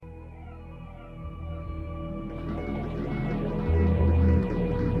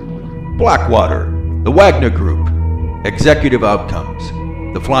Blackwater, the Wagner Group, Executive Outcomes,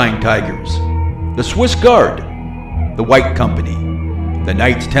 the Flying Tigers, the Swiss Guard, the White Company, the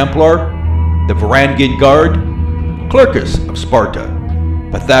Knights Templar, the Varangian Guard, Clercus of Sparta,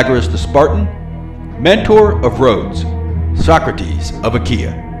 Pythagoras the Spartan, Mentor of Rhodes, Socrates of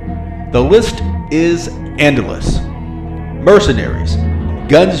Achaia. The list is endless. Mercenaries,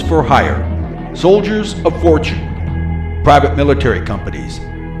 guns for hire, soldiers of fortune, private military companies,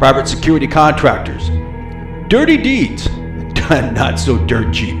 private security contractors, dirty deeds done not so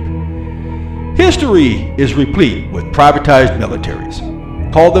dirt cheap. History is replete with privatized militaries.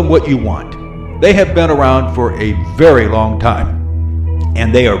 Call them what you want. They have been around for a very long time,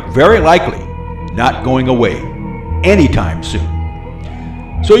 and they are very likely not going away anytime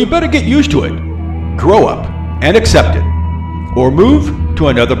soon. So you better get used to it, grow up, and accept it, or move to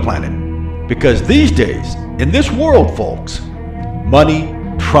another planet. Because these days, in this world, folks, money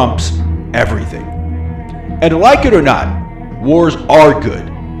trumps everything. And like it or not, wars are good,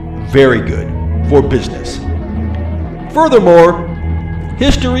 very good, for business. Furthermore,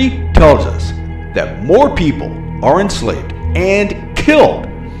 history tells us that more people are enslaved and killed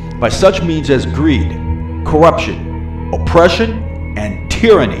by such means as greed, corruption, oppression, and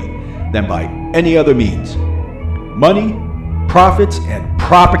tyranny than by any other means. Money, profits, and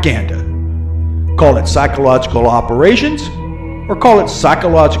propaganda. Call it psychological operations or call it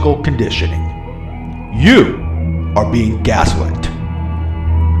psychological conditioning. You are being gaslit.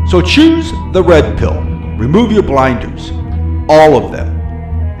 So choose the red pill, remove your blinders, all of them,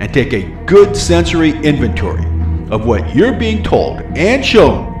 and take a good sensory inventory of what you're being told and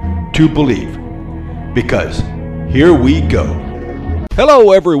shown to believe. Because here we go.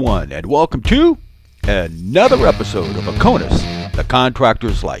 Hello everyone, and welcome to another episode of Aconus, the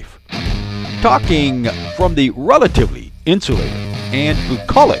Contractor's Life. Talking from the relatively insulated and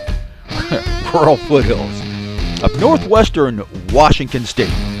bucolic rural foothills of northwestern Washington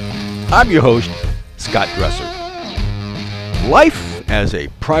State. I'm your host, Scott Dresser. Life as a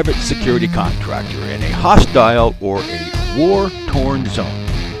private security contractor in a hostile or a war-torn zone,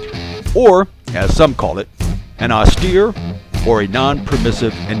 or, as some call it, an austere or a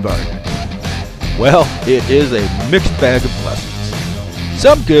non-permissive environment. Well, it is a mixed bag of blessings.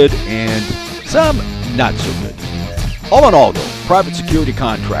 Some good and some not so good. All in all, though, private security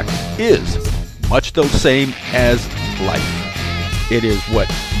contracting is much the same as life. It is what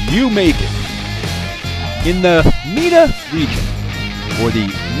you make it. In the MENA region, or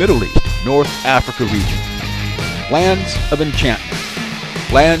the Middle East, North Africa region, lands of enchantment,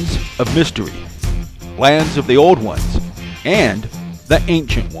 lands of mystery, lands of the old ones, and the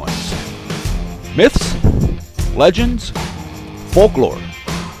ancient ones. Myths, legends, folklore.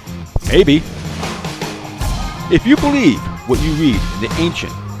 Maybe. If you believe what you read in the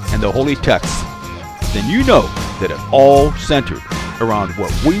ancient and the holy texts, then you know that it all centered around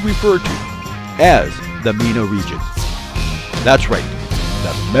what we refer to as the MENA region. That's right,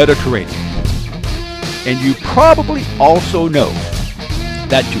 the Mediterranean. And you probably also know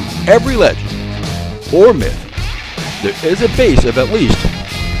that to every legend or myth, there is a base of at least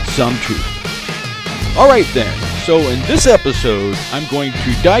some truth. Alright then, so in this episode, I'm going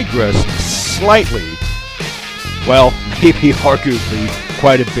to digress slightly, well, maybe arguably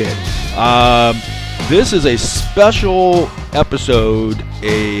quite a bit. This is a special episode,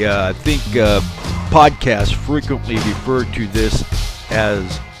 I think podcasts frequently refer to this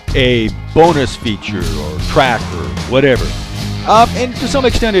as a bonus feature or track or whatever. And to some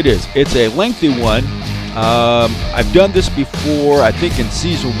extent it is. It's a lengthy one. I've done this before, I think in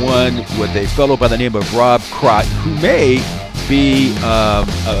season 1 with a fellow by the name of Rob Crott, who may be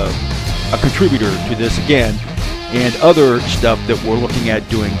a contributor to this again, and other stuff that we're looking at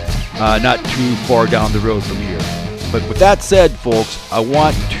doing not too far down the road from here. But with that said, folks, I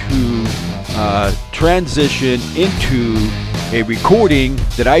want to transition into a recording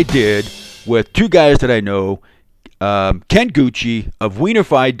that I did with two guys that I know, Ken Gucci of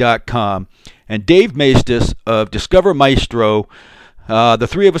Wienerfi.com and Dave Maestas of Discover Maestro. The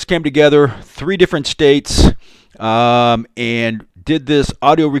three of us came together, 3 different states, and did this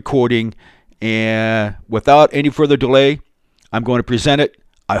audio recording. And without any further delay, I'm going to present it.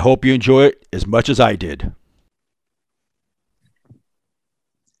 I hope you enjoy it as much as I did.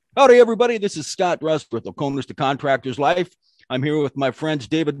 Howdy, everybody. This is Scott Dresser with Aconus, the Contractor's Life. I'm here with my friends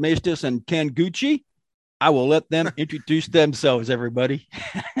David Maestas and Ken Gucci. I will let them introduce themselves, everybody.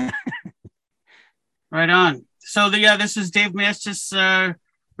 Right on. So, this is Dave Maestas,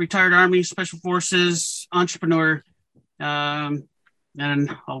 retired Army Special Forces entrepreneur.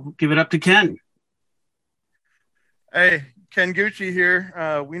 And I'll give it up to Ken. Hey, Ken Gucci here,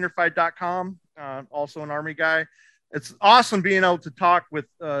 wienerfight.com, also an Army guy. It's awesome being able to talk with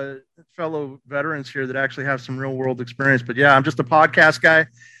fellow veterans here that actually have some real world experience. But yeah, I'm just a podcast guy,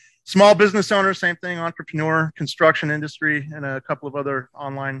 small business owner, same thing, entrepreneur, construction industry, and a couple of other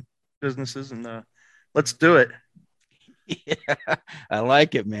online businesses. And let's do it. Yeah, I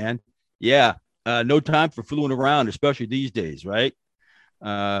like it, man. Yeah. No time for fooling around, especially these days, right?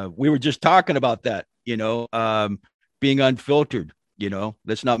 We were just talking about that, being unfiltered,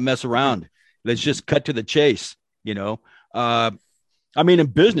 let's not mess around. Let's just cut to the chase, I mean, in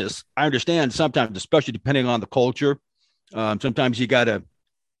business, I understand sometimes, especially depending on the culture, sometimes you got to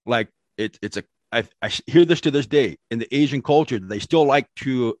I hear this to this day in the Asian culture, they still like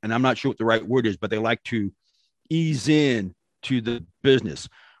to, and I'm not sure what the right word is, but they like to ease in to the business.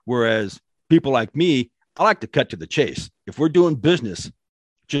 Whereas people like me, I like to cut to the chase. If we're doing business,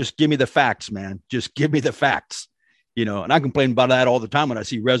 just give me the facts, man. Just give me the facts, and I complain about that all the time when I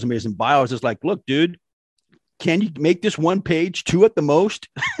see resumes and bios. It's like, look, dude, can you make this 1 page, 2 at the most?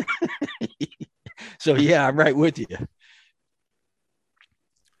 So yeah, I'm right with you.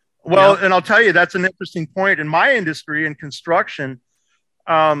 Well, and I'll tell you, that's an interesting point in my industry in construction.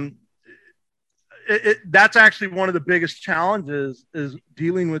 That's actually one of the biggest challenges is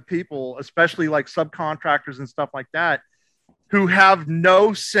dealing with people, especially like subcontractors and stuff like that, who have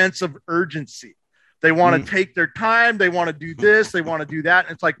no sense of urgency. They want to take their time. They want to do this. They want to do that.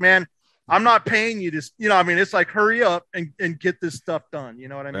 And it's like, man, I'm not paying you this. It's like, hurry up and get this stuff done. You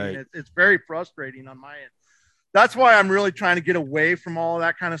know what I mean? Right. It's very frustrating on my end. That's why I'm really trying to get away from all of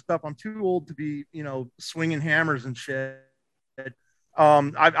that kind of stuff. I'm too old to be, swinging hammers and shit.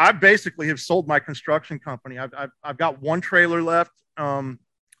 I basically have sold my construction company. I've got 1 trailer left.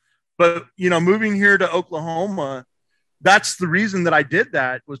 But moving here to Oklahoma, that's the reason that I did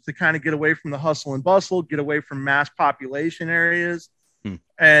that, was to kind of get away from the hustle and bustle, get away from mass population areas,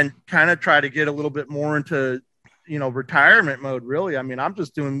 and kind of try to get a little bit more into, retirement mode. Really. I mean, I'm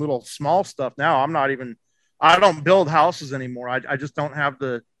just doing little small stuff now. I don't build houses anymore. I just don't have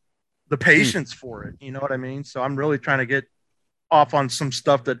the patience for it. You know what I mean? So I'm really trying to get off on some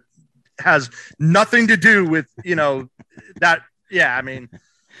stuff that has nothing to do with, that. Yeah. I mean,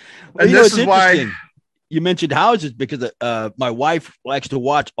 well, and this is why you mentioned houses, because my wife likes to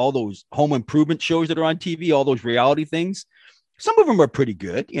watch all those home improvement shows that are on TV, all those reality things. Some of them are pretty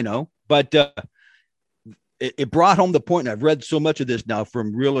good, but it brought home the point. And I've read so much of this now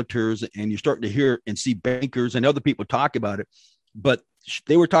from realtors, and you're starting to hear and see bankers and other people talk about it. But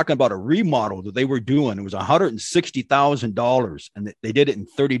they were talking about a remodel that they were doing. It was $160,000, and they did it in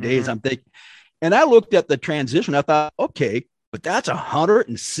 30 days. I'm thinking, and I looked at the transition. I thought, okay, but that's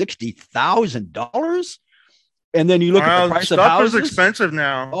 $160,000. And then you look at the price of houses. Stuff is expensive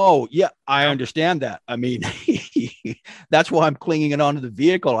now. Oh yeah, I understand that. I mean, that's why I'm clinging on to the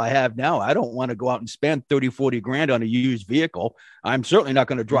vehicle I have now. I don't want to go out and spend 30, 40 grand on a used vehicle. I'm certainly not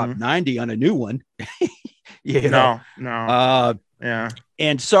going to drop 90 on a new one. No. Yeah.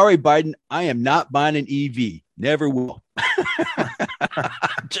 And sorry, Biden, I am not buying an EV. Never will.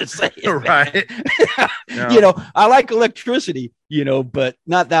 Just saying. Right. No. I like electricity, but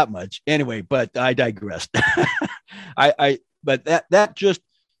not that much. Anyway, but I digressed. But that just,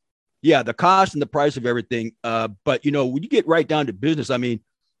 the cost and the price of everything. But when you get right down to business, I mean,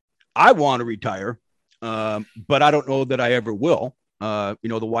 I want to retire, but I don't know that I ever will. The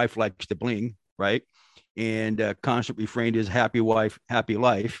wife likes to bling, right? And constant refrain is happy wife, happy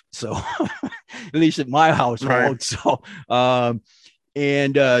life. So at least at my household. Right. So, I'm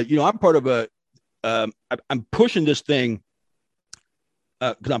part of I'm pushing this thing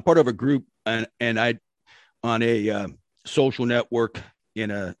because I'm part of a group and I on a social network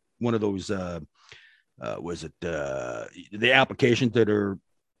in one of those, the applications that are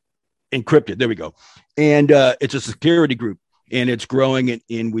encrypted. There we go. And it's a security group, and it's growing,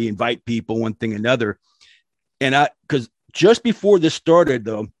 and we invite people, one thing, another. And because just before this started,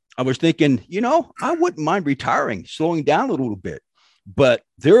 though, I was thinking, I wouldn't mind retiring, slowing down a little bit, but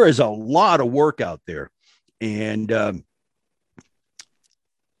there is a lot of work out there. And I'm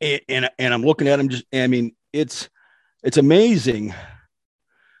looking at them it's amazing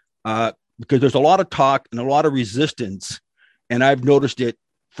because there's a lot of talk and a lot of resistance. And I've noticed it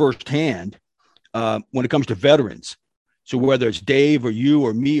firsthand when it comes to veterans. So whether it's Dave or you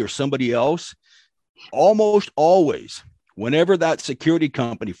or me or somebody else, almost always, whenever that security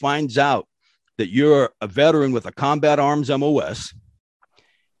company finds out that you're a veteran with a combat arms MOS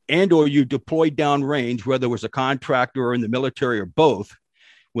and or you deployed downrange, whether it was a contractor or in the military or both,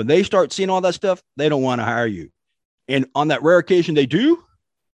 when they start seeing all that stuff, they don't want to hire you. And on that rare occasion they do,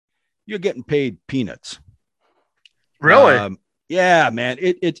 you're getting paid peanuts. Really? Yeah, man.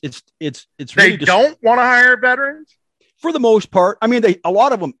 It's they really don't want to hire veterans for the most part. I mean, a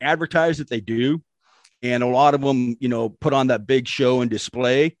lot of them advertise that they do, and a lot of them, put on that big show and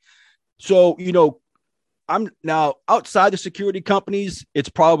display. So, I'm now outside the security companies. It's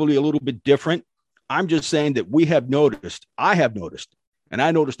probably a little bit different. I'm just saying that I have noticed, and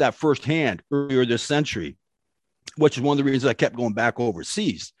I noticed that firsthand earlier this century, which is one of the reasons I kept going back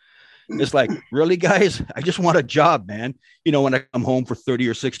overseas. It's like, really, guys, I just want a job, man. When I come home for 30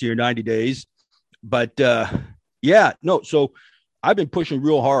 or 60 or 90 days. But so I've been pushing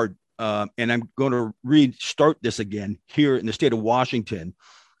real hard, and I'm going to restart this again here in the state of Washington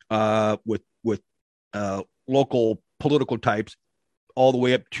with local political types all the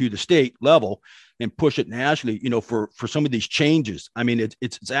way up to the state level and push it nationally, for some of these changes. I mean,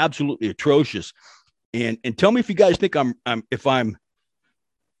 it's absolutely atrocious. And tell me if you guys think I'm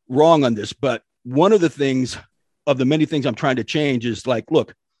wrong on this, but one of the many things I'm trying to change is like,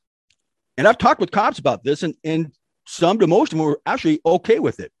 look, and I've talked with cops about this, and some to most of them were actually okay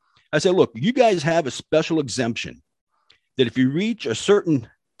with it. I said, look, you guys have a special exemption that if you reach a certain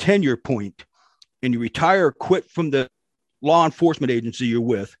tenure point and you retire or quit from the law enforcement agency you're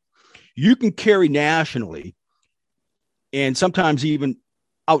with, you can carry nationally and sometimes even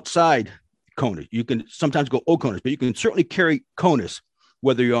outside CONUS. You can sometimes go OCONUS, but you can certainly carry CONUS,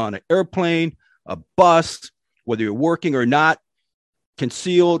 whether you're on an airplane, a bus, whether you're working or not,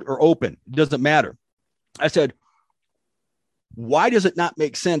 concealed or open. It doesn't matter. I said, why does it not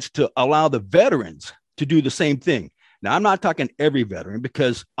make sense to allow the veterans to do the same thing? Now, I'm not talking every veteran,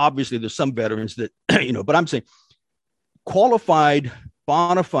 because obviously there's some veterans that, but I'm saying qualified,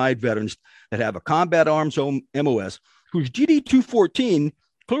 bona fide veterans that have a combat arms MOS, whose GD 214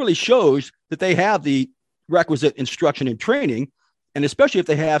 clearly shows that they have the requisite instruction and training, and especially if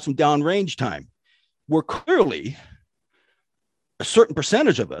they have some downrange time, where clearly a certain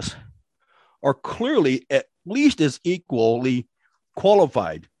percentage of us are clearly at least as equally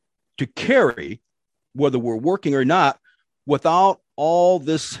qualified to carry, whether we're working or not, without all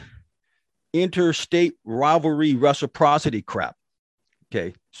this interstate rivalry reciprocity crap.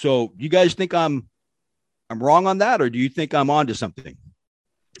 Okay. So you guys think I'm wrong on that, or do you think I'm onto something?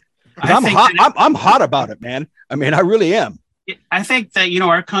 I'm hot about it, man. I mean, I really am. I think that,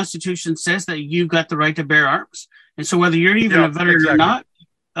 our Constitution says that you've got the right to bear arms. And so whether you're even a veteran or not,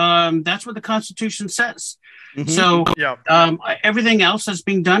 that's what the Constitution says. Mm-hmm. So everything else that's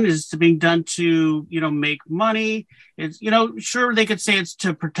being done is being done to, make money. It's, sure, they could say it's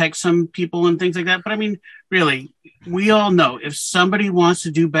to protect some people and things like that. But I mean, really, we all know if somebody wants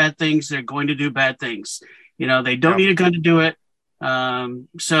to do bad things, they're going to do bad things. They don't need a gun to do it.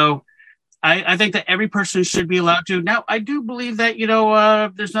 So I think that every person should be allowed to. Now, I do believe that,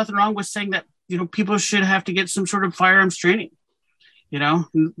 there's nothing wrong with saying that, people should have to get some sort of firearms training,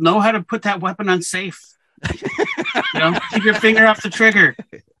 know how to put that weapon on safe. Keep your finger off the trigger,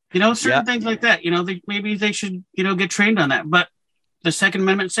 certain things like that. Maybe they should, get trained on that. But the Second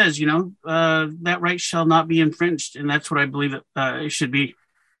Amendment says, that right shall not be infringed. And that's what I believe it should be.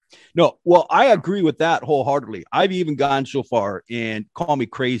 No, well, I agree with that wholeheartedly. I've even gone so far, and call me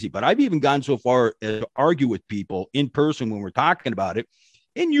crazy, but I've even gone so far as to argue with people in person when we're talking about it.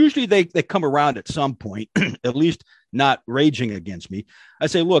 And usually they come around at some point, at least not raging against me. I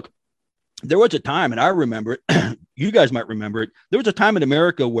say, look, there was a time, and I remember it, you guys might remember it. There was a time in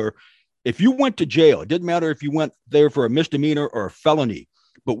America where if you went to jail, it didn't matter if you went there for a misdemeanor or a felony,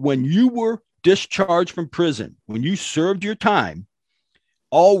 but when you were discharged from prison, when you served your time,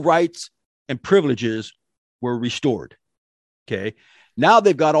 all rights and privileges were restored. Okay. Now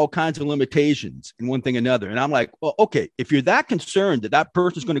they've got all kinds of limitations and one thing or another. And I'm like, well, okay, if you're that concerned that that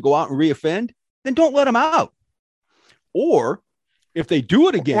person's going to go out and reoffend, then don't let them out. Or if they do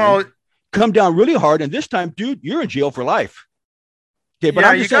it again, come down really hard. And this time, dude, you're in jail for life. Okay. But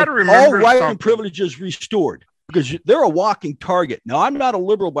I'm just saying, all rights and privileges restored, because they're a walking target. Now, I'm not a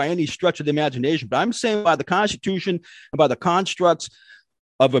liberal by any stretch of the imagination, but I'm saying by the Constitution and by the constructs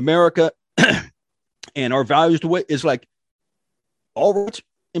of America and our values, the way is like all rights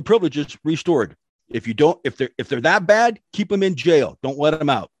and privileges restored. If they're that bad, keep them in jail. Don't let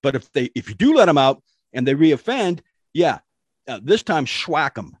them out. But if you do let them out and they reoffend, this time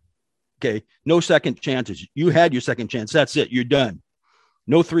schwack them. Okay. No second chances. You had your second chance. That's it. You're done.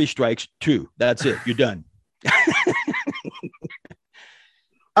 No 3 strikes, 2. That's it. You're done.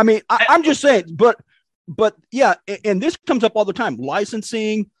 I mean, I'm just saying, but yeah, and this comes up all the time,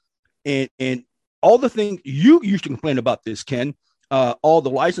 licensing and all the things you used to complain about this, Ken, all the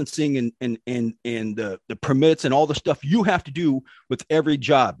licensing and the permits and all the stuff you have to do with every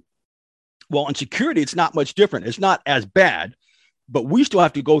job. Well, in security, it's not much different. It's not as bad, but we still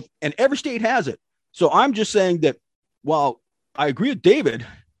have to go, and every state has it. So I'm just saying that while I agree with David,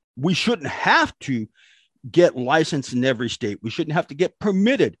 we shouldn't have to get licensed in every state. We shouldn't have to get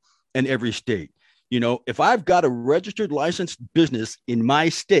permitted in every state. You know, if I've got a registered licensed business in my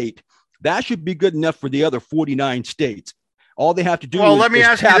state, that should be good enough for the other 49 states. All they have to do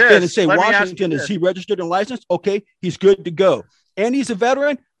is tap in and say, Washington, is he registered and licensed? Okay, he's good to go. And he's a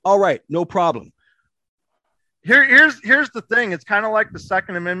veteran? All right, no problem. Here's the thing. It's kind of like the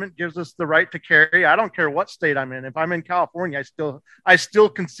Second Amendment gives us the right to carry. I don't care what state I'm in. If I'm in California, I still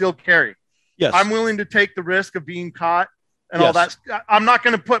conceal carry. Yes. I'm willing to take the risk of being caught and all that. I'm not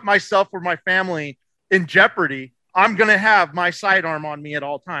going to put myself or my family in jeopardy. I'm going to have my sidearm on me at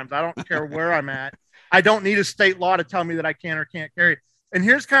all times. I don't care where I'm at. I don't need a state law to tell me that I can or can't carry. And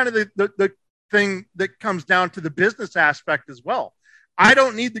here's kind of the thing that comes down to the business aspect as well. I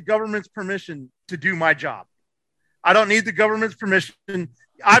don't need the government's permission to do my job. I don't need the government's permission.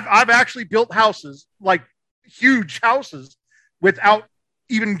 I've actually built houses, like huge houses, without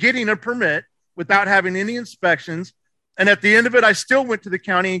even getting a permit, without having any inspections. And at the end of it, I still went to the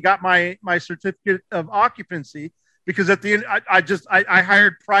county and got my certificate of occupancy, because at the end, I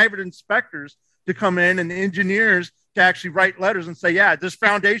hired private inspectors to come in and engineers to actually write letters and say, yeah, this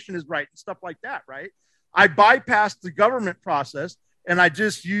foundation is right and stuff like that, right? I bypassed the government process and I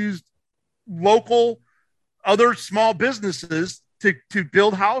just used local other small businesses to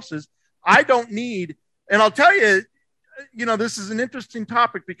build houses. I don't need, and I'll tell you, this is an interesting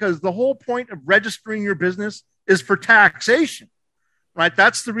topic, because the whole point of registering your business is for taxation, right?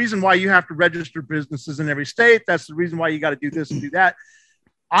 That's the reason why you have to register businesses in every state. That's the reason why you got to do this and do that.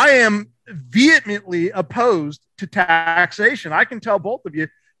 I am vehemently opposed to taxation. I can tell both of you,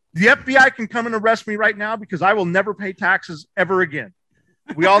 the FBI can come and arrest me right now, because I will never pay taxes ever again.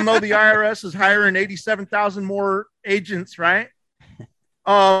 We all know the IRS is hiring 87,000 more agents, right?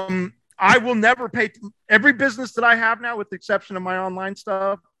 I will never pay. Every business that I have now, with the exception of my online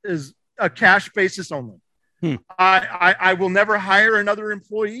stuff, is a cash basis only. I will never hire another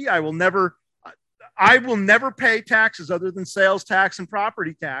employee. I will never pay taxes other than sales tax and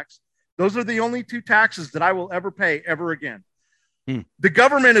property tax. Those are the only two taxes that I will ever pay ever again. The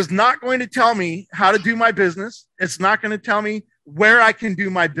government is not going to tell me how to do my business. It's not going to tell me where I can do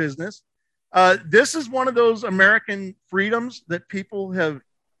my business. This is one of those American freedoms that people have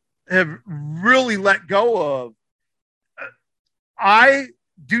really let go of. I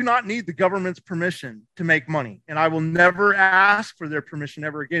do not need the government's permission to make money, and I will never ask for their permission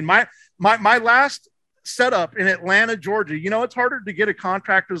ever again. My last setup in Atlanta, Georgia, it's harder to get a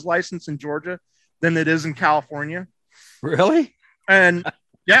contractor's license in Georgia than it is in California. Really? And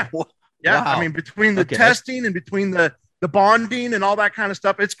yeah. Wow. I mean, between the testing and between the bonding and all that kind of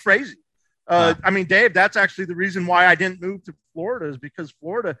stuff, it's crazy. I mean, Dave, that's actually the reason why I didn't move to Florida, is because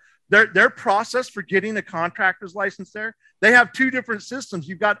Florida, their process for getting a contractor's license there, they have two different systems.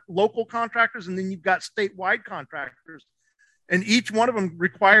 You've got local contractors, and then you've got statewide contractors, and each one of them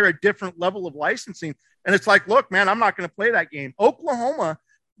require a different level of licensing. And it's like, look, man, I'm not going to play that game. Oklahoma,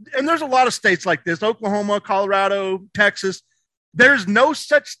 and there's a lot of states like this, Oklahoma, Colorado, Texas, there's no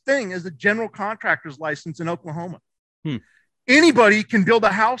such thing as a general contractor's license in Oklahoma. Anybody can build a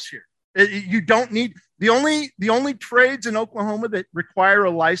house here. You don't need, the only trades in Oklahoma that require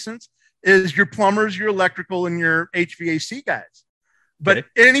a license is your plumbers, your electrical, and your HVAC guys. But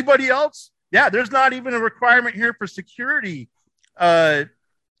anybody else, there's not even a requirement here for security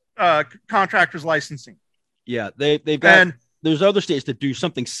contractors licensing. Yeah, they've got, and there's other states that do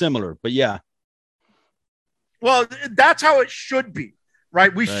something similar, but yeah. Well, that's how it should be,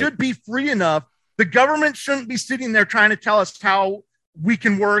 right? We should be free enough. The government shouldn't be sitting there trying to tell us how we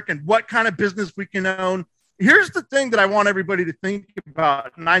can work and what kind of business we can own. Here's the thing that I want everybody to think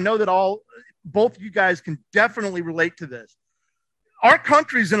about, and I know that both of you guys can definitely relate to this. Our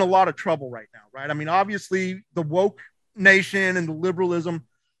country's in a lot of trouble right now, right? I mean, obviously the woke nation and the liberalism,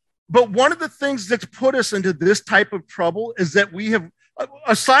 but one of the things that's put us into this type of trouble is that we have,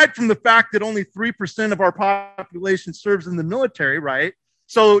 aside from the fact that only 3% of our population serves in the military, right?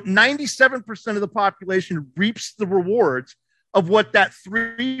 So 97% of the population reaps the rewards of what that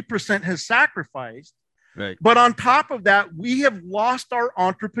 3% has sacrificed. Right. But on top of that, we have lost our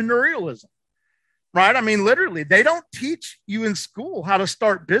entrepreneurialism, right? I mean, literally, they don't teach you in school how to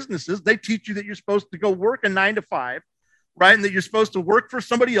start businesses. They teach you that you're supposed to go work a 9 to 5, right? And that you're supposed to work for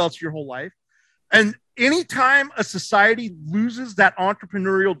somebody else your whole life. And anytime a society loses that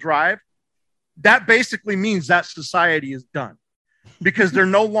entrepreneurial drive, that basically means that society is done, because they're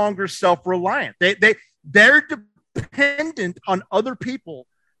no longer self-reliant. They're dependent on other people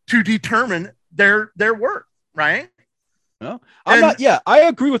to determine their worth, right? No, I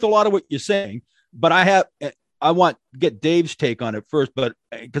agree with a lot of what you're saying, but I want to get Dave's take on it first, but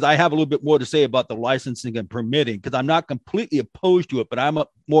because I have a little bit more to say about the licensing and permitting, because I'm not completely opposed to it, but I'm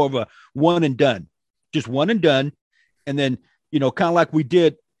more of a one and done, just one and done. And then, kind of like we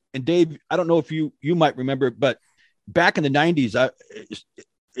did. And Dave, I don't know if you might remember, but back in the 90s,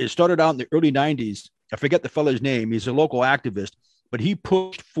 it started out in the early 90s. I forget the fellow's name. He's a local activist, but he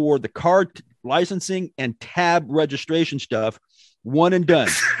pushed for the car licensing and tab registration stuff, one and done.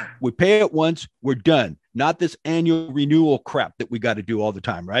 We pay it once, we're done. Not this annual renewal crap that we got to do all the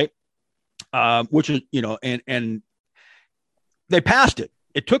time, right? Which is, and they passed it.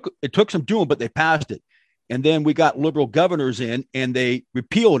 It took some doing, but they passed it. And then we got liberal governors in, and they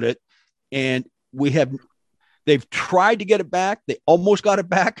repealed it. And they've tried to get it back. They almost got it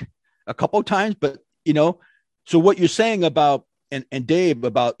back a couple of times, but so what you're saying about and Dave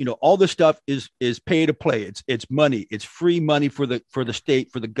about all this stuff is pay to play. It's money. It's free money for the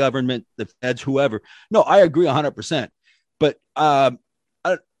state, for the government, the feds, whoever. No, I agree 100%. But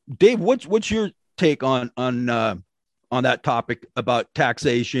Dave, what's your take on that topic about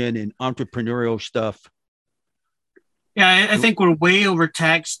taxation and entrepreneurial stuff? Yeah, I think we're way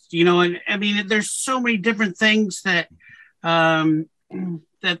overtaxed, and I mean, there's so many different things that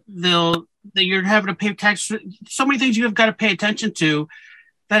that you're having to pay tax. So many things you have got to pay attention to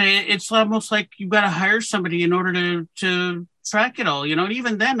that it's almost like you've got to hire somebody in order to track it all, And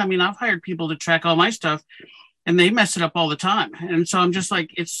even then, I mean, I've hired people to track all my stuff and they mess it up all the time. And so I'm just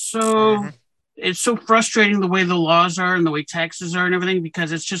like, it's so frustrating the way the laws are and the way taxes are and everything,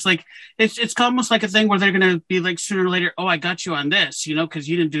 because it's just like, it's almost like a thing where they're going to be like, sooner or later, oh, I got you on this, because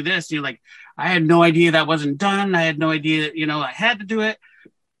you didn't do this. And you're like, I had no idea that wasn't done. I had no idea that, I had to do it.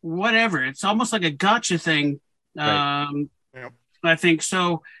 Whatever. It's almost like a gotcha thing. Right. Yep. I think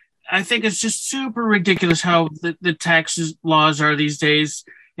so. I think it's just super ridiculous how the taxes laws are these days.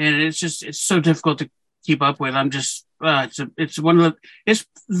 And it's so difficult to keep up with. I'm just, it's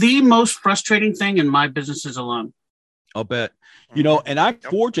the most frustrating thing in my businesses alone. I'll bet, and I'm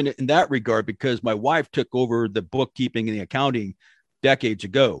fortunate in that regard because my wife took over the bookkeeping and the accounting decades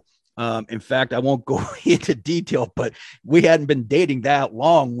ago. In fact, I won't go into detail, but we hadn't been dating that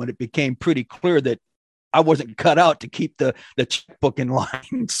long when it became pretty clear that I wasn't cut out to keep the checkbook in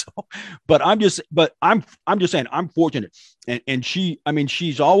line. So, but I'm just saying I'm fortunate. And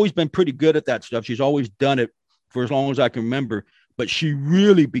she's always been pretty good at that stuff. She's always done it for as long as I can remember, but she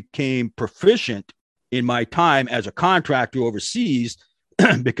really became proficient in my time as a contractor overseas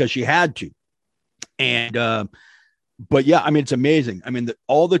because she had to. And, but yeah, I mean, it's amazing. I mean,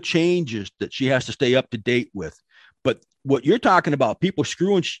 all the changes that she has to stay up to date with. But what you're talking about, people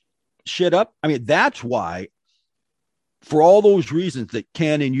screwing shit up. I mean, that's why, for all those reasons that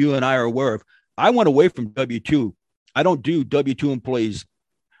Ken and you and I are aware of, I went away from W-2. I don't do W-2 employees.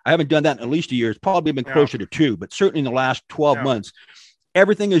 I haven't done that in at least a year. It's probably been closer to 2, but certainly in the last 12 months,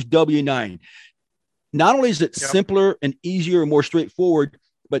 everything is W-9. Not only is it simpler and easier and more straightforward,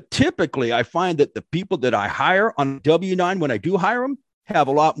 but typically I find that the people that I hire on W-9, when I do hire them, have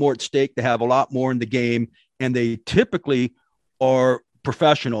a lot more at stake. They have a lot more in the game, and they typically are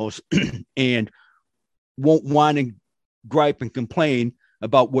professionals and won't whine and gripe and complain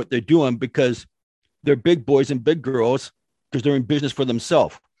about what they're doing because they're big boys and big girls because they're in business for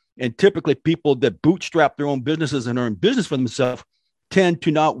themselves. And typically people that bootstrap their own businesses and are in business for themselves tend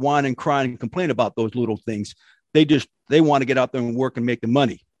to not whine and cry and complain about those little things. They want to get out there and work and make the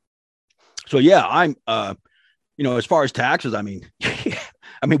money. So yeah, I'm, as far as taxes, I mean,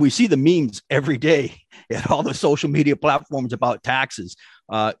 we see the memes every day at all the social media platforms about taxes.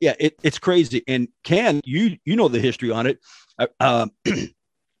 It's crazy. And Ken, you know the history on it.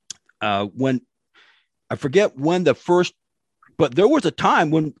 When I forget when the first, but there was a time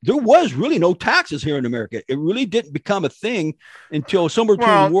when there was really no taxes here in America. It really didn't become a thing until somewhere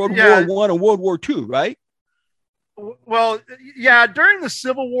between World War I and World War II, right? Well, yeah, during the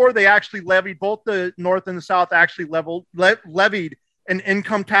Civil War, they actually levied, both the North and the South actually levied an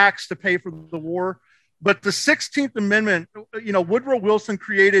income tax to pay for the war. But the 16th Amendment, Woodrow Wilson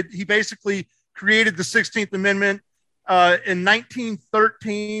basically created the 16th Amendment in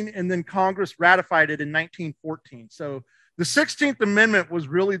 1913, and then Congress ratified it in 1914. So the 16th Amendment was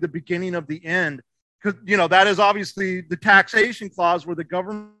really the beginning of the end, because, that is obviously the taxation clause where the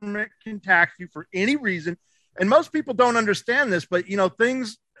government can tax you for any reason. And most people don't understand this, but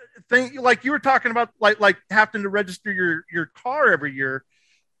things like you were talking about, like having to register your car every year.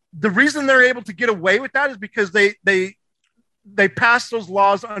 The reason they're able to get away with that is because they passed those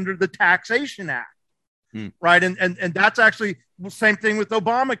laws under the Taxation Act. right? And that's actually the same thing with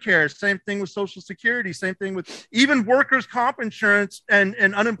Obamacare, same thing with Social Security, same thing with even workers' comp insurance and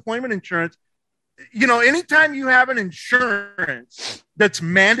unemployment insurance. You know, anytime you have an insurance that's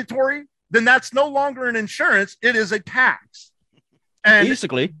mandatory, then that's no longer an insurance, it is a tax. And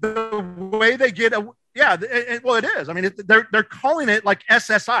basically the way they get well, it is. I mean, they're calling it like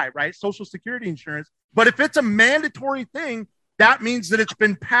SSI, right? Social Security insurance. But if it's a mandatory thing, that means that it's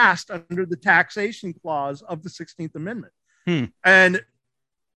been passed under the taxation clause of the 16th Amendment. And,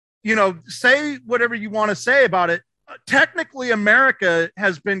 you know, say whatever you want to say about it. Technically, America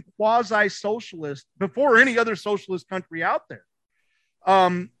has been quasi-socialist before any other socialist country out there.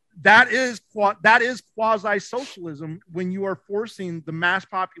 That is quasi-socialism when you are forcing the mass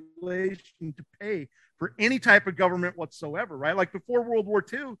population to pay for any type of government whatsoever, right? Like before World War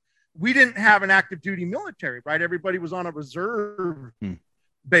II, we didn't have an active duty military, right? Everybody was on a reserve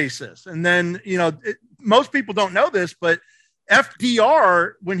basis. And then, you know, most people don't know this, but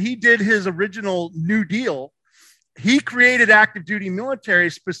FDR, when he did his original New Deal, he created active duty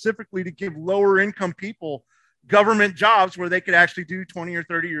military specifically to give lower income people government jobs where they could actually do 20 or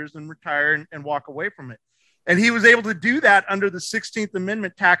 30 years and retire and walk away from it. And he was able to do that under the 16th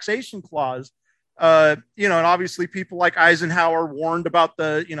Amendment taxation clause. You know, and obviously people like Eisenhower warned about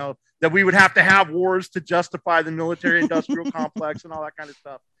the, you know, that we would have to have wars to justify the military industrial complex and all that kind of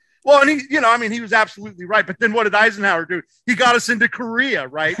stuff. Well, and he, you know, I mean, he was absolutely right. But then what did Eisenhower do? He got us into Korea,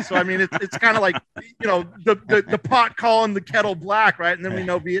 right? So, I mean, it's kind of like, you know, the pot calling the kettle black, right? And then we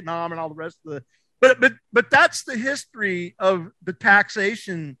know Vietnam and all the rest of the, but that's the history of the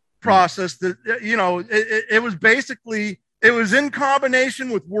taxation process that, you know, it was basically, it was in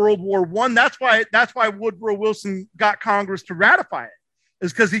combination with World War I. That's why Woodrow Wilson got Congress to ratify it,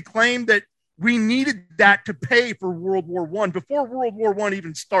 is because he claimed that we needed that to pay for World War I before World War I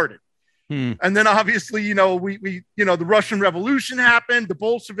even started. And then obviously, you know, we you know, the Russian Revolution happened, the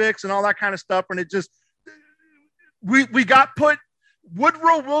Bolsheviks and all that kind of stuff. And it just, we got put,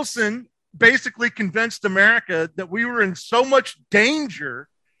 Woodrow Wilson basically convinced America that we were in so much danger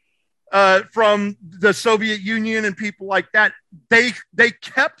from the Soviet Union and people like that. They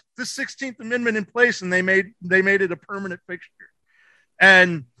kept the 16th Amendment in place and they made it a permanent fixture.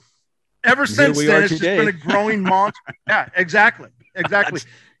 And ever since then, it's just been a growing monster. Yeah, exactly.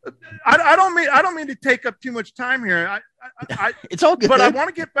 I don't mean to take up too much time here. It's all good. But I want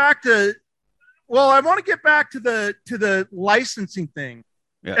to get back to, the licensing thing.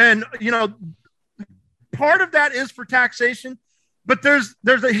 Yeah. And, you know, part of that is for taxation, but there's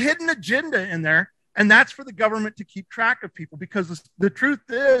a hidden agenda in there, and that's for the government to keep track of people, because the truth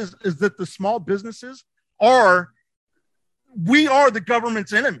is that the small businesses we are the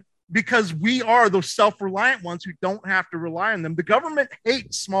government's enemy, because we are those self-reliant ones who don't have to rely on them. The government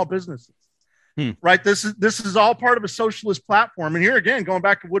hates small businesses, right? This is all part of a socialist platform. And here again, going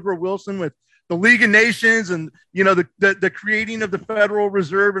back to Woodrow Wilson with the League of Nations and, you know, the creating of the Federal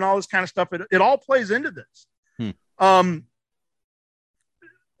Reserve and all this kind of stuff, it all plays into this.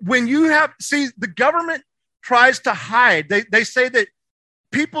 When you the government tries to hide, they say that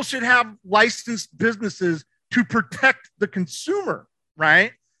people should have licensed businesses to protect the consumer,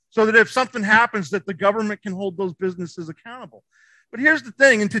 right? So that if something happens, that the government can hold those businesses accountable. But here's the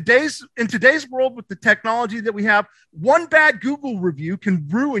thing: in today's world, with the technology that we have, one bad Google review can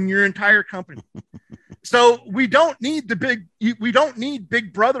ruin your entire company. So we don't need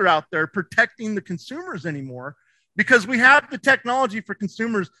Big Brother out there protecting the consumers anymore, because we have the technology for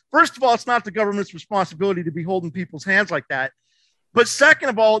consumers. First of all, it's not the government's responsibility to be holding people's hands like that. But second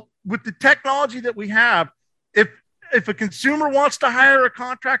of all, with the technology that we have, if a consumer wants to hire a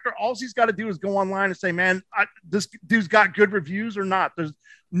contractor, all he's got to do is go online and say, man, this dude's got good reviews or not. There's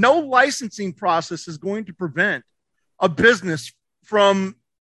no licensing process is going to prevent a business from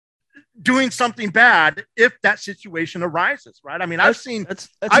doing something bad if that situation arises, right? I mean, I've seen. That's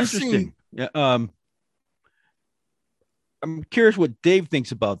interesting. Yeah. I'm curious what Dave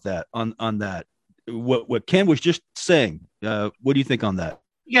thinks about that on that. What Ken was just saying. What do you think on that?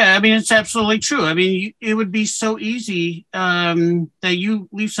 Yeah, I mean, it's absolutely true. I mean, it would be so easy that you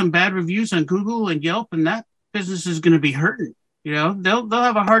leave some bad reviews on Google and Yelp, and that business is going to be hurting. You know, they'll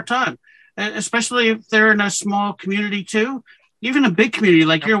have a hard time, especially if they're in a small community too. Even a big community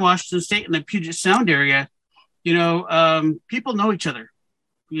like here in Washington State in the Puget Sound area, you know, people know each other.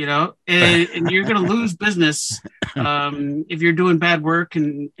 You know, and you're going to lose business if you're doing bad work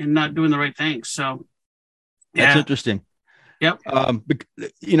and not doing the right things. So, yeah. That's interesting. Yep.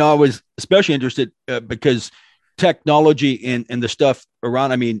 You know, I was especially interested because technology and the stuff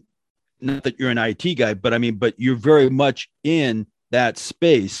around, I mean, not that you're an IT guy, but I mean, but you're very much in that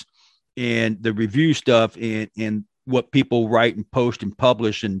space. and the review stuff and what people write and post and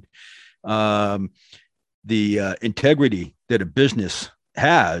publish and the integrity that a business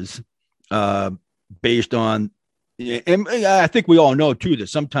has based on, and I think we all know too that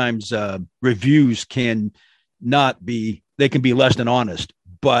sometimes reviews can not be, they can be less than honest.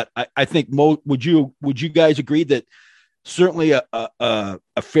 But I think would you guys agree that certainly a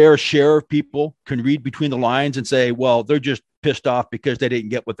fair share of people can read between the lines and say, well, they're just pissed off because they didn't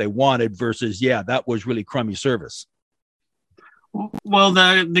get what they wanted versus, yeah, that was really crummy service? Well,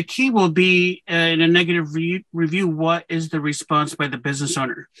 the key will be in a negative review, what is the response by the business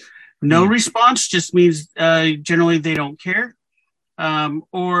owner? No response just means generally they don't care,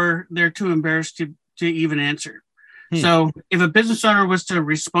 or they're too embarrassed to even answer. So if a business owner was to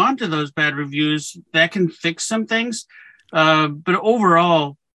respond to those bad reviews, that can fix some things. But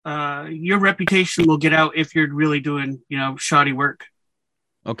overall, your reputation will get out if you're really doing, shoddy work.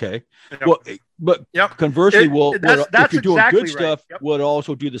 Okay. Yep. Well, but conversely, if you're doing exactly good stuff, will it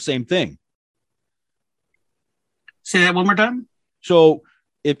also do the same thing? Say that one more time. So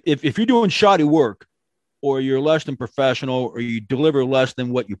if you're doing shoddy work, or you're less than professional, or you deliver less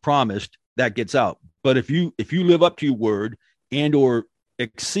than what you promised, that gets out. But if you live up to your word and or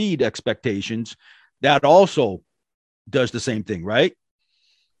exceed expectations, that also does the same thing, right?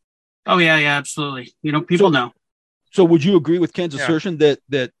 Oh yeah, absolutely. People know. So would you agree with Ken's assertion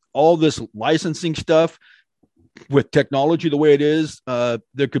that all this licensing stuff with technology the way it is,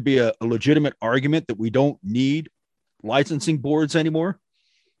 there could be a legitimate argument that we don't need licensing boards anymore?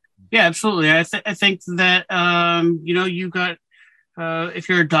 Yeah, absolutely. I think that you got if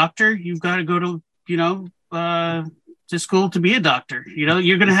you're a doctor, you've got to go to to school to be a doctor.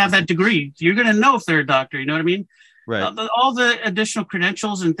 You're going to have that degree. You're going to know if they're a doctor. You know what I mean? Right. All the additional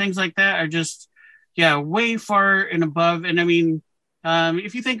credentials and things like that are just, way far and above. And I mean,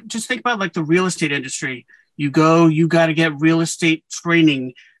 if you think about like the real estate industry, you got to get real estate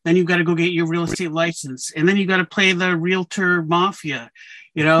training. Then you've got to go get your real estate license. And then you got to play the realtor mafia,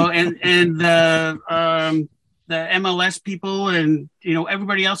 and the MLS people and,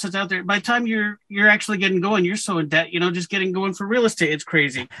 everybody else that's out there. By the time you're actually getting going, you're so in debt, just getting going for real estate. It's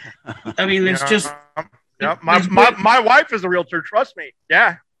crazy. I mean, it's just. Yeah, my wife is a realtor. Trust me.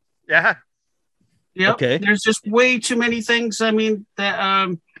 Yeah. Yeah. Okay. There's just way too many things. I mean,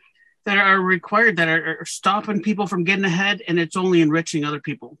 that are required that are stopping people from getting ahead, and it's only enriching other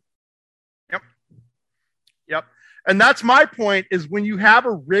people. Yep. And that's my point, is when you have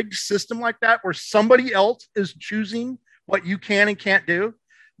a rigged system like that, where somebody else is choosing what you can and can't do,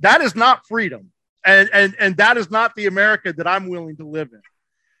 that is not freedom. And that is not the America that I'm willing to live in.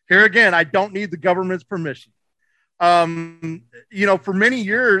 Here again, I don't need the government's permission. For many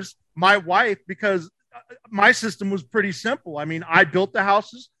years, my wife, because my system was pretty simple. I mean, I built the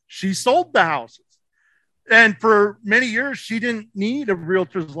houses, she sold the houses. And for many years, she didn't need a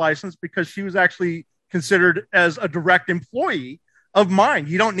realtor's license because she was actually considered as a direct employee of mine.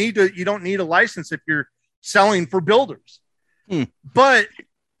 You don't need a license if you're selling for builders. But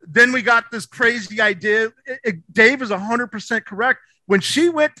then we got this crazy idea. Dave is 100% correct. When she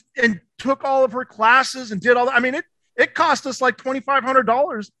went and took all of her classes and did all that, I mean, it cost us like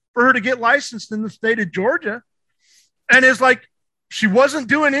 $2,500 for her to get licensed in the state of Georgia. And it's like, she wasn't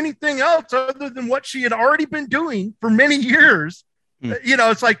doing anything else other than what she had already been doing for many years.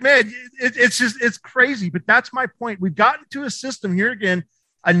 It's like, man, it's crazy. But that's my point. We've gotten to a system here again,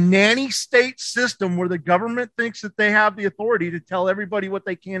 a nanny state system where the government thinks that they have the authority to tell everybody what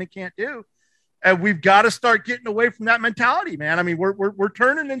they can and can't do. And we've got to start getting away from that mentality, man. I mean, we're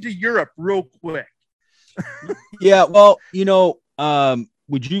turning into Europe real quick. Yeah. Well,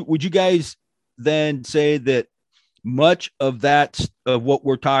 would you guys then say that much of what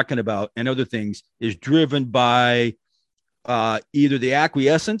we're talking about and other things is driven by either the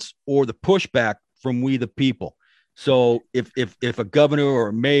acquiescence or the pushback from we the people? So if a governor or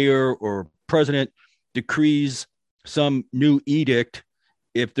a mayor or president decrees some new edict,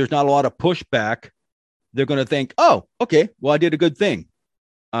 if there's not a lot of pushback, they're going to think, oh, okay, well, I did a good thing.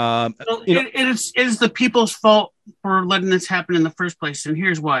 It is the people's fault for letting this happen in the first place. And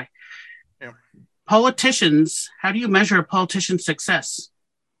here's why. Yeah. Politicians, how do you measure a politician's success?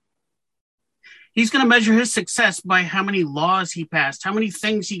 He's going to measure his success by how many laws he passed, how many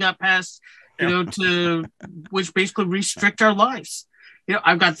things he got passed, to which basically restrict our lives.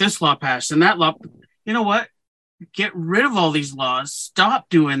 I've got this law passed and that law. You know what? Get rid of all these laws. Stop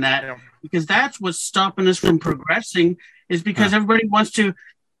doing that, because that's what's stopping us from progressing, is because everybody wants to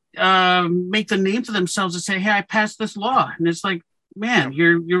make the name for themselves and say, hey, I passed this law. And it's like, man,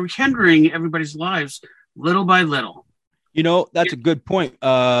 you're hindering everybody's lives little by little. You know, that's a good point.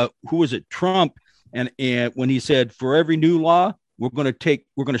 Who was it? Trump. And when he said, for every new law, we're going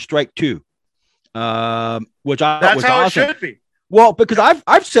to strike two, which I thought was awesome. It should be. Well, because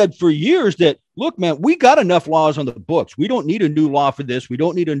I've said for years that, look, man, we got enough laws on the books. We don't need a new law for this. We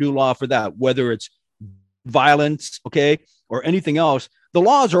don't need a new law for that, whether it's violence, okay, or anything else. The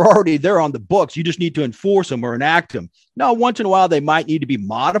laws are already there on the books. You just need to enforce them or enact them. Now, once in a while, they might need to be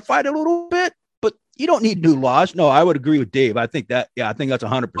modified a little bit, but you don't need new laws. No, I would agree with Dave. I think that's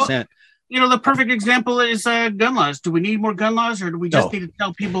 100%. Well, you know, the perfect example is gun laws. Do we need more gun laws, or do we just need to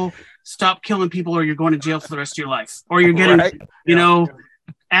tell people stop killing people, or you're going to jail for the rest of your life, or you're getting,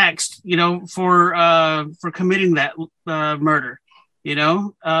 axed, for committing that murder,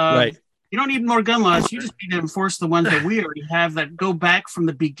 right? You don't need more gun laws. You just need to enforce the ones that we already have that go back from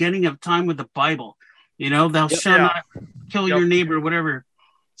the beginning of time with the Bible. Thou shalt not kill your neighbor, whatever.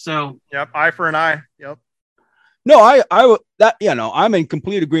 So, eye for an eye. Yep. No, I'm in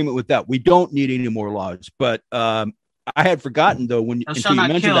complete agreement with that. We don't need any more laws, but I had forgotten though when thou shalt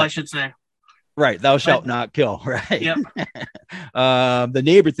not kill, I should say. Right, thou shalt not kill. Right. Yep. The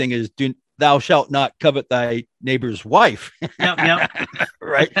neighbor thing is, thou shalt not covet thy neighbor's wife. Yep.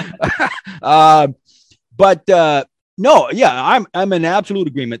 Right. I'm in absolute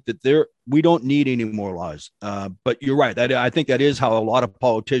agreement that we don't need any more laws. But you're right. I think that is how a lot of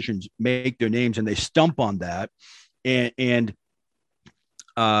politicians make their names, and they stump on that. And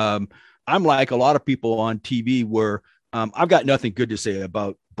I'm like a lot of people on TV where I've got nothing good to say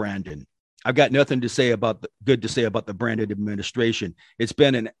about Brandon. I've got nothing good to say about the Brandon administration. It's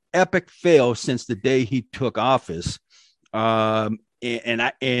been an epic fail since the day he took office. And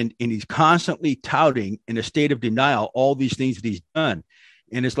he's constantly touting in a state of denial all these things that he's done.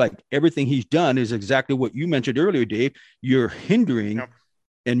 And it's like everything he's done is exactly what you mentioned earlier, Dave. You're hindering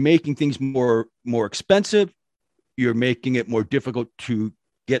and making things more expensive. You're making it more difficult to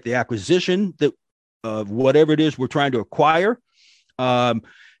get the acquisition of whatever it is we're trying to acquire.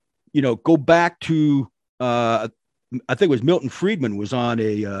 Go back to I think it was Milton Friedman was on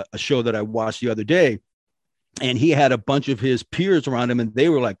a show that I watched the other day. And he had a bunch of his peers around him, and they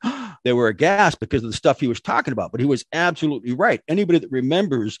were like, they were aghast because of the stuff he was talking about. But he was absolutely right. Anybody that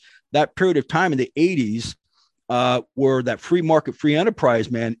remembers that period of time in the 80s, where that free market, free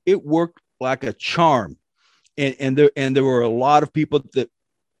enterprise, man, it worked like a charm. And there were a lot of people that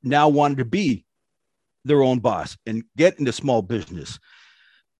now wanted to be their own boss and get into small business.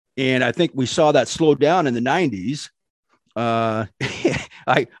 And I think we saw that slow down in the 90s. I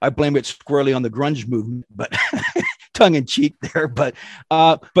blame it squarely on the grunge movement, but tongue in cheek there. But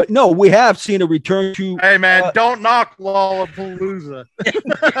no, we have seen a return to. Hey man, don't knock Lollapalooza.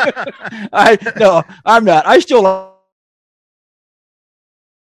 No, I'm not. I still.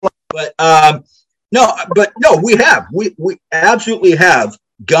 But no, we have. We absolutely have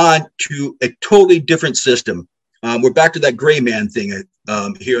gone to a totally different system. We're back to that gray man thing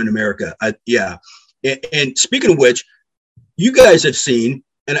here in America. And speaking of which, you guys have seen,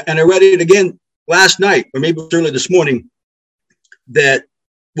 and I read it again last night, or maybe early this morning, that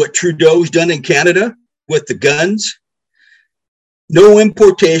what Trudeau's done in Canada with the guns, no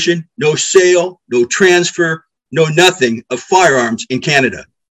importation, no sale, no transfer, no nothing of firearms in Canada.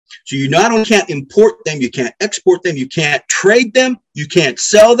 So you not only can't import them, you can't export them, you can't trade them, you can't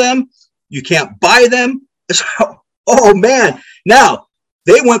sell them, you can't buy them. Oh man. Now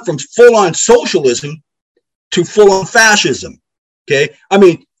they went from full-on socialism to full-on fascism. Okay. I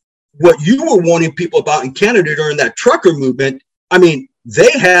mean, what you were warning people about in Canada during that trucker movement, I mean, they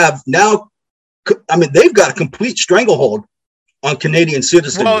have now, they've got a complete stranglehold on Canadian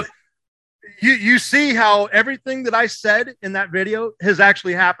citizens. Well, you see how everything that I said in that video has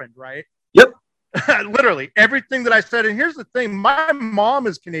actually happened, right? Yep. Literally everything that I said. And here's the thing. My mom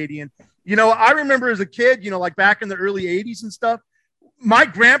is Canadian. I remember as a kid, like back in the early 80s and stuff, my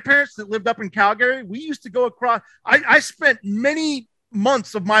grandparents that lived up in Calgary, we used to go across. I spent many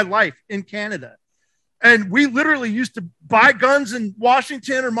months of my life in Canada, and we literally used to buy guns in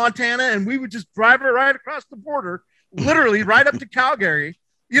Washington or Montana, and we would just drive it right across the border, literally right up to Calgary.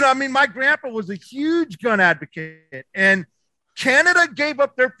 My grandpa was a huge gun advocate, and Canada gave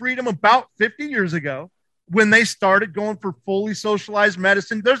up their freedom about 50 years ago when they started going for fully socialized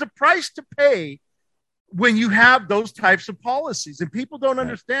medicine. There's a price to pay when you have those types of policies, and people don't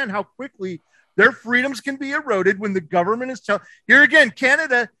understand how quickly their freedoms can be eroded when the government is telling. Here again,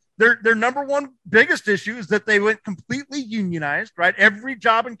 Canada, their number one biggest issue is that they went completely unionized, right? Every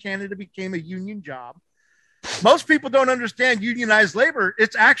job in Canada became a union job. Most people don't understand unionized labor.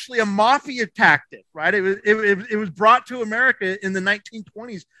 It's actually a mafia tactic, right? It was brought to America in the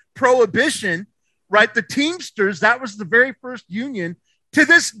 1920s. Prohibition right? The Teamsters, that was the very first union. To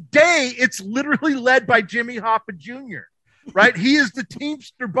this day, it's literally led by Jimmy Hoffa Jr., right? He is the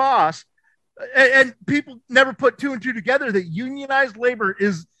Teamster boss. And people never put two and two together that unionized labor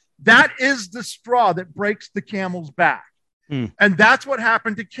is the straw that breaks the camel's back. And that's what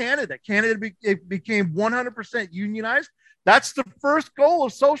happened to Canada. Canada became 100% unionized. That's the first goal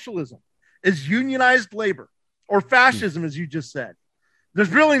of socialism, is unionized labor, or fascism, as you just said. There's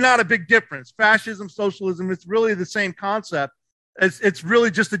really not a big difference. Fascism, socialism, it's really the same concept. It's really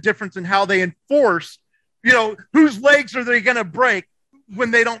just a difference in how they enforce, whose legs are they going to break when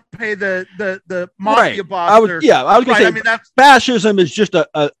they don't pay the mafia boss. I was going to say, fascism is just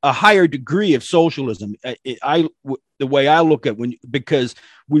a higher degree of socialism. The way I look at because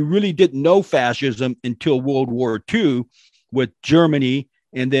we really didn't know fascism until World War II with Germany,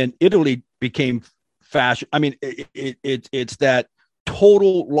 and then Italy became fascist. I mean, it's that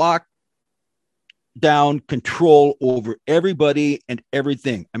total lockdown control over everybody and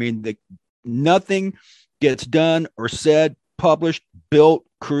everything. I mean, nothing gets done or said, published, built,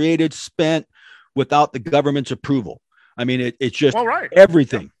 created, spent without the government's approval. I mean, it's just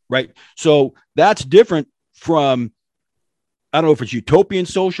everything, right? So that's different from, I don't know if it's utopian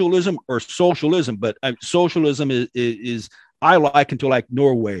socialism or socialism, but socialism is I liken to like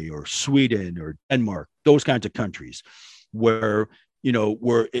Norway or Sweden or Denmark, those kinds of countries where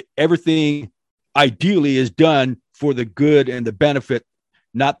everything ideally is done for the good and the benefit,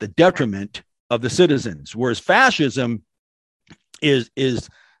 not the detriment of the citizens. Whereas fascism is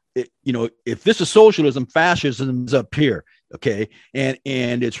if this is socialism, fascism is up here. Okay. And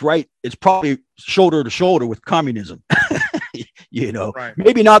it's probably shoulder to shoulder with communism,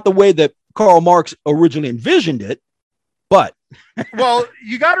 maybe not the way that Karl Marx originally envisioned it, but. Well,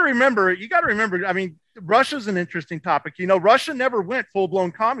 you got to remember, I mean, Russia's an interesting topic. Russia never went full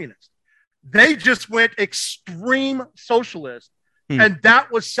blown communist. They just went extreme socialist. And that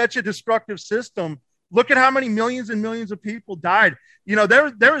was such a destructive system. Look at how many millions and millions of people died.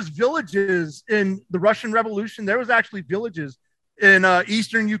 There was villages in the Russian Revolution. There was actually villages in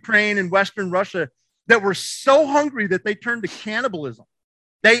Eastern Ukraine and Western Russia that were so hungry that they turned to cannibalism.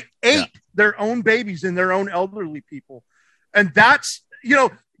 They ate their own babies and their own elderly people. And that's,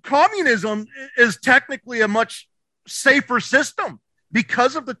 communism is technically a much safer system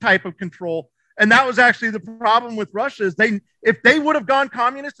because of the type of control. And that was actually the problem with Russia is if they would have gone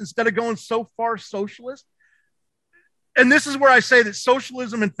communist instead of going so far socialist. And this is where I say that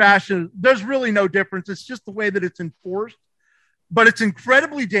socialism and fascism, there's really no difference. It's just the way that it's enforced, but it's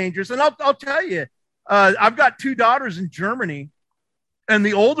incredibly dangerous. And I'll tell you, I've got two daughters in Germany, and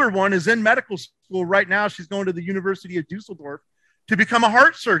the older one is in medical school right now. She's going to the University of Dusseldorf to become a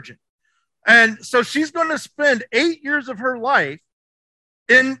heart surgeon. And so she's going to spend 8 years of her life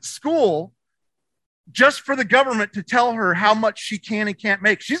in school just for the government to tell her how much she can and can't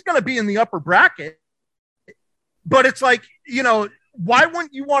make. She's going to be in the upper bracket, but it's like, why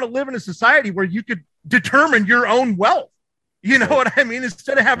wouldn't you want to live in a society where you could determine your own wealth? You know what I mean?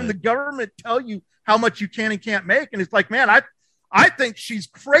 Instead of having the government tell you how much you can and can't make. And it's like, man, I think she's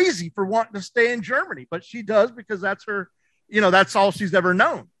crazy for wanting to stay in Germany, but she does because that's her, that's all she's ever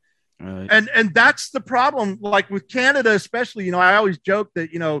known. Right. And that's the problem. Like with Canada, especially, I always joke that,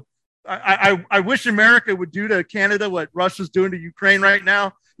 I wish America would do to Canada what Russia's doing to Ukraine right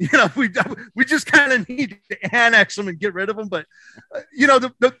now. We just kind of need to annex them and get rid of them. But,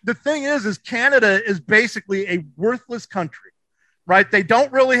 the thing is Canada is basically a worthless country, right? They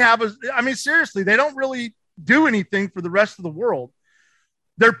don't really have seriously, they don't really do anything for the rest of the world.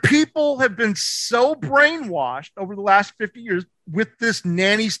 Their people have been so brainwashed over the last 50 years with this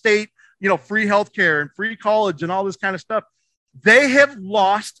nanny state, free healthcare and free college and all this kind of stuff. They have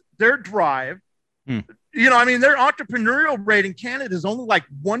lost their drive. Their entrepreneurial rate in Canada is only like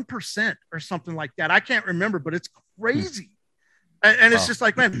 1% or something like that. I can't remember, but it's crazy. And it's just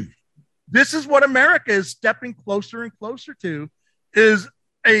like, man, this is what America is stepping closer and closer to, is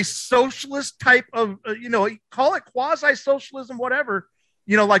a socialist type of, call it quasi-socialism, whatever,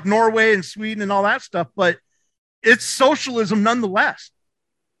 like Norway and Sweden and all that stuff, but it's socialism nonetheless.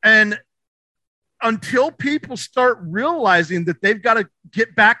 And until people start realizing that they've got to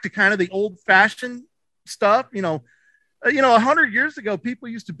get back to kind of the old fashioned stuff, 100 years ago, people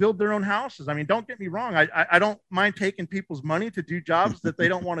used to build their own houses. I mean, don't get me wrong. I don't mind taking people's money to do jobs that they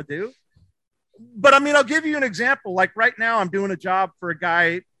don't want to do. But I'll give you an example. Like right now, I'm doing a job for a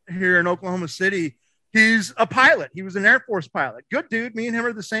guy here in Oklahoma City. He's a pilot. He was an Air Force pilot. Good dude. Me and him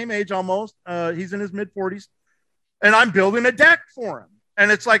are the same age almost. He's in his mid 40s. And I'm building a deck for him.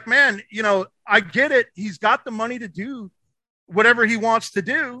 And it's like, man, I get it. He's got the money to do whatever he wants to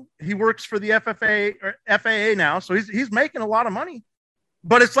do. He works for the FFA or FAA now, so he's making a lot of money.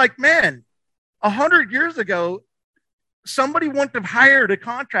 But it's like, man, 100 years ago, somebody wouldn't have hired a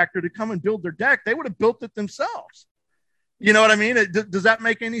contractor to come and build their deck. They would have built it themselves. You know what I mean? Does that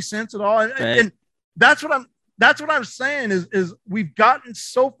make any sense at all? And that's what I'm saying is we've gotten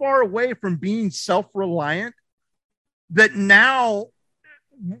so far away from being self-reliant that now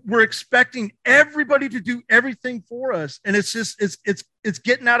we're expecting everybody to do everything for us. And it's just, it's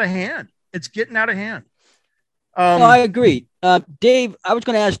getting out of hand. It's getting out of hand. No, I agree. Dave, I was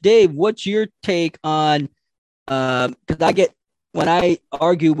going to ask Dave, what's your take on, because when I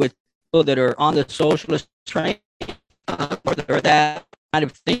argue with people that are on the socialist train, or that kind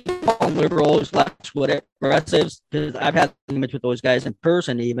of thing, liberals, lefts, whatever, progressives, because I've had arguments with those guys in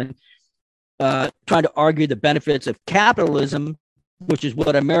person, even trying to argue the benefits of capitalism, which is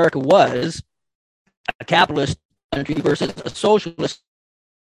what America was, a capitalist country versus a socialist,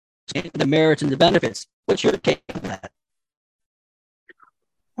 the merits and the benefits. What's your take on that?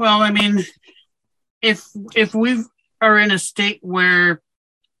 Well, I mean, if we are in a state where,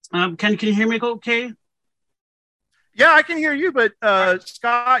 can you hear me okay? Yeah, I can hear you, but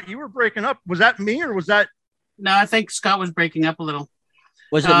Scott, you were breaking up. Was that me or was that? No, I think Scott was breaking up a little.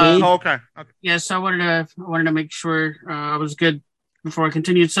 Was it me? Okay. Yes, I wanted to make sure I was good before I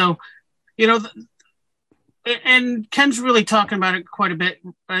continued. So, and Ken's really talking about it quite a bit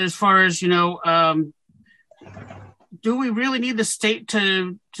as far as, do we really need the state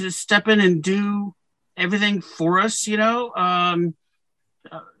to step in and do everything for us?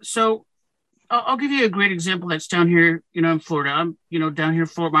 So I'll give you a great example that's down here, in Florida. I'm, down here,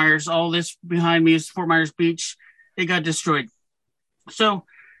 Fort Myers. All this behind me is Fort Myers Beach. It got destroyed. So,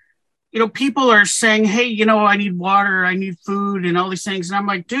 people are saying, hey, I need water, I need food and all these things. And I'm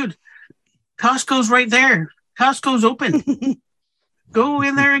like, dude, Costco's right there. Costco's open. Go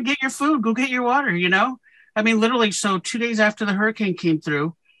in there and get your food. Go get your water, I mean, literally, so 2 days after the hurricane came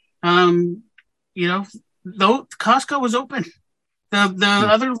through, though Costco was open. The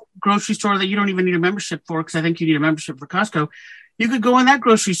other grocery store that you don't even need a membership for, because I think you need a membership for Costco, you could go in that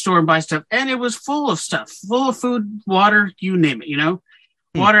grocery store and buy stuff, and it was full of stuff, full of food, water, you name it,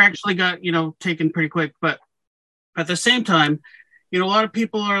 Water actually got, taken pretty quick, but at the same time, a lot of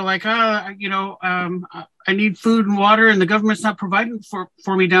people are like, I need food and water, and the government's not providing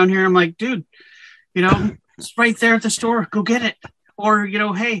for me down here. I'm like, dude, it's right there at the store. Go get it. Or,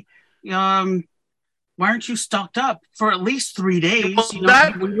 hey, why aren't you stocked up for at least 3 days? Well,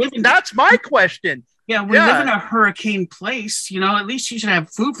 that's my question. Yeah, we live in a hurricane place. At least you should have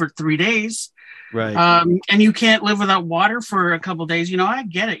food for 3 days. Right. And you can't live without water for a couple of days. I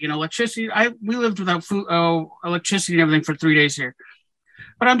get it. Electricity. We lived without food, electricity and everything for 3 days here.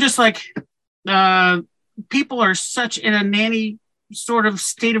 But I'm just like, people are such in a nanny sort of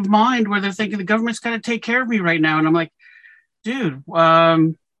state of mind where they're thinking the government's got to take care of me right now. And I'm like, dude,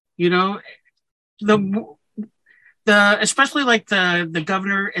 especially like the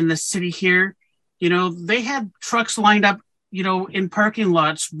governor and the city here, they had trucks lined up, in parking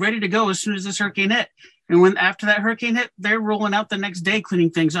lots ready to go as soon as this hurricane hit. And after that hurricane hit, they're rolling out the next day,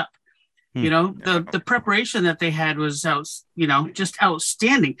 cleaning things up. The preparation that they had was just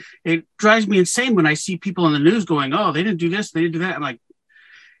outstanding. It drives me insane when I see people in the news going, oh, they didn't do this, they didn't do that. I'm like,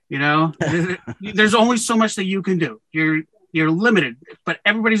 there's only so much that you can do. You're limited, but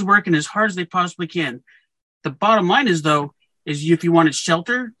everybody's working as hard as they possibly can. The bottom line is, though, if you wanted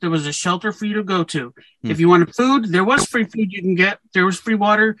shelter, there was a shelter for you to go to. If you wanted food, there was free food you can get. There was free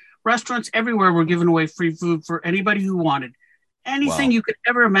water. Restaurants everywhere were giving away free food for anybody who wanted. Anything you could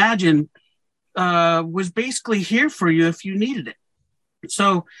ever imagine was basically here for you if you needed it.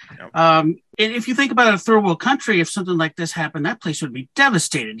 So if you think about a third world country, if something like this happened, that place would be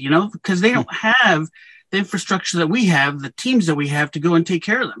devastated, because they don't have the infrastructure that we have, the teams that we have to go and take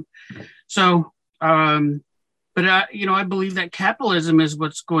care of them. So, I believe that capitalism is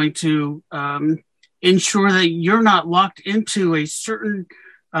what's going to ensure that you're not locked into a certain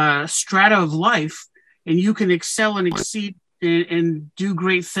strata of life, and you can excel and exceed and do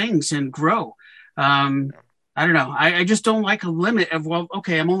great things and grow. I don't know. I just don't like a limit of, well,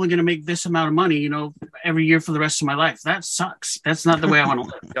 okay, I'm only going to make this amount of money, every year for the rest of my life. That sucks. That's not the way I want to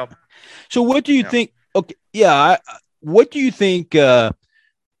live. Yep. So what do you think? Okay. Yeah. What do you think?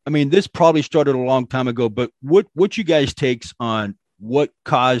 This probably started a long time ago, but what you guys takes on what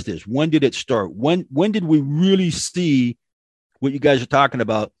caused this? When did it start? When did we really see what you guys are talking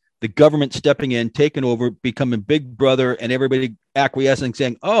about? The government stepping in, taking over, becoming big brother, and everybody acquiescing,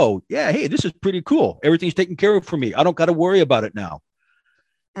 saying, oh, yeah, hey, this is pretty cool. Everything's taken care of for me. I don't got to worry about it now.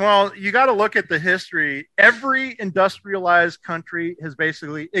 Well, you got to look at the history. Every industrialized country has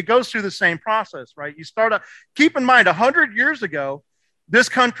basically, it goes through the same process, right? You start up, keep in mind, 100 years ago, this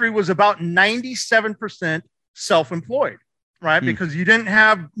country was about 97% self-employed, right? Because you didn't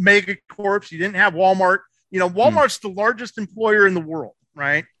have megacorps, you didn't have Walmart. You know, Walmart's the largest employer in the world,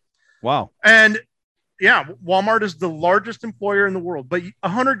 right? Wow. And yeah, Walmart is the largest employer in the world. But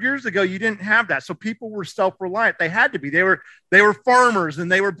 100 years ago, you didn't have that. So people were self-reliant. They had to be. They were farmers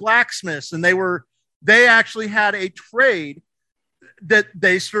and they were blacksmiths and they actually had a trade that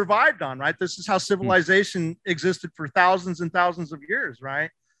they survived on, right? This is how civilization existed for thousands and thousands of years,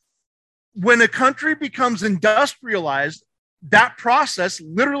 right? When a country becomes industrialized, that process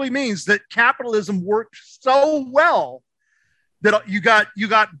literally means that capitalism worked so well that you got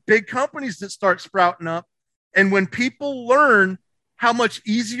big companies that start sprouting up. And when people learn how much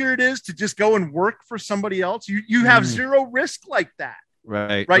easier it is to just go and work for somebody else, you have zero risk like that.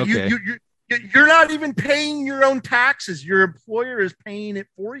 Right. Right. Okay. You're not even paying your own taxes. Your employer is paying it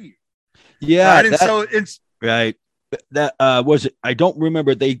for you. Yeah. Right? And so it's right. That was it. I don't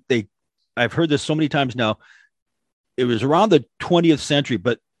remember. I've heard this so many times now. It was around the 20th century,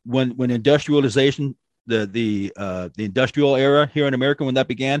 but when industrialization, the industrial era here in America, when that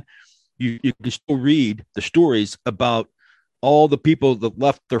began, you can still read the stories about all the people that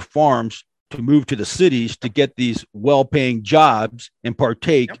left their farms to move to the cities to get these well-paying jobs and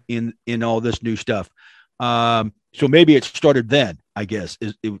partake in all this new stuff. So maybe it started then, I guess.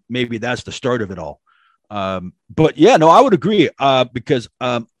 Maybe that's the start of it all. But yeah, no, I would agree because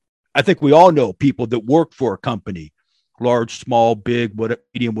I think we all know people that work for a company, large, small, big,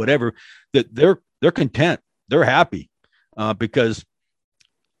 medium, whatever, that they're content. They're happy because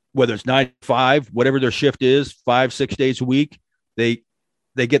whether it's 9 to 5, whatever their shift is, 5-6 days a week, they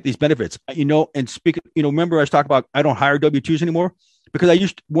get these benefits, and speaking, remember I was talking about, I don't hire W-2s anymore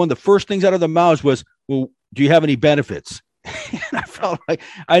because one of the first things out of their mouths was, well, do you have any benefits? And I felt like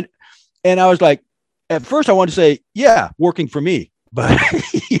I was like, at first I wanted to say, yeah, working for me, but,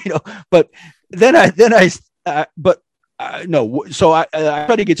 but then no. So I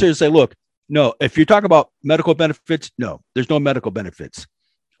tried to get serious and say, look, no, if you're talking about medical benefits, no, there's no medical benefits.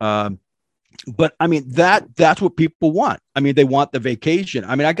 But I mean, that's what people want. I mean, they want the vacation.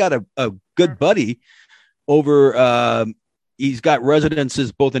 I mean, I got a good buddy over, he's got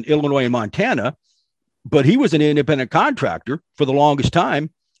residences both in Illinois and Montana, but he was an independent contractor for the longest time.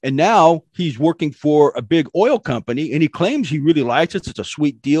 And now he's working for a big oil company and he claims he really likes it. It's a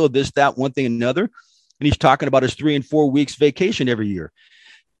sweet deal, this, that, one thing, another. And he's talking about his 3 and 4 weeks vacation every year.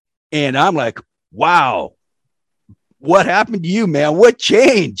 And I'm like, wow, what happened to you, man? What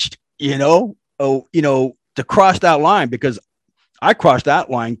changed? To cross that line, because I crossed that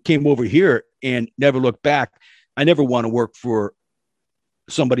line, came over here and never looked back. I never want to work for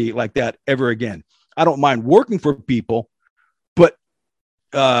somebody like that ever again. I don't mind working for people, but,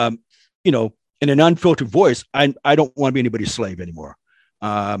 in an unfiltered voice, I don't want to be anybody's slave anymore.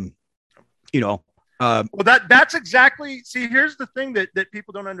 Well, that's exactly, see, here's the thing that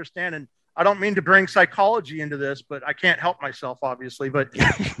people don't understand. And I don't mean to bring psychology into this, but I can't help myself, obviously. But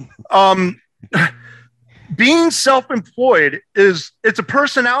being self-employed it's a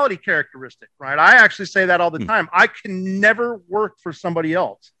personality characteristic, right? I actually say that all the time. I can never work for somebody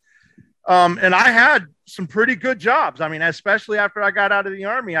else. And I had some pretty good jobs. I mean, especially after I got out of the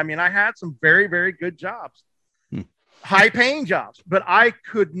Army. I mean, I had some very, very good jobs, high-paying jobs, but I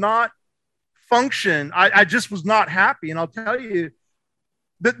could not function. I just was not happy. And I'll tell you,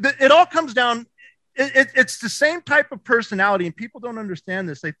 it all comes down. It's the same type of personality, and people don't understand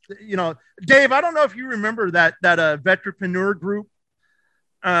this. Dave, I don't know if you remember that Vetrepreneur group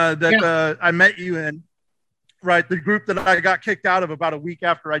that I met you in, right? The group that I got kicked out of about a week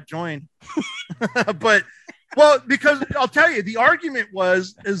after I joined. Because I'll tell you, the argument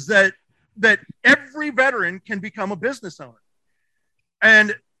is that every veteran can become a business owner,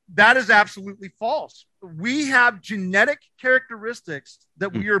 and that is absolutely false. We have genetic characteristics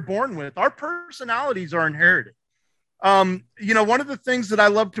that we are born with. Our personalities are inherited. One of the things that I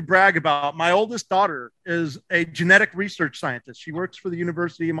love to brag about, my oldest daughter is a genetic research scientist. She works for the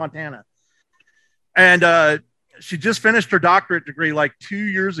University of Montana. And she just finished her doctorate degree like 2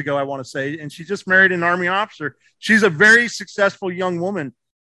 years ago, I want to say. And she just married an Army officer. She's a very successful young woman.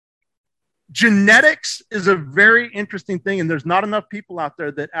 Genetics is a very interesting thing, and there's not enough people out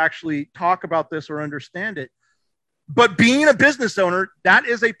there that actually talk about this or understand it. But being a business owner, that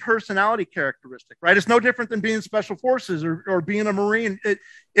is a personality characteristic, right? It's no different than being special forces or being a Marine.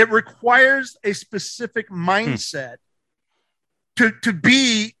 It requires a specific mindset to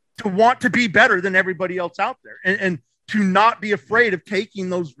want to be better than everybody else out there, and to not be afraid of taking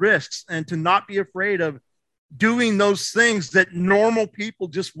those risks and to not be afraid of doing those things that normal people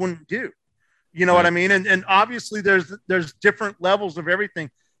just wouldn't do. You know what I mean? And obviously there's different levels of everything.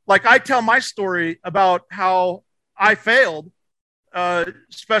 Like I tell my story about how I failed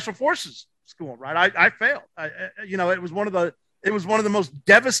special forces school, right? I failed. It was one of the most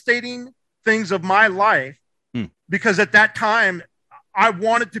devastating things of my life because at that time I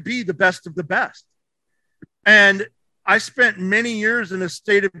wanted to be the best of the best. And I spent many years in a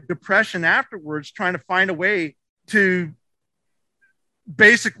state of depression afterwards, trying to find a way to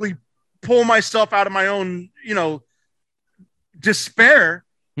basically pull myself out of my own, despair.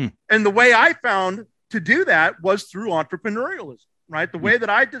 And the way I found to do that was through entrepreneurialism, right? The way that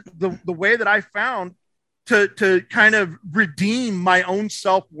I did, the way that I found to kind of redeem my own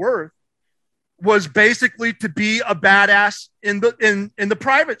self-worth was basically to be a badass in the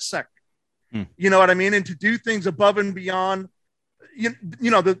private sector. You know what I mean? And to do things above and beyond,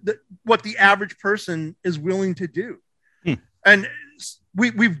 what the average person is willing to do. And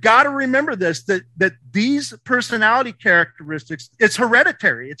we've got to remember this, that these personality characteristics, it's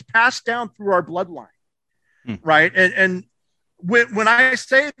hereditary. It's passed down through our bloodline. Right. And when I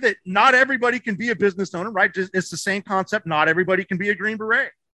say that not everybody can be a business owner, right? It's the same concept. Not everybody can be a Green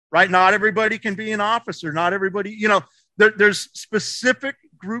Beret, right? Not everybody can be an officer. Not everybody, there's specific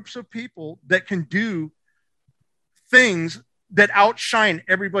groups of people that can do things that outshine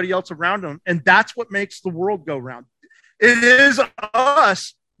everybody else around them. And that's what makes the world go round. It is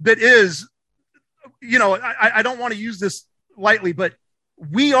us that is, I don't want to use this lightly, but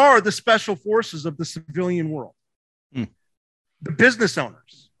we are the special forces of the civilian world, the business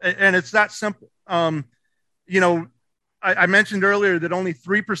owners. And it's that simple. I mentioned earlier that only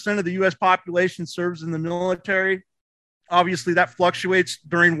 3% of the US population serves in the military. Obviously that fluctuates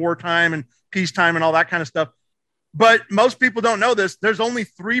during wartime and peacetime and all that kind of stuff. But most people don't know this. There's only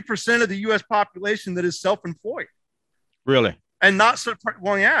 3% of the US population that is self-employed. Really? And not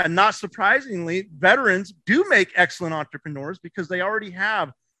surprisingly, veterans do make excellent entrepreneurs because they already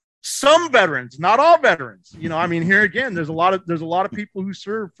have some veterans, not all veterans. Here again, there's a lot of people who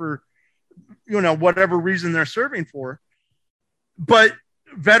serve for, whatever reason they're serving for. But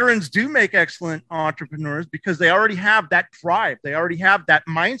veterans do make excellent entrepreneurs because they already have that drive. They already have that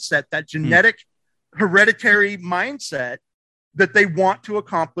mindset, that genetic hereditary mindset that they want to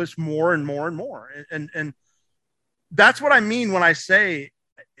accomplish more and more and more. And that's what I mean when I say,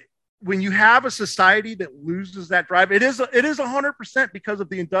 when you have a society that loses that drive, it is 100% because of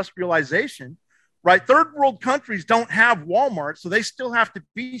the industrialization, right? Third world countries don't have Walmart, so they still have to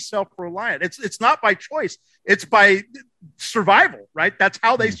be self-reliant. It's not by choice. It's by survival, right? That's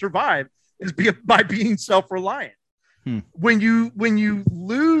how they survive, is by being self-reliant. When you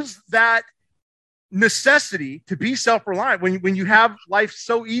lose that necessity to be self-reliant, when you have life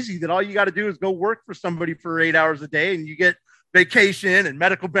so easy that all you got to do is go work for somebody for 8 hours a day and you get vacation and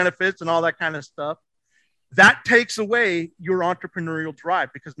medical benefits and all that kind of stuff, that takes away your entrepreneurial drive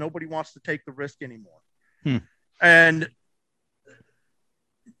because nobody wants to take the risk anymore. And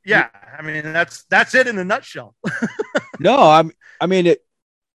that's it in a nutshell. No,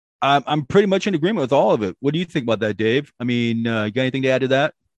 I'm pretty much in agreement with all of it. What do you think about that, Dave? You got anything to add to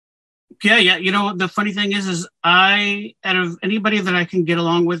that? Yeah. The funny thing is out of anybody that I can get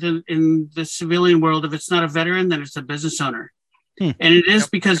along with in the civilian world, if it's not a veteran, then it's a business owner. And it is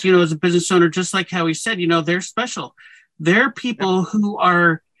because, as a business owner, just like how he said, they're special. They're people who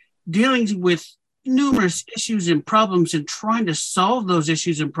are dealing with numerous issues and problems and trying to solve those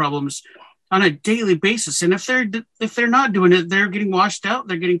issues and problems on a daily basis. And if they're not doing it, they're getting washed out,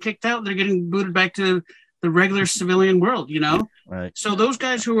 they're getting kicked out, they're getting booted back to the regular civilian world, Right. So those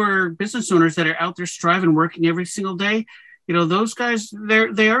guys who are business owners that are out there striving, working every single day, those guys,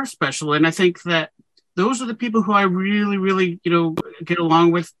 they are special. And I think that those are the people who I really, really, get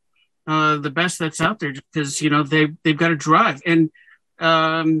along with the best that's out there because, they've got to drive. And,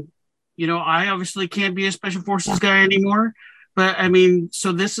 I obviously can't be a special forces guy anymore, but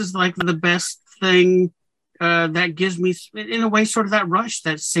so this is like the best thing that gives me, in a way, sort of that rush,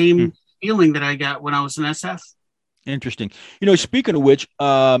 that same feeling that I got when I was in SF. Interesting. Speaking of which,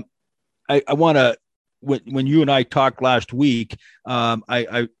 I want to, when you and I talked last week,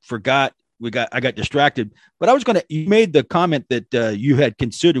 I forgot, I got distracted, but you made the comment that you had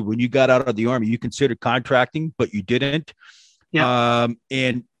considered when you got out of the Army, you considered contracting, but you didn't. Yeah.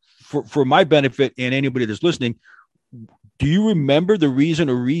 And for my benefit and anybody that's listening, do you remember the reason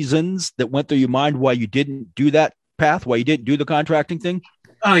or reasons that went through your mind why you didn't do that path, why you didn't do the contracting thing?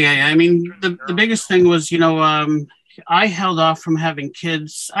 Oh, yeah. The biggest thing was, I held off from having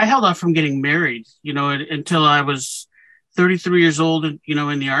kids. I held off from getting married, until I was 33 years old, you know,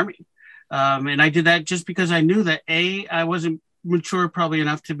 in the Army. And I did that just because I knew that I wasn't mature probably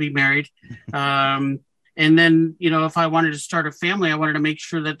enough to be married. And then, you know, if I wanted to start a family, I wanted to make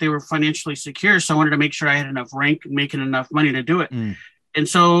sure that they were financially secure. So I wanted to make sure I had enough rank, making enough money to do it. And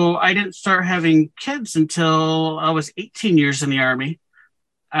so I didn't start having kids until I was 18 years in the Army.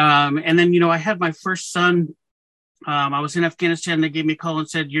 And then, you know, I had my first son. I was in Afghanistan. They gave me a call and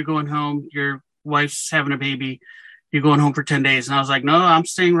said, "You're going home. Your wife's having a baby. You're going home for 10 days. And I was like, "No, I'm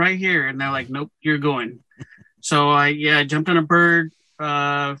staying right here." And they're like, "Nope, you're going." So I jumped on a bird,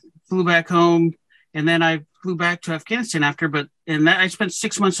 flew back home. And then I flew back to Afghanistan after, I spent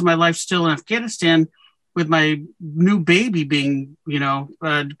 6 months of my life still in Afghanistan with my new baby being, you know,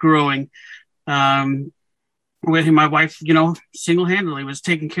 growing. With my wife, you know, single-handedly was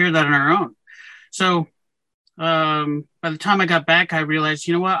taking care of that on her own. So by the time I got back, I realized,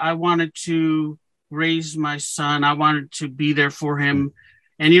 you know what, I wanted to raise my son. I wanted to be there for him.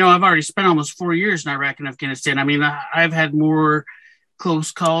 And, you know, I've already spent almost 4 years in Iraq and Afghanistan. I mean, I've had more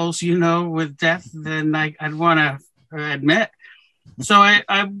close calls, you know, with death than I'd want to admit. So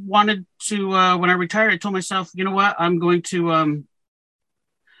I wanted to, when I retired, I told myself, you know what, I'm going to,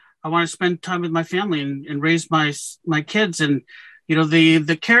 I want to spend time with my family and raise my kids. And, you know,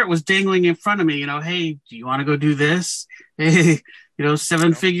 the carrot was dangling in front of me, you know, "Hey, do you want to go do this?" Hey, you know,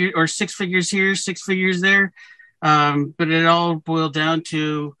 7 figures or 6 figures here, 6 figures there. But it all boiled down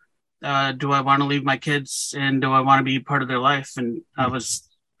to, do I want to leave my kids and do I want to be part of their life? And I was,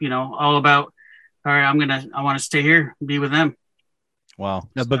 you know, all about, all right, I want to stay here and be with them. Wow.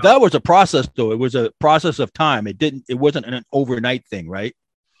 Now, but that was a process though. It was a process of time. It wasn't an overnight thing, right?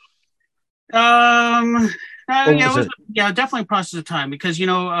 Yeah, definitely a process of time because, you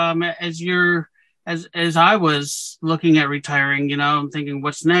know, as I was looking at retiring, you know, I'm thinking,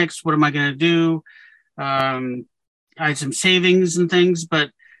 what's next? What am I going to do? I had some savings and things, but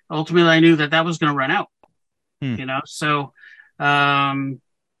ultimately I knew that was going to run out, you know? So, in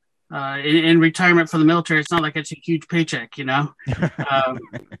retirement for the military, it's not like it's a huge paycheck, you know,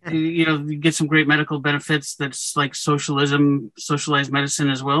 you know, you get some great medical benefits. That's like socialized medicine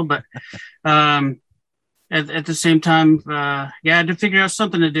as well. But, at the same time, I had to figure out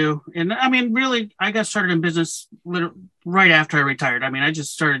something to do. And I mean, really, I got started in business right after I retired. I mean, I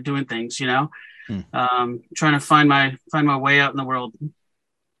just started doing things, you know, trying to find my way out in the world.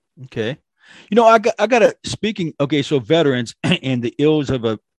 Okay. You know, I got speaking. Okay. So veterans and the ills of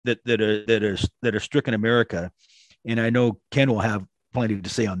that are stricken America. And I know Ken will have plenty to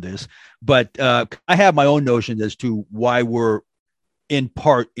say on this, but I have my own notions as to why we're in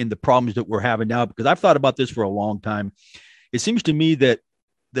part in the problems that we're having now, because I've thought about this for a long time. It seems to me that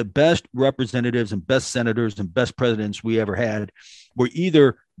the best representatives and best senators and best presidents we ever had were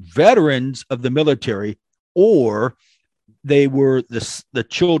either veterans of the military or they were the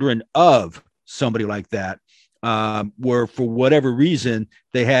children of somebody like that, where for whatever reason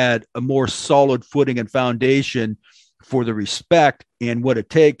they had a more solid footing and foundation for the respect and what it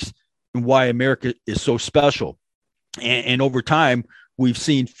takes and why America is so special. And over time, we've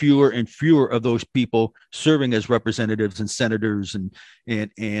seen fewer and fewer of those people serving as representatives and senators and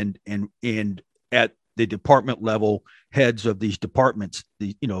at the department level, heads of these departments.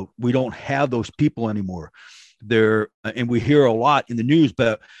 You know, we don't have those people anymore. And we hear a lot in the news,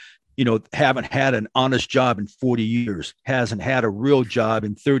 but you know, haven't had an honest job in 40 years, hasn't had a real job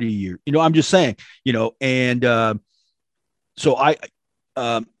in 30 years. You know, I'm just saying, you know, and so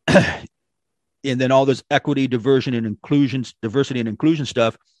and then all this equity, diversity and inclusion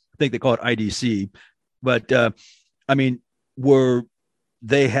stuff, I think they call it IDC. But I mean, when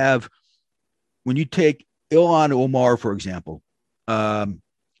you take Ilhan Omar, for example,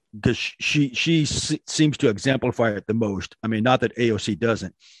 because she seems to exemplify it the most. I mean, not that AOC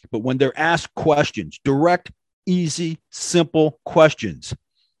doesn't, but when they're asked questions, direct, easy, simple questions,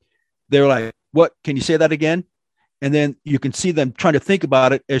 they're like, "What? Can you say that again?" And then you can see them trying to think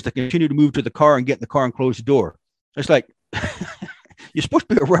about it as they continue to move to the car and get in the car and close the door. It's like, you're supposed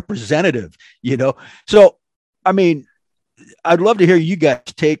to be a representative, you know? So, I mean, I'd love to hear you guys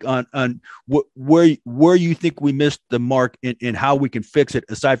take on where you think we missed the mark and how we can fix it,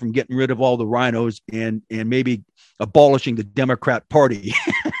 aside from getting rid of all the rhinos and maybe abolishing the Democrat Party.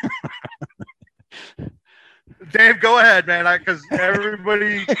 Dave, go ahead, man. Because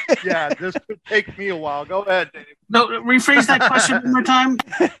everybody, this could take me a while. Go ahead, Dave. No, rephrase that question one more time.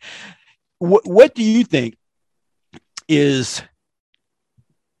 What do you think is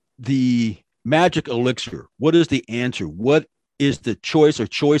the magic elixir? What is the answer? What is the choice or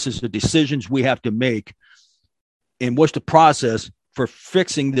choices, the decisions we have to make? And what's the process for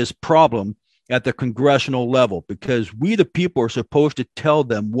fixing this problem at the congressional level, because we, the people, are supposed to tell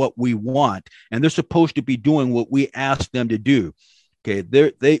them what we want, and they're supposed to be doing what we ask them to do. Okay.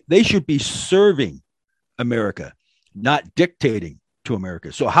 They should be serving America, not dictating to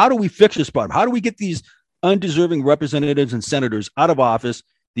America. So how do we fix this problem? How do we get these undeserving representatives and senators out of office,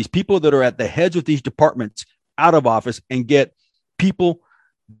 these people that are at the heads of these departments out of office, and get people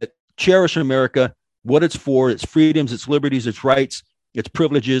that cherish America, what it's for, its freedoms, its liberties, its rights, its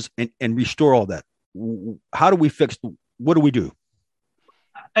privileges, and restore all that? How do we fix? What do we do?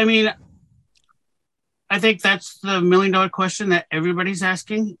 I mean, I think that's the $1 million question that everybody's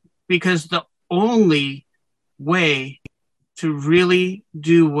asking, because the only way to really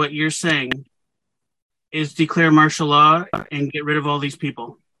do what you're saying is declare martial law and get rid of all these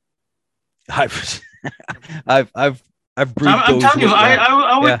people. I've breathed. I'm telling you,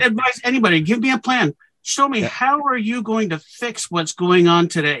 I would advise anybody, give me a plan. Show me how are you going to fix what's going on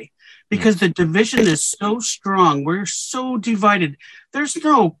today? Because the division is so strong. We're so divided. There's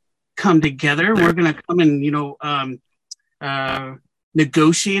no come together. We're going to come and,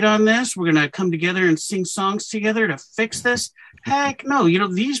 negotiate on this. We're going to come together and sing songs together to fix this. Heck no.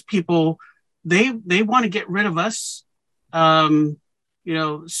 These people, they want to get rid of us,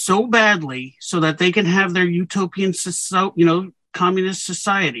 so badly so that they can have their utopian, communist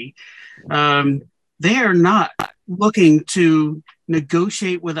society. They are not looking to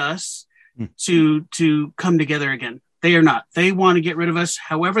negotiate with us to come together again. They are not. They want to get rid of us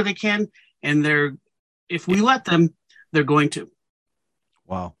however they can, and if we let them, they're going to.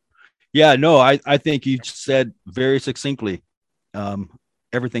 Wow. Yeah, no, I think you said very succinctly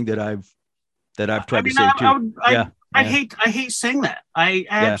everything that I've tried to say too. I hate saying that. I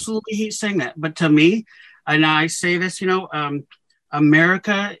absolutely hate saying that. But to me, and I say this,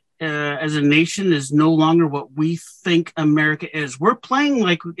 America as a nation is no longer what we think America is. We're playing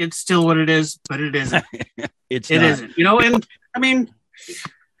like it's still what it is, but it isn't. It isn't. And I mean,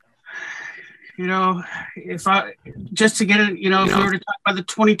 if I just to get it, if we were to talk about the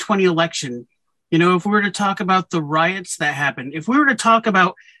 2020 election, if we were to talk about the riots that happened, if we were to talk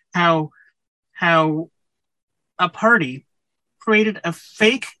about how a party created a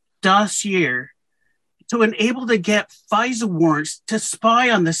fake dossier to enable to get FISA warrants to spy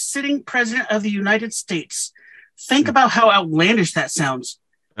on the sitting president of the United States. Think about how outlandish that sounds.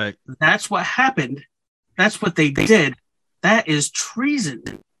 Right. That's what happened. That's what they did. That is treason.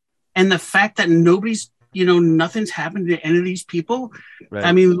 And the fact that nothing's happened to any of these people. Right.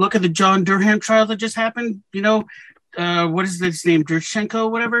 I mean, look at the John Durham trial that just happened. What is his name?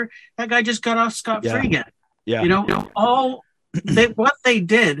 Derchenko, whatever. That guy just got off scot-free again. Yeah. What they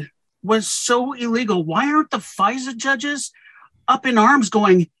did was so illegal. Why aren't the FISA judges up in arms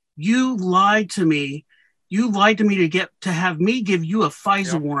going, you lied to me. You lied to me to have me give you a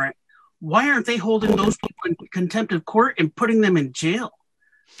FISA warrant. Why aren't they holding those people in contempt of court and putting them in jail?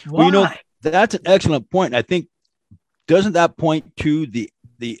 Why? Well, that's an excellent point. I think, doesn't that point to the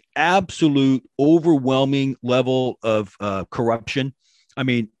absolute overwhelming level of corruption? I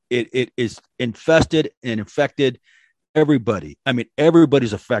mean, it is infested and infected everybody. I mean,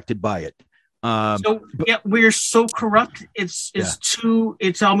 everybody's affected by it. We're so corrupt.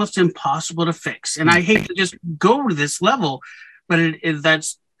 It's almost impossible to fix. And I hate to just go to this level, but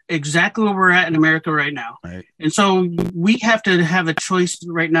that's exactly where we're at in America right now. Right. And so we have to have a choice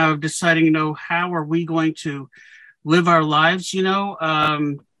right now of deciding, how are we going to live our lives,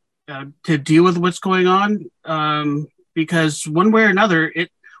 to deal with what's going on. Because one way or another,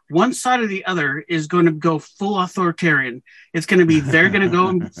 one side or the other is going to go full authoritarian. It's going to be, they're going to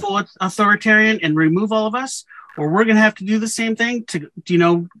go full authoritarian and remove all of us, or we're going to have to do the same thing to,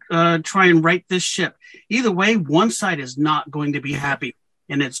 try and right this ship. Either way, one side is not going to be happy,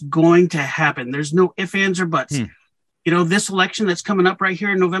 and it's going to happen. There's no ifs, ands, or buts. This election that's coming up right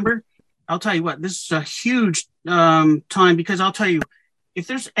here in November, I'll tell you what, this is a huge time, because I'll tell you, if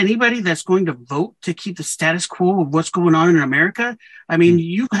there's anybody that's going to vote to keep the status quo of what's going on in America, I mean,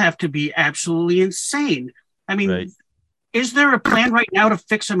 you have to be absolutely insane. I mean, Is there a plan right now to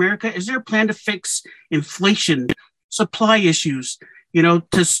fix America? Is there a plan to fix inflation, supply issues,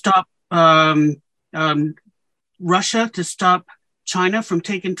 to stop Russia, to stop China from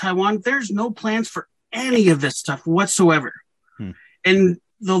taking Taiwan? There's no plans for any of this stuff whatsoever. And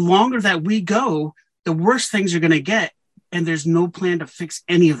the longer that we go, the worse things are going to get. And there's no plan to fix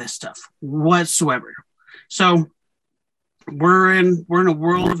any of this stuff whatsoever. So we're in a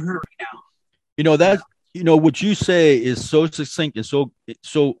world of hurt right now. What you say is so succinct and so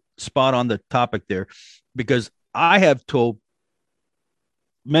spot on the topic there, because I have told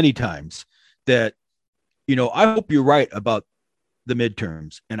many times that, I hope you're right about the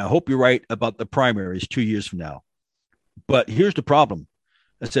midterms, and I hope you're right about the primaries 2 years from now. But here's the problem.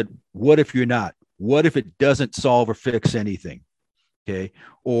 I said, what if you're not? What if it doesn't solve or fix anything? Okay.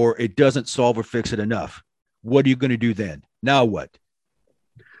 Or it doesn't solve or fix it enough. What are you going to do then? Now what?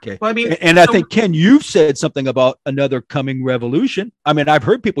 Okay. Well, I mean, and I think, Ken, you've said something about another coming revolution. I mean, I've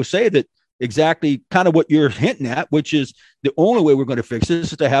heard people say that exactly kind of what you're hinting at, which is the only way we're going to fix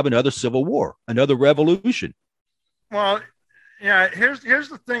this is to have another civil war, another revolution. Well, yeah, here's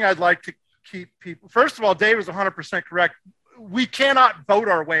the thing I'd like to keep people. First of all, Dave is 100% correct. We cannot vote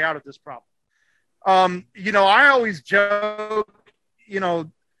our way out of this problem. I always joke, the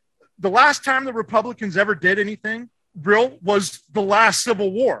last time the Republicans ever did anything real was the last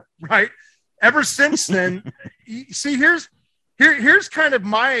Civil War, right? Ever since then, see, here's kind of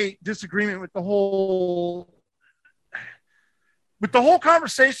my disagreement with the whole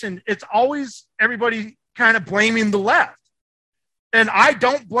conversation. It's always everybody kind of blaming the left. And I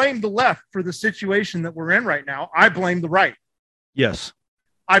don't blame the left for the situation that we're in right now. I blame the right. Yes.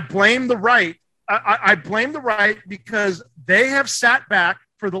 I blame the right. I blame the right because they have sat back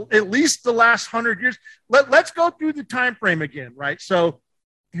for at least the last 100 years. Let's go through the time frame again, right? So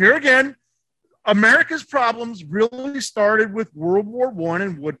here again, America's problems really started with World War I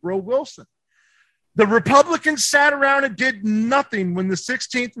and Woodrow Wilson. The Republicans sat around and did nothing when the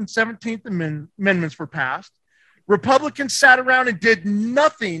 16th and 17th Amendments were passed. Republicans sat around and did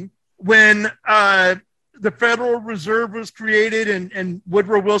nothing when the Federal Reserve was created and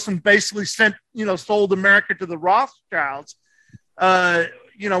Woodrow Wilson basically sold America to the Rothschilds,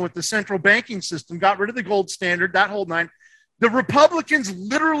 with the central banking system, got rid of the gold standard, that whole nine. The Republicans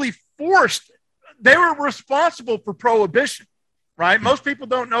literally they were responsible for prohibition, right? Most people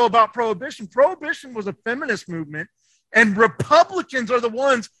don't know about prohibition. Prohibition was a feminist movement, and Republicans are the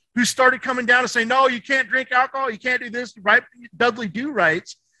ones who started coming down and saying, no, you can't drink alcohol, you can't do this, right? Dudley Do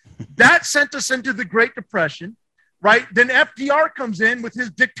rights. That sent us into the Great Depression, right? Then FDR comes in with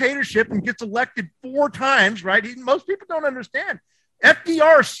his dictatorship and gets elected 4 times, right? Most people don't understand.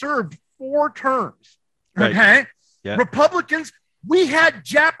 FDR served 4 terms, okay? Right. Yeah. Republicans, we had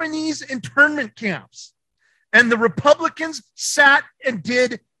Japanese internment camps, and the Republicans sat and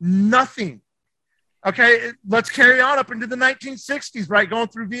did nothing. Okay, let's carry on up into the 1960s, right? Going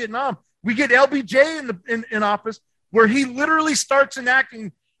through Vietnam. We get LBJ in office where he literally starts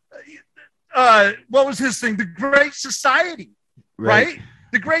enacting, what was his thing? The Great Society, right?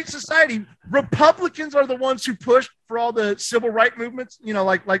 The Great Society. Republicans are the ones who pushed for all the civil rights movements,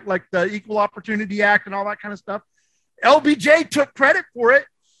 like the Equal Opportunity Act and all that kind of stuff. LBJ took credit for it.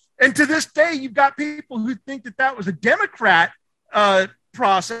 And to this day, you've got people who think that was a Democrat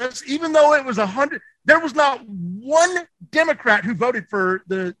process, even though it was 100. There was not one Democrat who voted for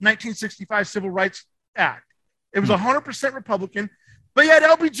the 1965 Civil Rights Act. It was 100% Republican, but yet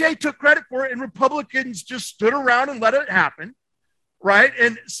LBJ took credit for it, and Republicans just stood around and let it happen, right?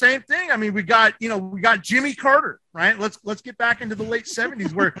 And same thing. I mean, we got Jimmy Carter, right? Let's get back into the late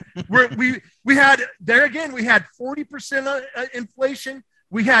 70s where we had 40% inflation.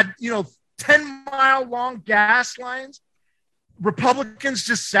 We had 10-mile long gas lines. Republicans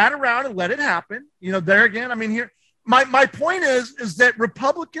just sat around and let it happen. There again, I mean, here, my point is that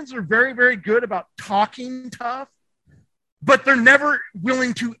Republicans are very, very good about talking tough, but they're never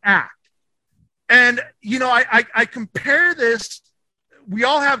willing to act. And, I compare this. We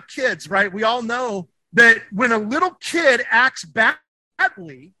all have kids, right? We all know that when a little kid acts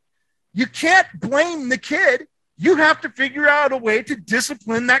badly, you can't blame the kid. You have to figure out a way to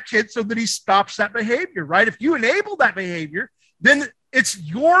discipline that kid so that he stops that behavior, right? If you enable that behavior, then it's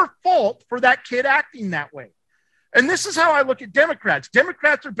your fault for that kid acting that way. And this is how I look at Democrats.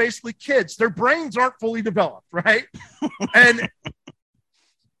 Democrats are basically kids. Their brains aren't fully developed, right? And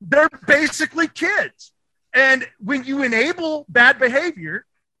they're basically kids. And when you enable bad behavior,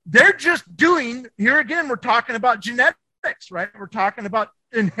 they're just doing, here again, we're talking about genetics, right? We're talking about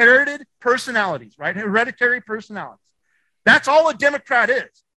inherited personalities, right? Hereditary personalities. That's all a Democrat is.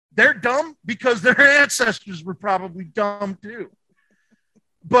 They're dumb because their ancestors were probably dumb too.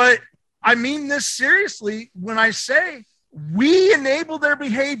 But I mean this seriously when I say we enable their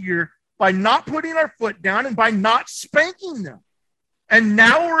behavior by not putting our foot down and by not spanking them. And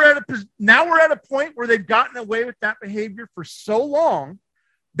now we're at a point where they've gotten away with that behavior for so long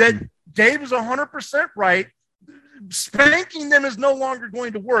that Dave is 100% right. Spanking them is no longer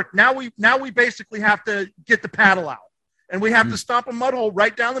going to work. Now we basically have to get the paddle out. And we have to stomp a mud hole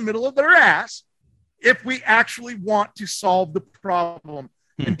right down the middle of their ass if we actually want to solve the problem.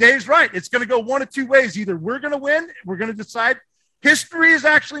 And Dave's right. It's going to go one of 2 ways. Either we're going to win, we're going to decide. History is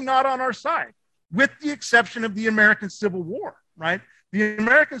actually not on our side, with the exception of the American Civil War. right? The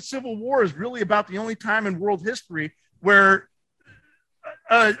American Civil War is really about the only time in world history where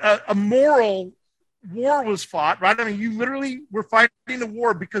a moral war was fought, right? I mean, you literally were fighting a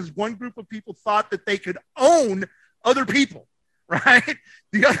war because one group of people thought that they could own other people, right?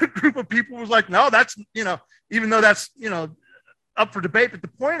 The other group of people was like, no, that's, even though that's, up for debate. But the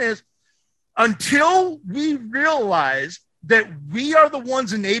point is, until we realize that we are the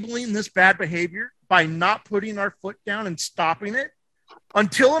ones enabling this bad behavior by not putting our foot down and stopping it,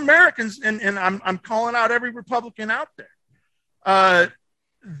 until Americans, and I'm calling out every Republican out there,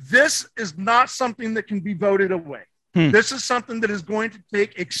 this is not something that can be voted away. This is something that is going to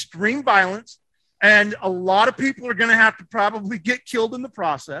take extreme violence, and a lot of people are going to have to probably get killed in the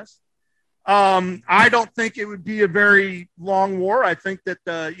process. I don't think it would be a very long war. I think that,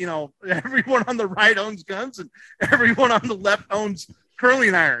 everyone on the right owns guns and everyone on the left owns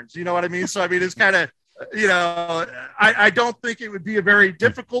curling irons. You know what I mean? So, I mean, it's kind of, I don't think it would be a very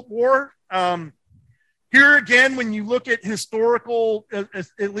difficult war. Here again, when you look at historical,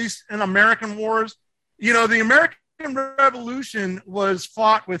 at least in American wars, the American Revolution was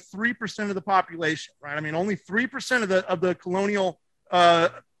fought with 3% of the population, right? I mean, only 3% of the colonial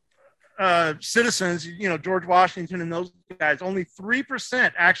citizens, George Washington and those guys, only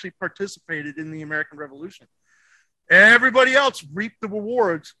 3% actually participated in the American Revolution. Everybody else reaped the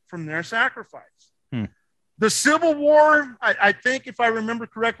rewards from their sacrifice. The Civil War, I think, if I remember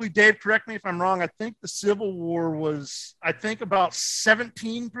correctly, Dave, correct me if I'm wrong, I think the Civil War was, about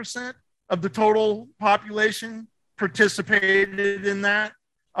 17% of the total population participated in that,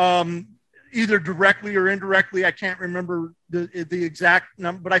 either directly or indirectly. I can't remember the exact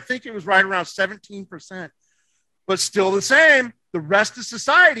number, but I think it was right around 17%. But still the same, the rest of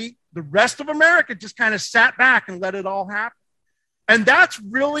society, the rest of America just kind of sat back and let it all happen. And that's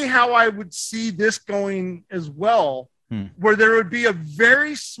really how I would see this going as well, where there would be a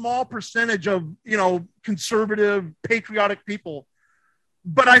very small percentage of, conservative, patriotic people.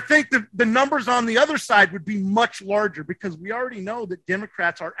 But I think the numbers on the other side would be much larger because we already know that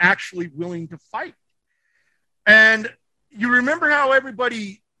Democrats are actually willing to fight. And you remember how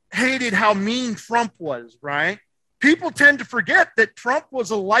everybody hated how mean Trump was, right? People tend to forget that Trump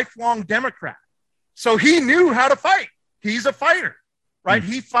was a lifelong Democrat. So he knew how to fight. He's a fighter, right?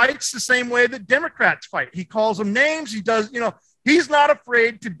 He fights the same way that Democrats fight. He calls them names. He does, he's not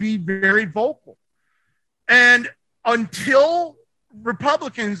afraid to be very vocal. And until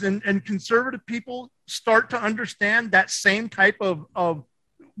Republicans and conservative people start to understand that same type of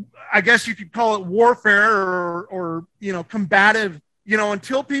I guess you could call it warfare or combative,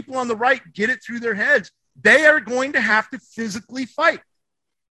 until people on the right get it through their heads, they are going to have to physically fight.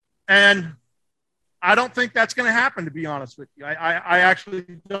 And I don't think that's going to happen, to be honest with you. I actually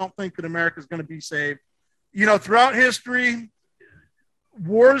don't think that America is going to be saved. Throughout history,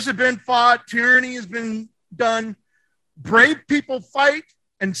 wars have been fought, tyranny has been done. Brave people fight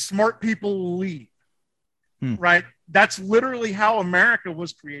and smart people leave, right? That's literally how America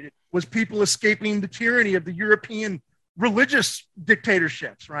was created, was people escaping the tyranny of the European religious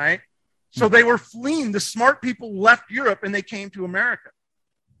dictatorships, right? So they were fleeing. The smart people left Europe and they came to America.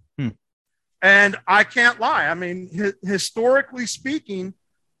 And I can't lie. I mean, historically speaking,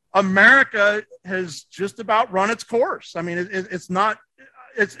 America has just about run its course. I mean, it's not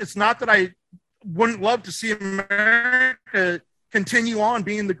that I wouldn't love to see America continue on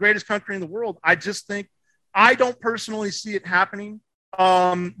being the greatest country in the world. I just think I don't personally see it happening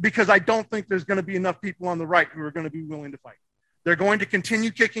because I don't think there's going to be enough people on the right who are going to be willing to fight. They're going to continue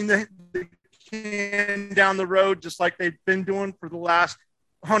kicking the can down the road just like they've been doing for the last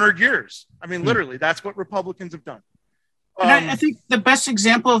 100 years. I mean, literally, that's what Republicans have done. And I think the best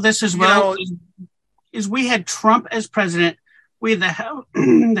example of this as well is we had Trump as president. We had the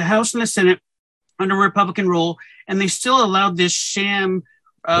House and the Senate under Republican rule, and they still allowed this sham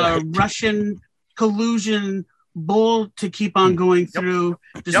Russian collusion bull to keep on going through,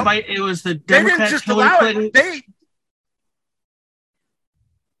 despite it was the Democrats, Hillary Clinton.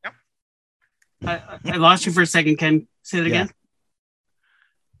 I lost you for a second, Ken. Say it again.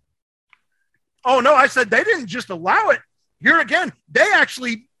 Oh, no, I said they didn't just allow it. Here again, they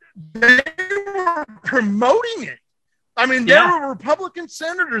were promoting it. I mean, there were Republican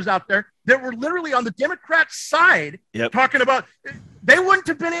senators out there that were literally on the Democrat side talking about they wouldn't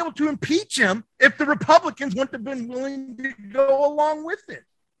have been able to impeach him if the Republicans wouldn't have been willing to go along with it.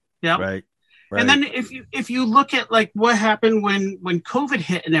 Yeah. Right. And then if you look at like what happened when COVID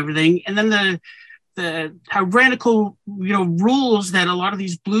hit and everything, and then the tyrannical, rules that a lot of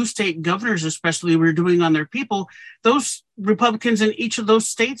these blue state governors especially were doing on their people, those Republicans in each of those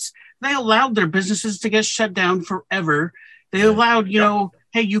states, they allowed their businesses to get shut down forever. They allowed,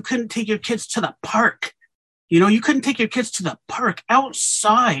 hey, you couldn't take your kids to the park. You couldn't take your kids to the park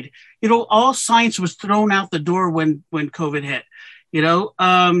outside. All science was thrown out the door when COVID hit.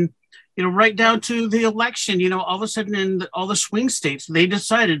 Right down to the election. All of a sudden in all the swing states, they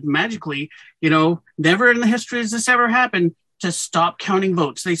decided magically, never in the history has this ever happened, to stop counting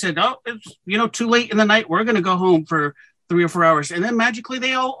votes. They said, oh, it's too late in the night. We're going to go home for 3 or 4 hours, and then magically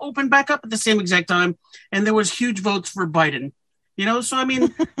they all opened back up at the same exact time, and there was huge votes for Biden. So I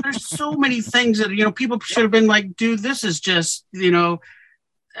mean, there's so many things that people should have been like, dude, this is just this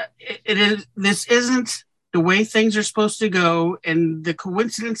isn't the way things are supposed to go, and the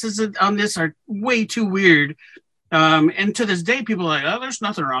coincidences on this are way too weird. And to this day, people are like, oh, there's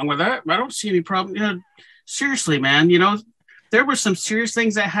nothing wrong with that. I don't see any problem. Seriously, man. There were some serious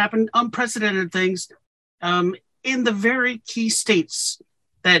things that happened, unprecedented things, in the very key states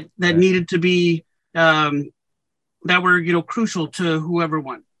that needed to be that were crucial to whoever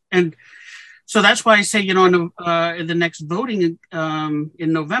won. And so that's why I say in the next voting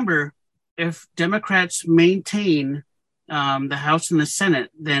in November, if Democrats maintain the House and the Senate,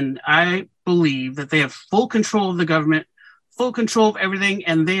 then I believe that they have full control of the government, full control of everything,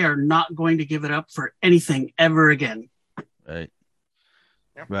 and they are not going to give it up for anything ever again. Right.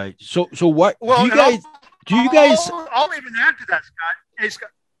 Yep. Right. So what do you guys? I'll even add to that, Scott. Hey,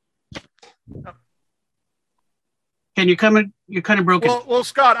 Scott. Oh. Can you come in? You're kind of broken. Well,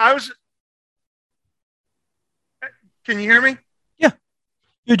 Scott, can you hear me? Yeah.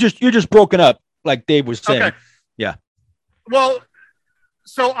 You're just broken up, like Dave was saying. Okay. Yeah. Well,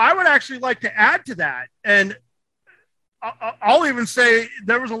 so I would actually like to add to that. And I'll even say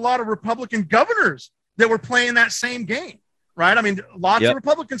there was a lot of Republican governors that were playing that same game. Right. I mean, lots of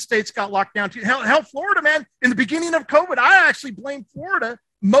Republican states got locked down too. Hell, Florida, man, in the beginning of COVID, I actually blame Florida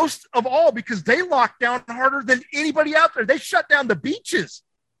most of all because they locked down harder than anybody out there. They shut down the beaches.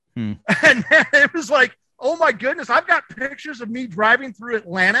 And man, it was like, oh my goodness. I've got pictures of me driving through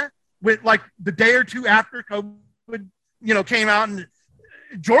Atlanta with like the day or two after COVID, came out, and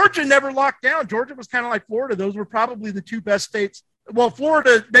Georgia never locked down. Georgia was kind of like Florida. Those were probably the two best states. Well,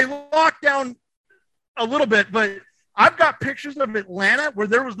 Florida, they locked down a little bit, but I've got pictures of Atlanta where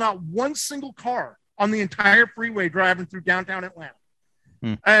there was not one single car on the entire freeway driving through downtown Atlanta.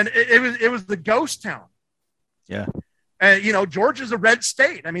 And it was the ghost town. Yeah. And, Georgia's a red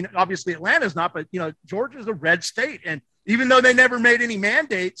state. I mean, obviously Atlanta's not, but, Georgia's a red state. And even though they never made any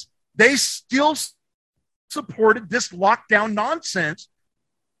mandates, they still supported this lockdown nonsense.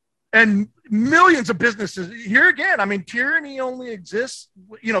 And millions of businesses here again. I mean, tyranny only exists,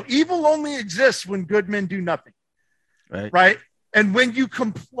 evil only exists when good men do nothing. Right. And when you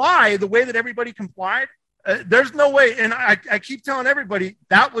comply the way that everybody complied, there's no way. And I keep telling everybody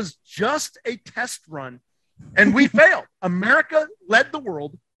that was just a test run and we failed. America led the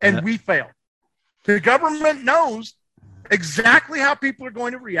world and we failed. The government knows exactly how people are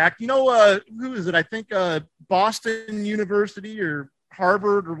going to react. Who is it? I think Boston University or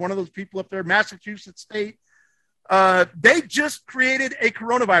Harvard or one of those people up there, Massachusetts State. They just created a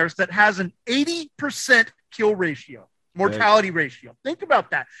coronavirus that has an 80% kill ratio. Mortality ratio. Think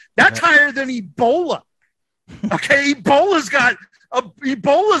about that. That's higher than Ebola. Okay, Ebola's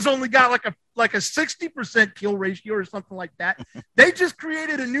only got like a 60% kill ratio or something like that. They just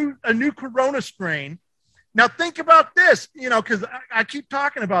created a new corona strain. Now think about this, because I keep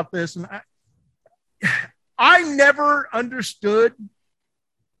talking about this, and I never understood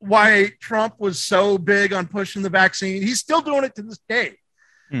why Trump was so big on pushing the vaccine. He's still doing it to this day.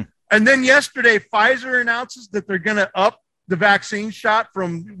 And then yesterday, Pfizer announces that they're going to up the vaccine shot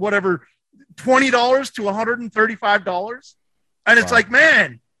from whatever, $20 to $135. And it's like,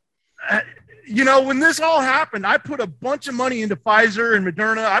 man, when this all happened, I put a bunch of money into Pfizer and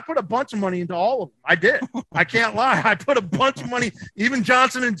Moderna. I put a bunch of money into all of them. I did. I can't lie. I put a bunch of money, even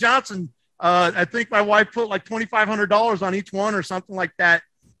Johnson & Johnson. I think my wife put like $2,500 on each one or something like that.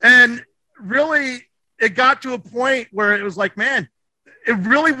 And really, it got to a point where it was like, man, it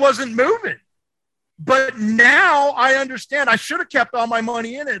really wasn't moving. But now I understand. I should have kept all my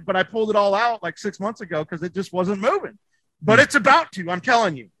money in it, but I pulled it all out like 6 months ago because it just wasn't moving. But it's about to. I'm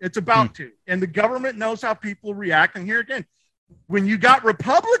telling you, it's about to. And the government knows how people react. And here again, when you got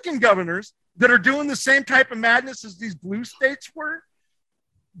Republican governors that are doing the same type of madness as these blue states were,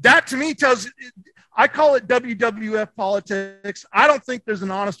 that to me I call it WWF politics. I don't think there's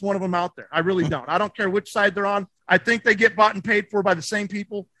an honest one of them out there. I really don't. I don't care which side they're on. I think they get bought and paid for by the same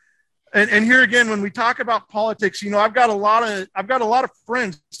people. And here again, when we talk about politics, I've got a lot of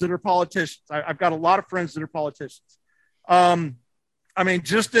friends that are politicians. I've got a lot of friends that are politicians. I mean,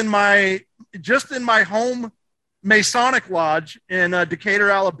 just in my home Masonic lodge in Decatur,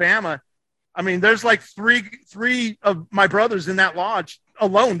 Alabama. I mean, there's like three of my brothers in that lodge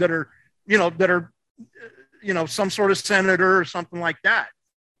alone that are some sort of senator or something like that.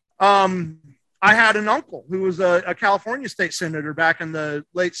 I had an uncle who was a California state senator back in the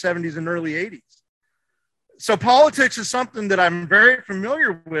late 70s and early 80s. So politics is something that I'm very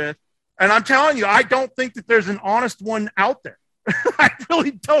familiar with. And I'm telling you, I don't think that there's an honest one out there. I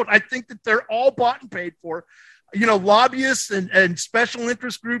really don't. I think that they're all bought and paid for. Lobbyists and special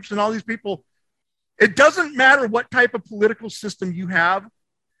interest groups and all these people. It doesn't matter what type of political system you have.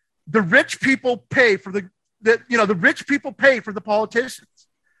 The rich people pay for the rich people pay for the politicians.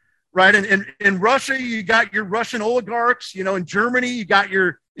 Right. And in Russia, you got your Russian oligarchs, in Germany, you got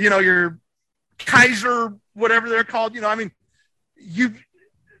your Kaiser, whatever they're called. The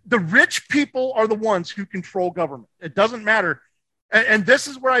rich people are the ones who control government. It doesn't matter. And this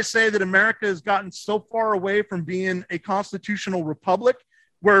is where I say that America has gotten so far away from being a constitutional republic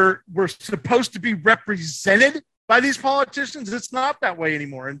where we're supposed to be represented by these politicians. It's not that way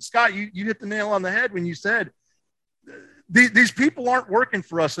anymore. And Scott, you hit the nail on the head when you said, these people aren't working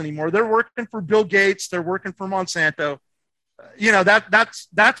for us anymore. They're working for Bill Gates. They're working for Monsanto.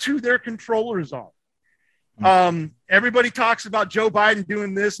 That's who their controllers are. Everybody talks about Joe Biden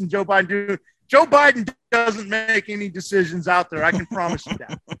doing this and Joe Biden doesn't make any decisions out there. I can promise you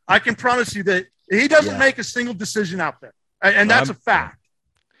that. I can promise you that he doesn't make a single decision out there. And that's a fact.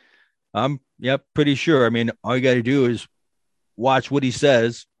 I'm pretty sure. I mean, all you got to do is watch what he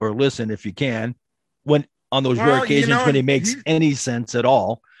says or listen if you can on those rare occasions when he makes any sense at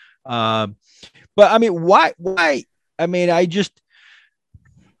all. But I mean, why? I mean,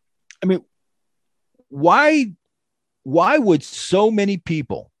 why would so many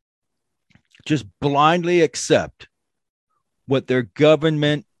people just blindly accept what their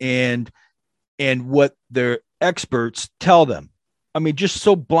government and what their experts tell them? I mean, just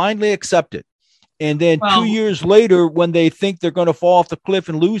so blindly accept it. And then 2 years later, when they think they're going to fall off the cliff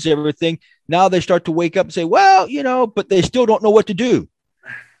and lose everything, now they start to wake up and say, well, but they still don't know what to do.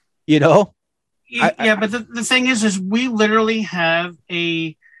 But the thing is we literally have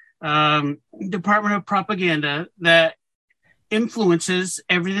a Department of Propaganda that influences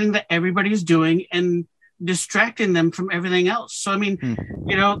everything that everybody's doing and distracting them from everything else. So, I mean,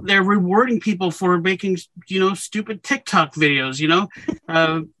 they're rewarding people for making, stupid TikTok videos,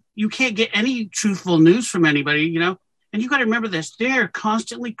 you can't get any truthful news from anybody, and you got to remember this, they're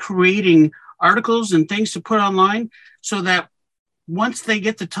constantly creating articles and things to put online so that once they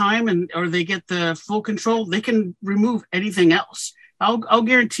get the time or they get the full control, they can remove anything else. I'll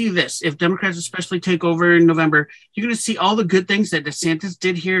guarantee this. If Democrats especially take over in November, you're going to see all the good things that DeSantis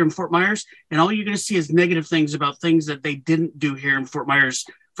did here in Fort Myers, and all you're going to see is negative things about things that they didn't do here in Fort Myers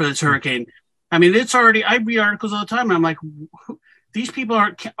for this hurricane. I mean, I read articles all the time, and I'm like, these people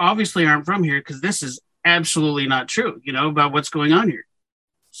obviously aren't from here because this is absolutely not true, about what's going on here.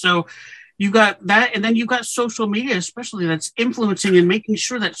 So you've got that, and then you've got social media, especially, that's influencing and making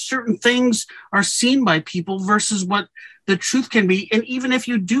sure that certain things are seen by people versus what the truth can be. And even if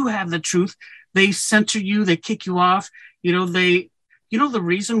you do have the truth, they censor you, they kick you off. The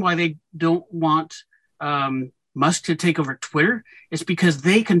reason why they don't want Musk to take over Twitter is because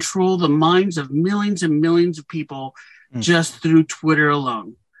they control the minds of millions and millions of people just through Twitter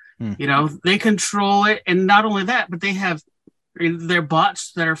alone. They control it. And not only that, but they have their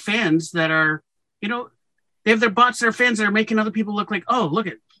bots that are fans that are, they have their bots that are fans that are making other people look like, oh, look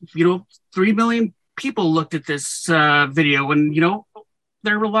at, 3 million people looked at this video. And,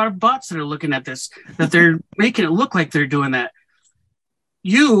 there are a lot of bots that are looking at this, that they're making it look like they're doing that.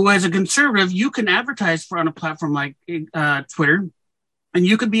 You, as a conservative, you can advertise on a platform like Twitter, and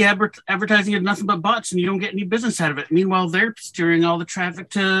you could be advertising at nothing but bots, and you don't get any business out of it. Meanwhile, they're steering all the traffic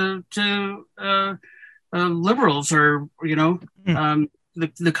to liberals or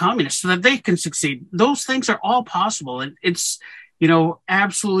the communists so that they can succeed. Those things are all possible, and it's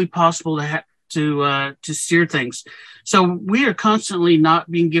absolutely possible to steer things. So we are constantly not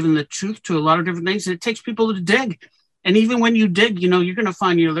being given the truth to a lot of different things, and it takes people to dig. And even when you dig, you're going to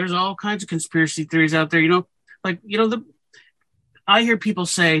find there's all kinds of conspiracy theories out there. I hear people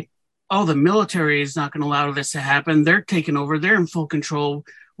say, oh, the military is not going to allow this to happen. They're taking over. They're in full control,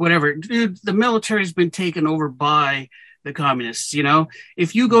 whatever. Dude, the military has been taken over by the communists.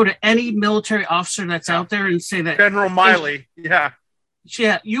 If you go to any military officer that's out there and say that General Miley,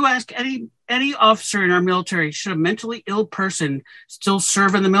 you ask any officer in our military, should a mentally ill person still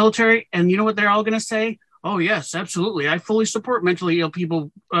serve in the military? And you know what they're all going to say? Oh, yes, absolutely. I fully support mentally ill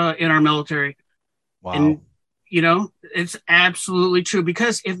people in our military. Wow. And it's absolutely true,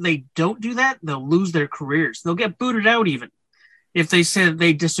 because if they don't do that, they'll lose their careers. They'll get booted out even if they said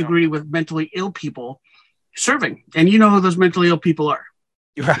they disagree with mentally ill people serving. And you know who those mentally ill people are.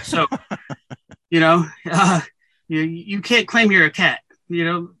 Right. So, you can't claim you're a cat, but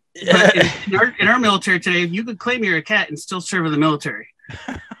in our military today, you could claim you're a cat and still serve in the military.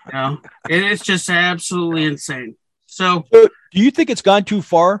 It's just absolutely insane. So do you think it's gone too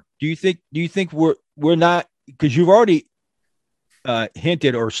far? Do you think we're not, because you've already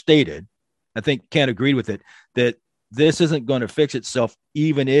hinted or stated, I think Ken agreed with it, that this isn't going to fix itself,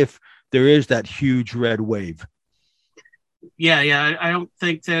 even if there is that huge red wave. Yeah. I don't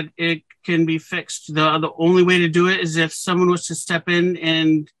think that it can be fixed. The only way to do it is if someone was to step in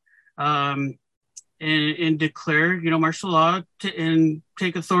and declare, martial law and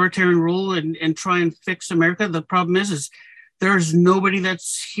take authoritarian rule and try and fix America. The problem is there's nobody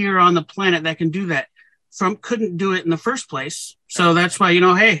that's here on the planet that can do that. Trump couldn't do it in the first place. So that's why,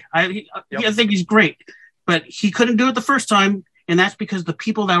 I think he's great, but he couldn't do it the first time. And that's because the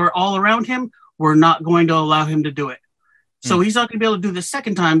people that were all around him were not going to allow him to do it. So he's not going to be able to do the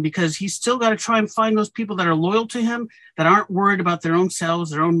second time, because he's still got to try and find those people that are loyal to him, that aren't worried about their own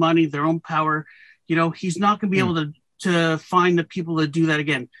selves, their own money, their own power. He's not going to be able to find the people to do that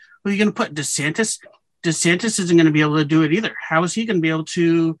again. Who are you going to put? DeSantis? DeSantis isn't going to be able to do it either. How is he going to be able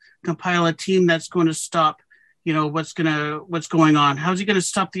to compile a team that's going to stop, what's going on? How's he going to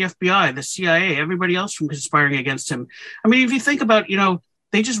stop the FBI, the CIA, everybody else from conspiring against him? I mean, if you think about,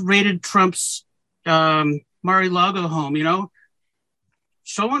 they just raided Trump's Mar-a-Lago home,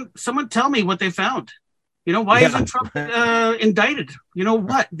 someone tell me what they found. Why isn't Trump indicted?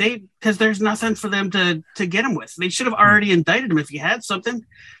 What? Because there's nothing for them to get him with. They should have already indicted him if he had something.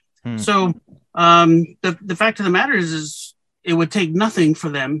 So the fact of the matter is it would take nothing for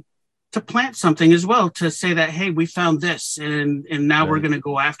them to plant something as well, to say that, hey, we found this and now we're going to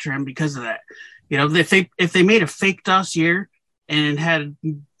go after him because of that. If they made a fake dossier and had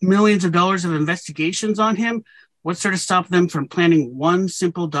millions of dollars of investigations on him, what sort of stopped them from planting one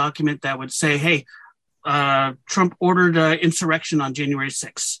simple document that would say, hey, Trump ordered insurrection on January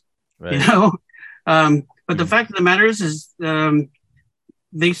 6th, But the fact of the matter is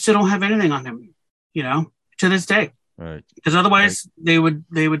they still don't have anything on him, to this day, right? Because otherwise they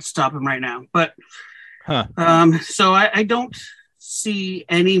would stop him right now. But so I don't see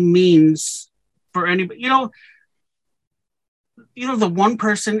any means for anybody, the one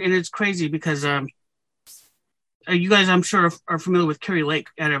person, and it's crazy because you guys, I'm sure, are familiar with Kari Lake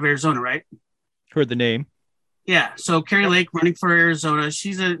out of Arizona, right? Heard the name. Yeah. So Kari Lake running for Arizona.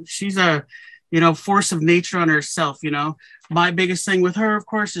 She's a force of nature on herself. My biggest thing with her, of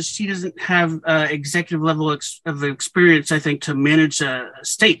course, is she doesn't have executive level of experience, I think, to manage a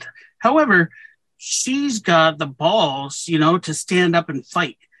state. However, she's got the balls, to stand up and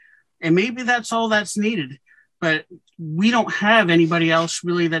fight. And maybe that's all that's needed. But we don't have anybody else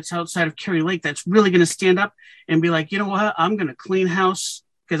really that's outside of Kari Lake that's really going to stand up and be like, you know what, I'm going to clean house.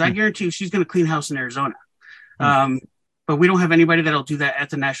 Because I guarantee you she's going to clean house in Arizona. But we don't have anybody that'll do that at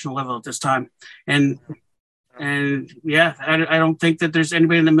the national level at this time. And yeah, I don't think that there's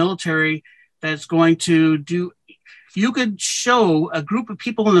anybody in the military that's going to do. You could show a group of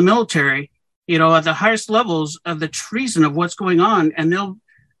people in the military, at the highest levels of the treason of what's going on, and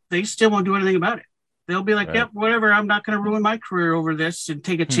they still won't do anything about it. They'll be like, right. Yep, whatever. I'm not going to ruin my career over this and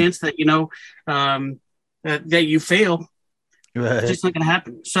take a chance that, that you fail. Right. It's just not going to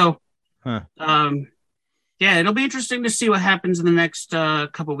happen. So, yeah, it'll be interesting to see what happens in the next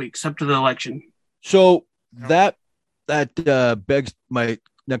couple of weeks up to the election. So that begs my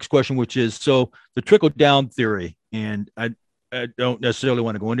next question, which is, so the trickle down theory, and I don't necessarily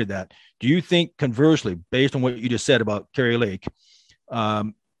want to go into that. Do you think, conversely, based on what you just said about Kari Lake,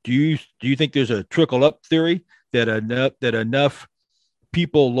 do you think there's a trickle up theory that enough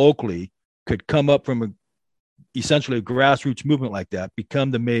people locally could come up from essentially a grassroots movement like that,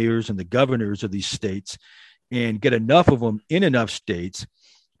 become the mayors and the governors of these states, and get enough of them in enough states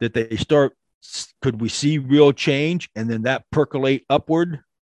that they start? Could we see real change and then that percolate upward?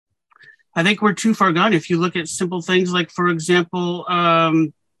 I think we're too far gone. If you look at simple things like, for example,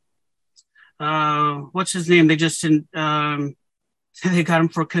 what's his name? They just they got him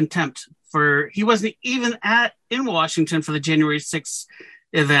for contempt he wasn't even in Washington for the January 6th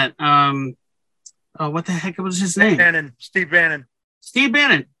event. What the heck was his name? Steve Bannon.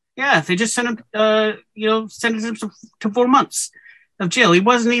 Yeah, they just sent him, sentenced him to 4 months of jail. He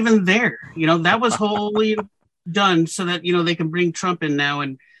wasn't even there. That was wholly done so that, they can bring Trump in now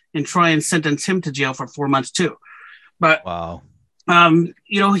and try and sentence him to jail for 4 months too. But wow.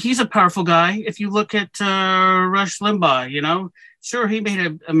 He's a powerful guy. If you look at Rush Limbaugh, sure, he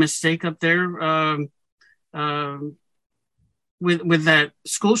made a mistake up there with that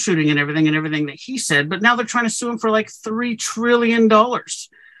school shooting and everything that he said, but now they're trying to sue him for like $3 trillion.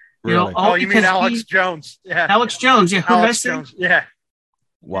 Really? You mean Alex Jones? Yeah, Alex Jones. Yeah, Alex Jones. Yeah.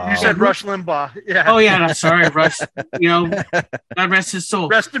 Wow. You said Rush Limbaugh. Yeah. Oh yeah, no, sorry, Rush. God rest his soul.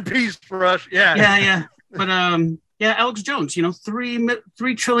 Rest in peace, Rush. Yeah. Yeah. But Alex Jones.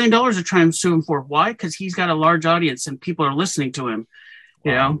 $3 trillion are trying to sue him for. Why? Because he's got a large audience and people are listening to him.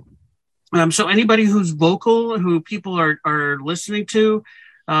 Wow. So anybody who's vocal, who people are listening to,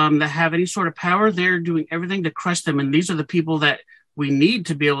 that have any sort of power, they're doing everything to crush them. And these are the people that we need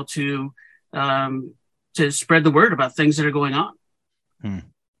to be able to spread the word about things that are going on. And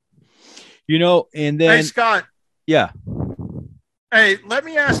then hey, Scott. Yeah. Hey, let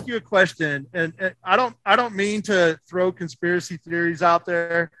me ask you a question. And I don't mean to throw conspiracy theories out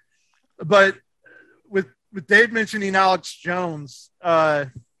there, but with Dave mentioning Alex Jones,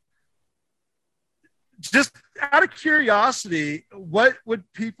 just out of curiosity, what would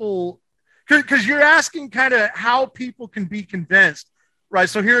people, because you're asking kind of how people can be convinced, right?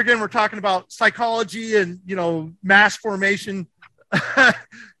 So here again, we're talking about psychology and, mass formation,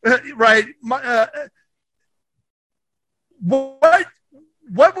 right?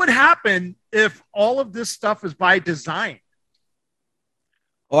 What would happen if all of this stuff is by design?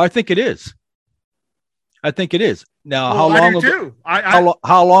 Oh, I think it is. Now, well, how long ago?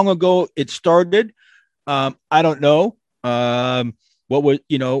 How long ago it started? I don't know. What was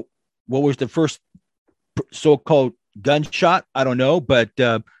the first so-called gunshot? I don't know, but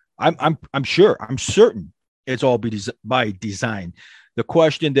I'm certain it's all by design. The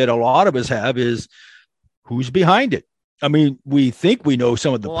question that a lot of us have is who's behind it. I mean, we think we know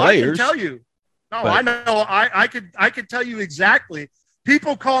some of the players. I can tell you. No, but I know. I could tell you exactly.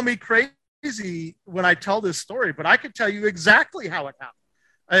 People call me crazy when I tell this story, but I could tell you exactly how it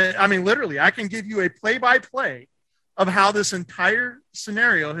happened. I mean, literally, I can give you a play-by-play of how this entire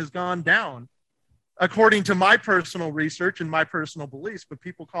scenario has gone down, according to my personal research and my personal beliefs. But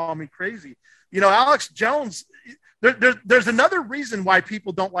people call me crazy. Alex Jones. There's another reason why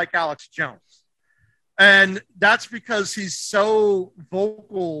people don't like Alex Jones. And that's because he's so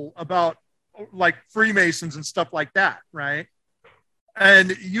vocal about like Freemasons and stuff like that, right?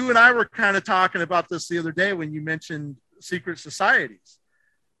 And you and I were kind of talking about this the other day when you mentioned secret societies.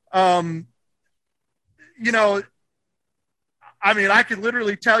 I mean, I could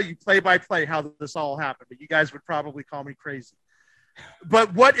literally tell you play by play how this all happened, but you guys would probably call me crazy.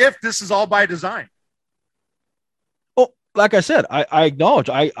 But what if this is all by design? Like I said, I acknowledge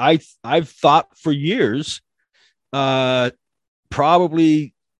I've thought for years, probably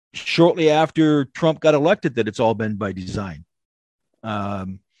shortly after Trump got elected, that it's all been by design.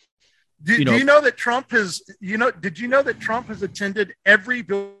 Do you know that Trump has, did you know that Trump has attended every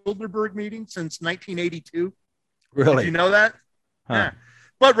Bilderberg meeting since 1982? Really? Did you know that? Huh. Yeah.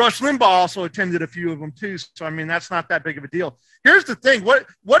 But Rush Limbaugh also attended a few of them too. So, I mean, that's not that big of a deal. Here's the thing. What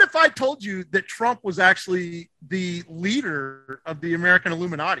if I told you that Trump was actually the leader of the American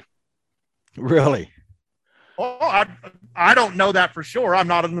Illuminati? Really? Oh, I don't know that for sure. I'm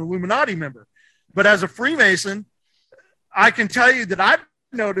not an Illuminati member. But as a Freemason, I can tell you that I've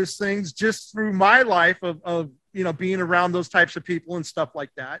noticed things just through my life of being around those types of people and stuff like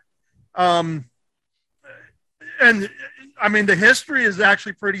that. And I mean, the history is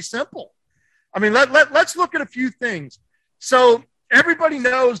actually pretty simple. I mean, let's look at a few things. So everybody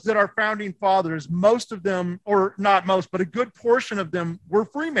knows that our founding fathers, most of them, or not most, but a good portion of them were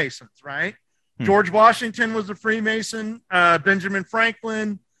Freemasons, right? George Washington was a Freemason, Benjamin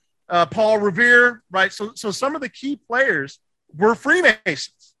Franklin, Paul Revere, right? So some of the key players were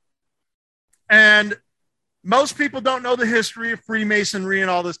Freemasons. And most people don't know the history of Freemasonry and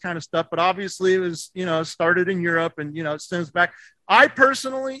all this kind of stuff, but obviously it was, started in Europe and, it stems back. I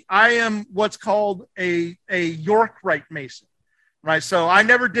am what's called a York Rite Mason, right? So I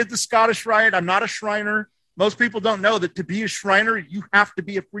never did the Scottish Rite. I'm not a Shriner. Most people don't know that to be a Shriner, you have to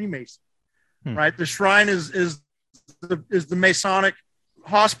be a Freemason, right? The Shrine is the Masonic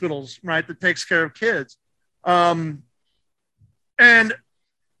hospitals, right, that takes care of kids. And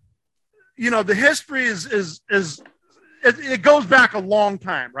the history it goes back a long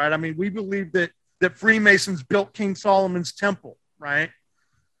time, right? I mean, we believe that Freemasons built King Solomon's temple, right?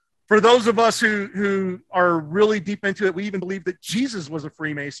 For those of us who are really deep into it, we even believe that Jesus was a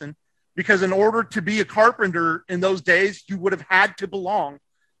Freemason, because in order to be a carpenter in those days, you would have had to belong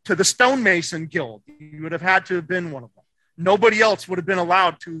to the stonemason guild. You would have had to have been one of them. Nobody else would have been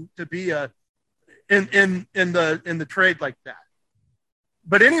allowed to be in the trade like that.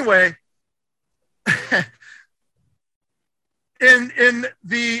 But anyway, in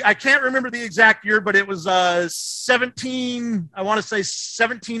the, I can't remember the exact year, but it was I want to say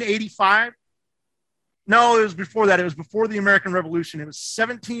 1785. No, it was before that. It was before the American Revolution. It was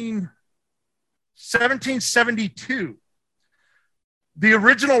 1772. The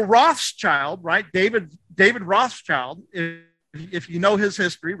original Rothschild, right? David Rothschild, if you know his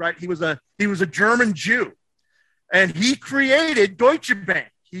history, right? He was a German Jew, and he created Deutsche Bank.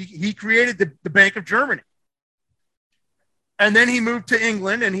 He created the Bank of Germany. And then he moved to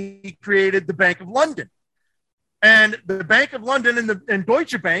England and he created the Bank of London. And the Bank of London and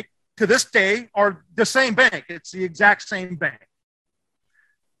Deutsche Bank to this day are the same bank. It's the exact same bank.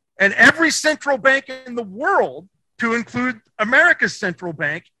 And every central bank in the world, to include America's central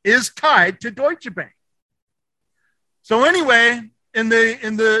bank, is tied to Deutsche Bank. So anyway, in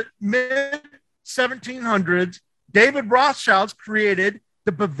the mid 1700s, David Rothschild created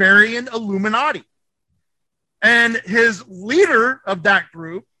the Bavarian Illuminati. And his leader of that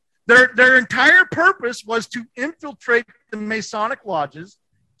group, their entire purpose was to infiltrate the Masonic lodges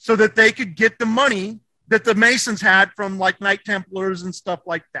so that they could get the money that the Masons had from like Knight Templars and stuff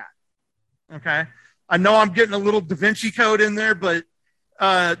like that. Okay. I know I'm getting a little Da Vinci Code in there, but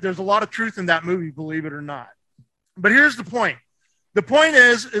there's a lot of truth in that movie, believe it or not. But here's the point. The point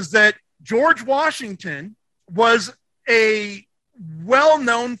is that George Washington was a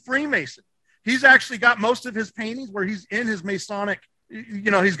well-known Freemason. He's actually got most of his paintings where he's in his Masonic,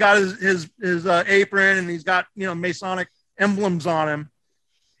 he's got his apron and he's got, Masonic emblems on him.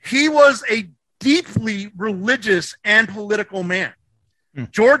 He was a deeply religious and political man.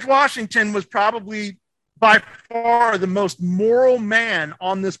 George Washington was probably by far the most moral man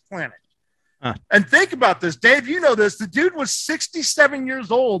on this planet. And think about this, Dave, you know this. The dude was 67 years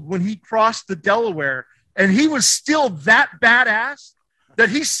old when he crossed the Delaware, and he was still that badass that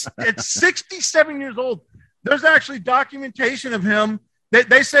he's at 67 years old. There's actually documentation of him that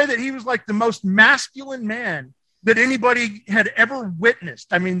they say that he was like the most masculine man that anybody had ever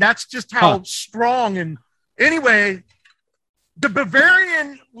witnessed. I mean, that's just how strong. And anyway, the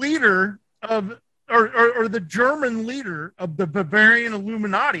Bavarian leader of, or the German leader of the Bavarian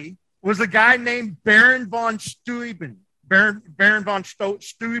Illuminati was a guy named Baron von Steuben. Baron von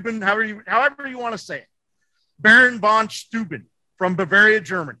Steuben, however you want to say it. Baron von Steuben from Bavaria,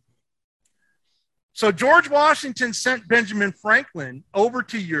 Germany. So George Washington sent Benjamin Franklin over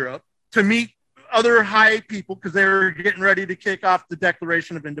to Europe to meet other high people because they were getting ready to kick off the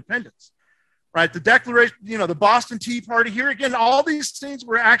Declaration of Independence, right? The Declaration, the Boston Tea Party. Here again, all these things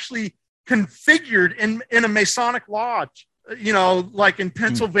were actually configured in a Masonic lodge, like in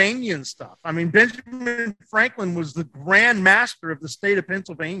Pennsylvania and stuff. I mean, Benjamin Franklin was the Grand Master of the state of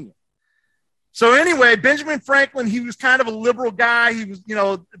Pennsylvania. So anyway, Benjamin Franklin, he was kind of a liberal guy. He was,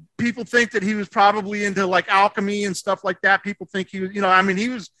 people think that he was probably into like alchemy and stuff like that. People think he was,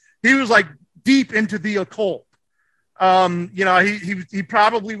 he was like deep into the occult. He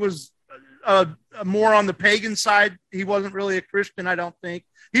probably was more on the pagan side. He wasn't really a Christian, I don't think.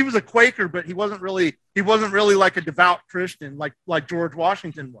 He was a Quaker, but he wasn't really like a devout Christian like George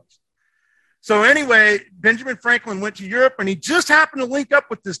Washington was. So anyway, Benjamin Franklin went to Europe, and he just happened to link up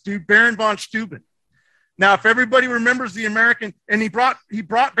with this dude, Baron von Steuben. Now, if everybody remembers the American, and he brought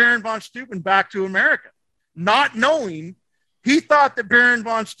Baron von Steuben back to America, not knowing, he thought that Baron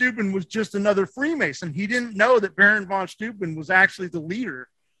von Steuben was just another Freemason. He didn't know that Baron von Steuben was actually the leader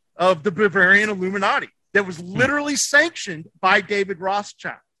of the Bavarian Illuminati that was literally sanctioned by David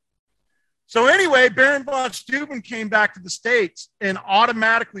Rothschild. So anyway, Baron von Steuben came back to the States, and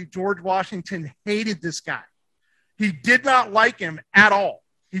automatically George Washington hated this guy. He did not like him at all.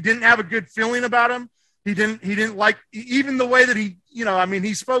 He didn't have a good feeling about him. He didn't like even the way that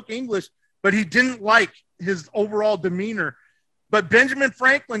he spoke English, but he didn't like his overall demeanor. But Benjamin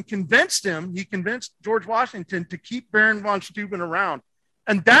Franklin convinced George Washington to keep Baron von Steuben around.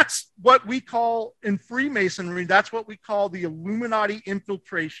 And that's what we call in Freemasonry, that's what we call the Illuminati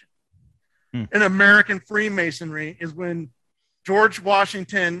infiltration. In American Freemasonry is when George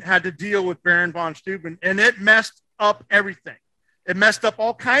Washington had to deal with Baron von Steuben, and it messed up everything. It messed up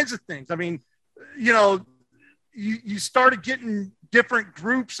all kinds of things. I mean, you started getting different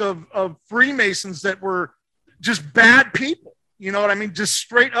groups of Freemasons that were just bad people. You know what I mean? Just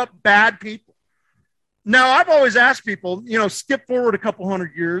straight up bad people. Now, I've always asked people, skip forward a couple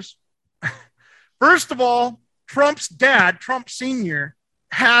hundred years. First of all, Trump's dad, Trump Sr.,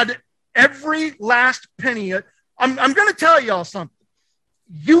 had every last penny. I'm going to tell y'all something.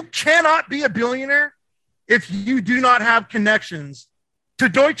 You cannot be a billionaire if you do not have connections to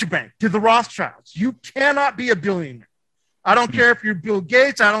Deutsche Bank, to the Rothschilds. You cannot be a billionaire. I don't care if you're Bill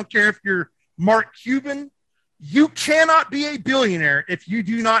Gates. I don't care if you're Mark Cuban. You cannot be a billionaire if you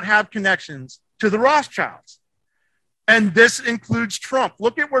do not have connections to the Rothschilds. And this includes Trump.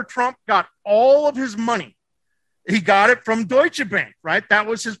 Look at where Trump got all of his money. He got it from Deutsche Bank, right? That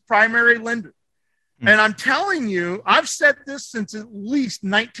was his primary lender. And I'm telling you, I've said this since at least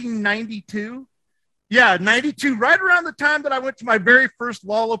 1992. Yeah, 92, right around the time that I went to my very first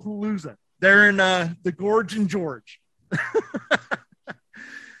Lollapalooza there in the Gorge and George.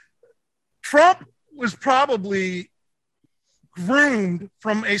 Trump was probably groomed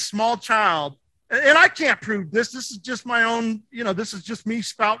from a small child. And I can't prove this. This is just my own, this is just me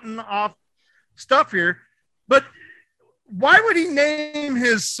spouting off stuff here. But why would he name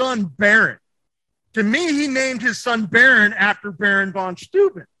his son Barron? To me, he named his son Baron after Baron von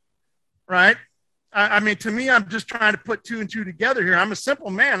Steuben, right? I mean, to me, I'm just trying to put two and two together here. I'm a simple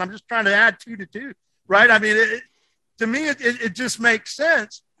man. I'm just trying to add 2 to 2, right? I mean, to me, it just makes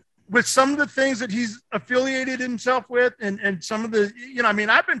sense with some of the things that he's affiliated himself with and some of the,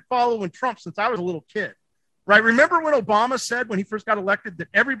 I've been following Trump since I was a little kid, right? Remember when Obama said when he first got elected that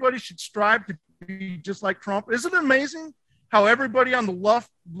everybody should strive to be just like Trump? Isn't it amazing how everybody on the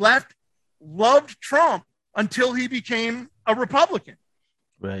left loved Trump until he became a Republican?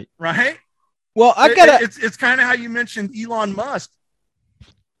 Right. Well, it's kind of how you mentioned Elon Musk.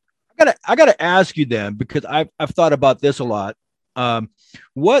 I gotta ask you then, because I've thought about this a lot.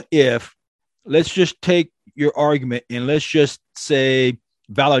 What if, let's just take your argument and let's just say,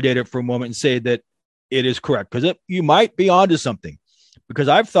 validate it for a moment and say that it is correct, because you might be onto something. Because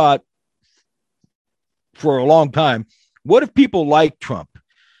I've thought for a long time, what if people like Trump,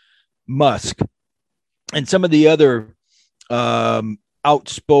 Musk, and some of the other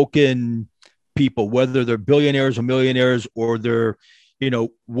outspoken people, whether they're billionaires or millionaires or they're,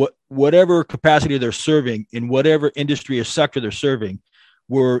 whatever capacity they're serving in whatever industry or sector they're serving,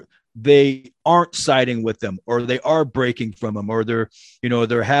 where they aren't siding with them or they are breaking from them or they're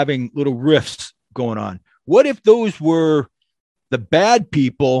having little rifts going on. What if those were the bad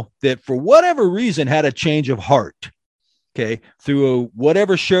people that for whatever reason had a change of heart? Okay, through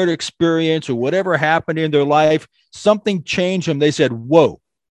whatever shared experience or whatever happened in their life, something changed them. They said, whoa,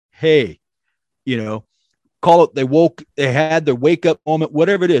 hey, call it, they had their wake up moment,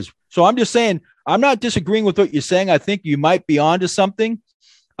 whatever it is. So I'm just saying, I'm not disagreeing with what you're saying. I think you might be onto something.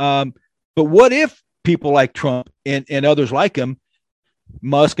 But what if people like Trump and others like him,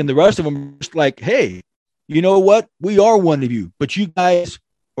 Musk and the rest of them, are just like, hey, you know what? We are one of you, but you guys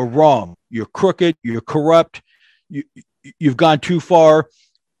are wrong. You're crooked. You're corrupt. You've gone too far.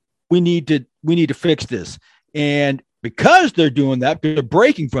 We need to fix this. And because they're doing that, they're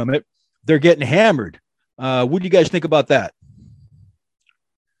breaking from it, they're getting hammered. What do you guys think about that?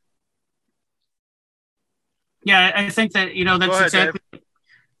 Yeah, I think that, that's exactly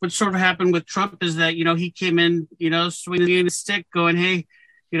what sort of happened with Trump is that, he came in, swinging a stick going, hey,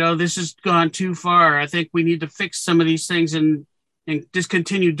 this has gone too far. I think we need to fix some of these things and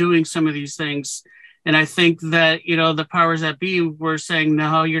discontinue doing some of these things. And I think that, the powers that be were saying,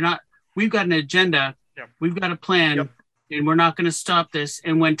 no, you're not. We've got an agenda. Yep. We've got a plan. Yep. And we're not going to stop this.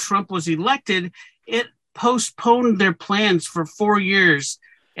 And when Trump was elected, it postponed their plans for 4 years.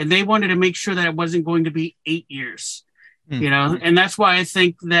 And they wanted to make sure that it wasn't going to be 8 years, And that's why I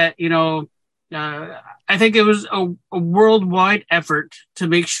think that, I think it was a worldwide effort to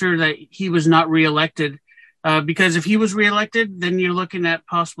make sure that he was not reelected. Because if he was reelected, then you're looking at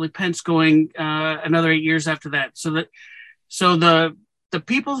possibly Pence going another 8 years after that. So the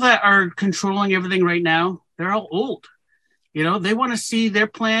people that are controlling everything right now, they're all old. They want to see their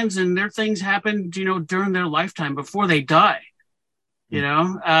plans and their things happen, during their lifetime before they die.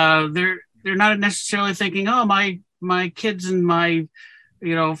 They're not necessarily thinking, oh, my kids and my,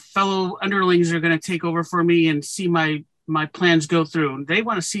 fellow underlings are going to take over for me and see my plans go through. They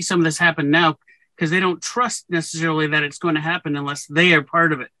want to see some of this happen now, because they don't trust necessarily that it's going to happen unless they are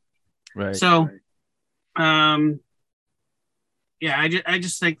part of it. Right. So, yeah, I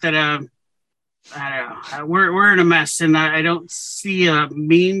just think that I don't know, we're in a mess, and I don't see a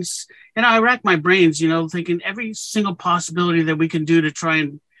means. And I rack my brains, thinking every single possibility that we can do to try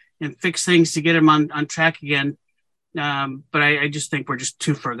and fix things to get them on track again. But I just think we're just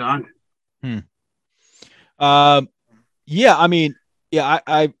too far gone. Yeah, I mean, yeah,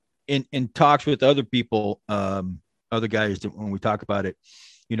 I in talks with other people, other guys, that when we talk about it,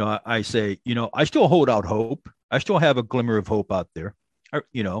 I say, I still hold out hope. I still have a glimmer of hope out there,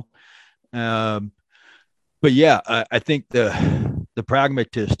 but yeah, I think the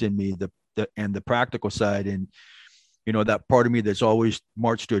pragmatist in me, and the practical side, and that part of me that's always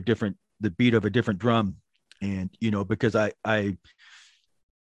marched to the beat of a different drum, And, because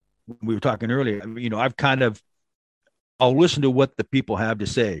we were talking earlier, I'll listen to what the people have to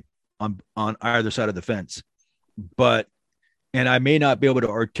say on either side of the fence, and I may not be able to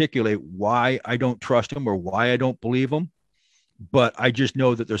articulate why I don't trust them or why I don't believe them, but I just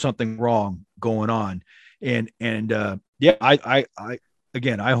know that there's something wrong going on. And I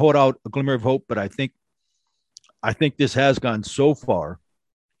hold out a glimmer of hope, but I think this has gone so far.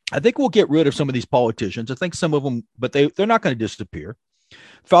 I think we'll get rid of some of these politicians. I think some of them, but they're not going to disappear.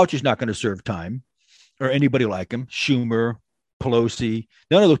 Fauci's not going to serve time, or anybody like him. Schumer, Pelosi,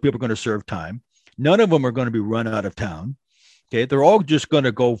 none of those people are going to serve time. None of them are going to be run out of town. Okay. They're all just going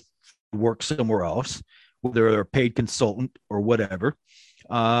to go work somewhere else, whether they're a paid consultant or whatever.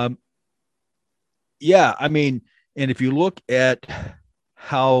 And if you look at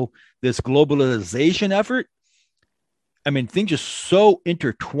how this globalization effort, things are so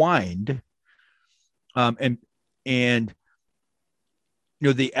intertwined. The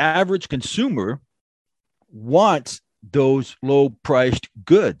average consumer wants those low priced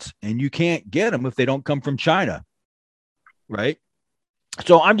goods, and you can't get them if they don't come from China. Right.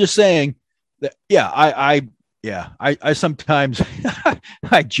 So I'm just saying that, I sometimes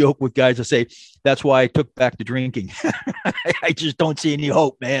I joke with guys. I say, that's why I took back to drinking. I just don't see any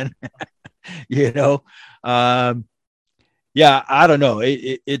hope, man. I don't know.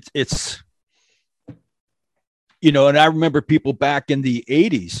 It's, and I remember people back in the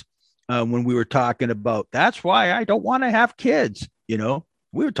 80s when we were talking about, that's why I don't want to have kids. We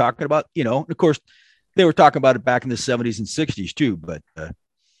were talking about, of course, they were talking about it back in the 70s and 60s too. But I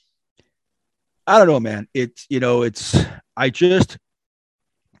don't know, man. We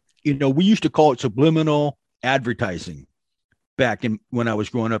used to call it subliminal advertising back when I was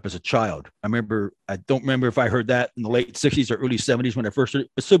growing up as a child. I don't remember if I heard that in the late 60s or early 70s when I first heard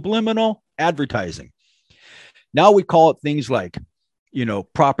it. Subliminal advertising. Now we call it things like,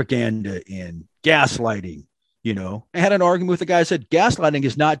 propaganda and gaslighting. I had an argument with a guy who said gaslighting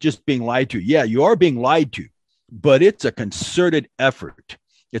is not just being lied to. Yeah, you are being lied to, but it's a concerted effort.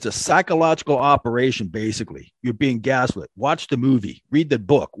 It's a psychological operation, basically. You're being gaslit. Watch the movie, read the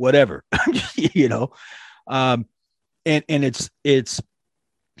book, whatever, and it's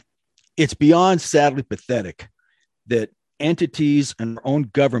beyond sadly pathetic that entities and our own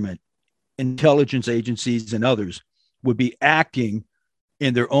government, intelligence agencies and others would be acting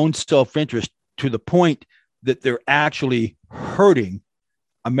in their own self-interest to the point that they're actually hurting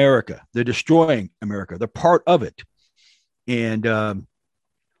America. They're destroying America. They're part of it. And,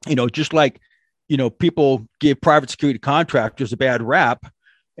 just like, people give private security contractors a bad rap,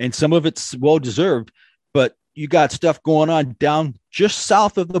 and some of it's well-deserved, but you got stuff going on down just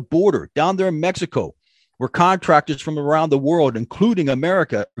south of the border, down there in Mexico, where contractors from around the world, including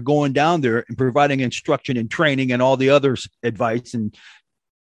America, are going down there and providing instruction and training and all the other advice and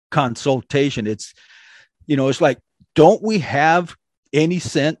consultation. It's like, don't we have any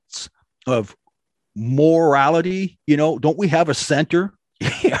sense of morality? Don't we have a center?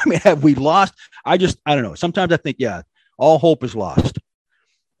 Have we lost? I don't know. Sometimes I think, all hope is lost.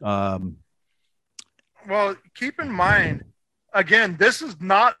 Well, keep in mind, again, this is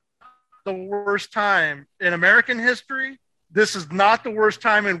not the worst time in American history. This is not the worst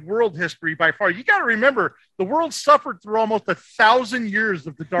time in world history by far. You got to remember, the world suffered through almost 1,000 years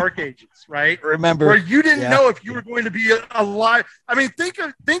of the Dark Ages, right? Remember, where you didn't know if you were going to be alive.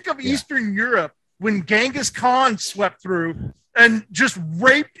 Think of Eastern Europe when Genghis Khan swept through and just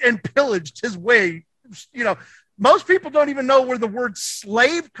raped and pillaged his way. Most people don't even know where the word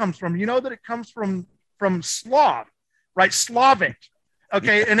slave comes from. You know that it comes from Slav, right? Slavic.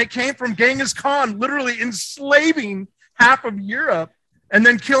 Okay. And it came from Genghis Khan literally enslaving half of Europe and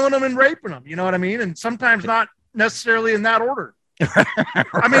then killing them and raping them. You know what I mean? And sometimes not necessarily in that order.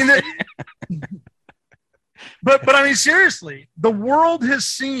 But seriously, the world has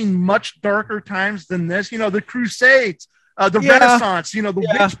seen much darker times than this. The Crusades, the Renaissance, the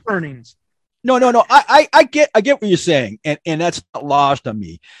witch burnings. No. I get what you're saying. And that's not lost on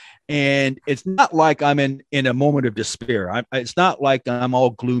me. And it's not like I'm in a moment of despair. It's not like I'm all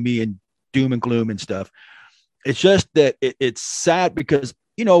gloomy and doom and gloom and stuff. It's just that it's sad because,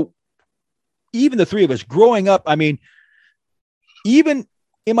 even the three of us growing up, even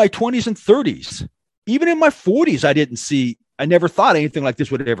in my 20s and 30s, even in my 40s, I never thought anything like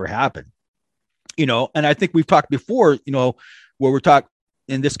this would ever happen. And I think we've talked before, where we're talking,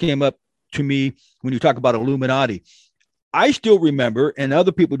 and this came up to me when you talk about Illuminati. I still remember, and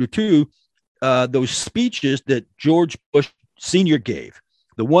other people do too, those speeches that George Bush Sr. gave.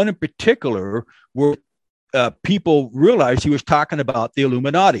 The one in particular where people realized he was talking about the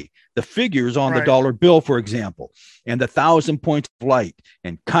Illuminati. the figures on the dollar bill, for example, and the 1,000 points of light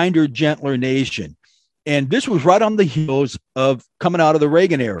and kinder, gentler nation. And this was right on the heels of coming out of the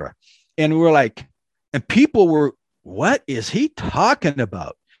Reagan era. And we're like, and people were, what is he talking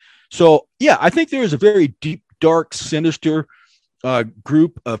about? So, yeah, I think there is a very deep, dark, sinister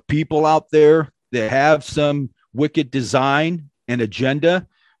group of people out there that have some wicked design and agenda.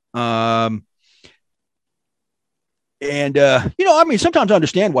 And, I mean, sometimes I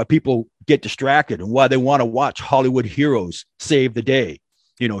understand why people get distracted and why they want to watch Hollywood heroes save the day,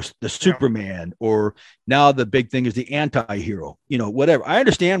 the Superman, or now the big thing is the anti-hero, whatever. I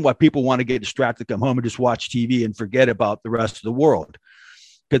understand why people want to get distracted, come home and just watch TV and forget about the rest of the world,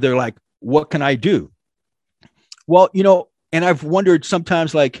 because they're like, what can I do? Well, and I've wondered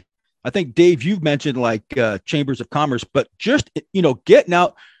sometimes, like, I think, Dave, you've mentioned like chambers of commerce, but just, getting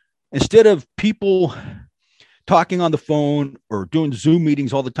out instead of people talking on the phone or doing Zoom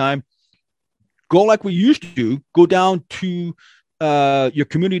meetings all the time, go like we used to do, go down to your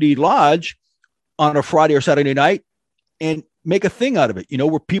community lodge on a Friday or Saturday night and make a thing out of it,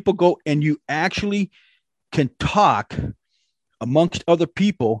 where people go and you actually can talk amongst other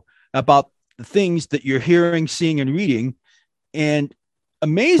people about the things that you're hearing, seeing, and reading. And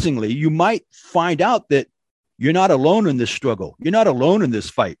amazingly, you might find out that you're not alone in this struggle. You're not alone in this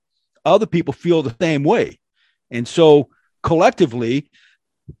fight. Other people feel the same way. And so collectively,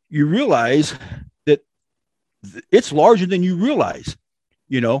 you realize that it's larger than you realize,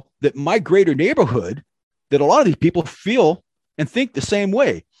 that my greater neighborhood, that a lot of these people feel and think the same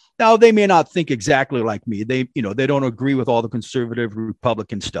way. Now, they may not think exactly like me. They don't agree with all the conservative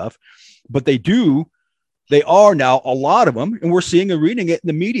Republican stuff, but they are now, a lot of them, and we're seeing and reading it in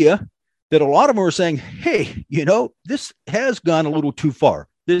the media, that a lot of them are saying, hey, this has gone a little too far.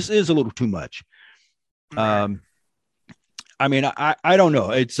 This is a little too much. I mean, I don't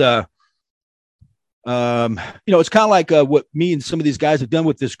know. It's, it's kind of like what me and some of these guys have done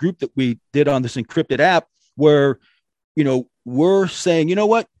with this group that we did on this encrypted app, where, we're saying, you know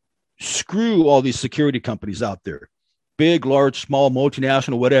what? Screw all these security companies out there, big, large, small,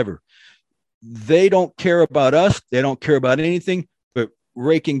 multinational, whatever. They don't care about us. They don't care about anything but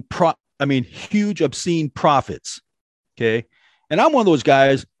raking huge, obscene profits. Okay. And I'm one of those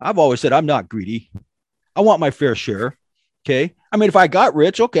guys. I've always said I'm not greedy. I want my fair share. Okay. I mean, if I got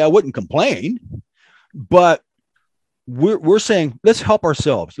rich, okay, I wouldn't complain, but we're saying, let's help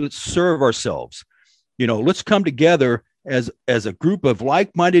ourselves. Let's serve ourselves. Let's come together as a group of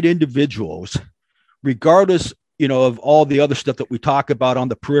like-minded individuals, regardless, of all the other stuff that we talk about on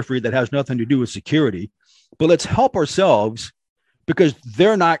the periphery that has nothing to do with security, but let's help ourselves, because they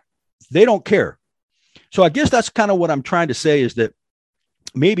don't care. So I guess that's kind of what I'm trying to say, is that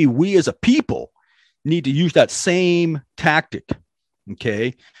maybe we as a people need to use that same tactic.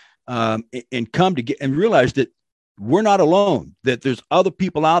 Okay. And come to and realize that we're not alone, that there's other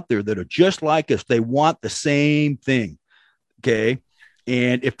people out there that are just like us. They want the same thing. Okay.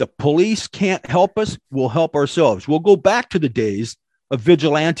 And if the police can't help us, we'll help ourselves. We'll go back to the days of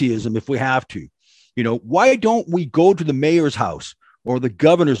vigilantism if we have to. Why don't we go to the mayor's house or the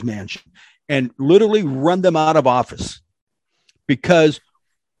governor's mansion and literally run them out of office? Because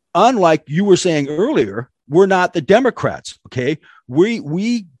unlike you were saying earlier, we're not the Democrats. Okay.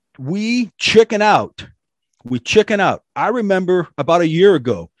 We chicken out. We chicken out. I remember about a year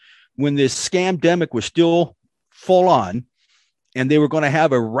ago when this scamdemic was still full on, and they were going to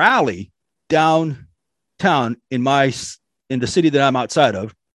have a rally downtown in the city that I'm outside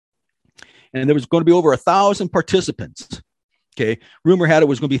of. And there was going to be over 1,000 participants. Okay. Rumor had it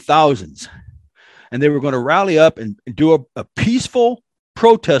was going to be thousands. And they were going to rally up and do a peaceful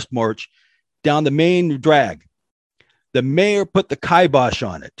protest march down the main drag. The mayor put the kibosh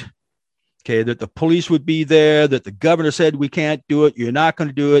on it. Okay. That the police would be there, that the governor said, we can't do it. You're not going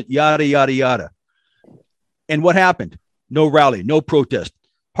to do it. Yada, yada, yada. And what happened? No rally, no protest.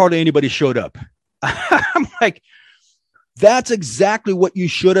 Hardly anybody showed up. I'm like, that's exactly what you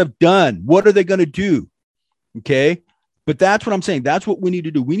should have done. What are they going to do? Okay. But that's what I'm saying. That's what we need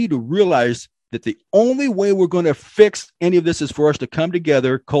to do. We need to realize that the only way we're going to fix any of this is for us to come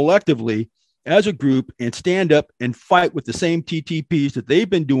together collectively as a group and stand up and fight with the same TTPs that they've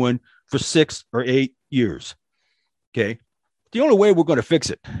been doing for 6 or 8 years. Okay. The only way we're going to fix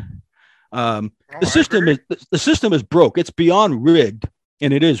it. The system is broke. It's beyond rigged,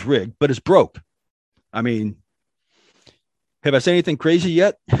 and it is rigged, but it's broke. I mean, have I said anything crazy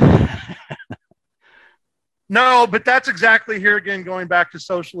yet? No, but that's exactly here again, going back to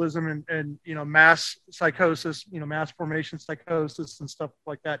socialism and mass psychosis, mass formation psychosis and stuff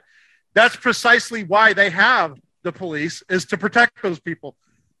like that. That's precisely why they have the police, is to protect those people.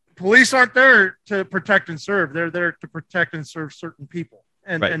 police aren't there to protect and serve. They're there to protect and serve certain people.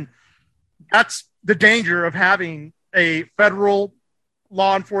 And that's the danger of having a federal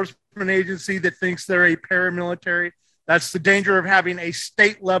law enforcement agency that thinks they're a paramilitary. That's the danger of having a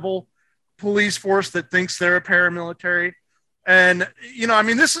state level police force that thinks they're a paramilitary. And,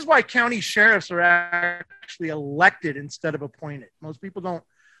 this is why county sheriffs are actually elected instead of appointed. Most people don't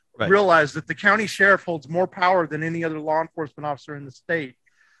realize that the county sheriff holds more power than any other law enforcement officer in the state.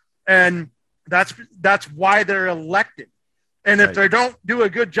 And that's why they're elected. And if they don't do a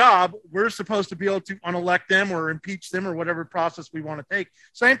good job, we're supposed to be able to unelect them or impeach them or whatever process we want to take.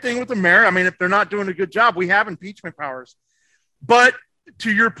 Same thing with the mayor. If they're not doing a good job, we have impeachment powers. But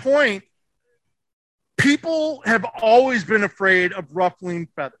to your point, people have always been afraid of ruffling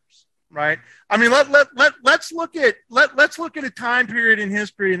feathers, right? Let's look at a time period in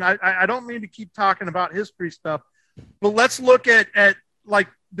history, and I don't mean to keep talking about history stuff, but let's look at like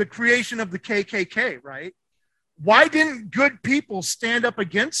the creation of the KKK, right? Why didn't good people stand up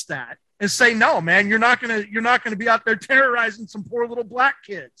against that and say, no, man, you're not gonna be out there terrorizing some poor little black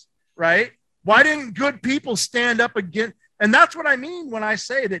kids, right? Why didn't good people stand up against? And that's what I mean when I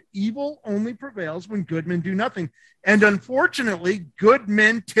say that evil only prevails when good men do nothing. And unfortunately, good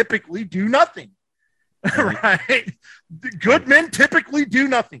men typically do nothing, right? Good men typically do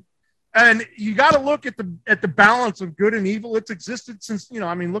nothing. And you got to look at the balance of good and evil. It's existed since,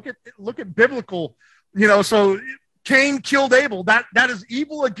 look at biblical, so Cain killed Abel. That is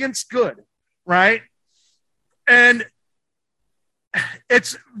evil against good, right? And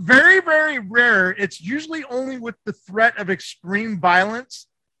it's very, very rare. It's usually only with the threat of extreme violence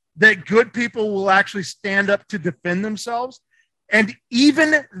that good people will actually stand up to defend themselves. And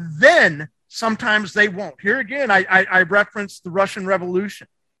even then, sometimes they won't. Here again, I referenced the Russian Revolution,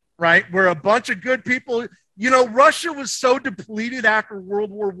 right? Where a bunch of good people, Russia was so depleted after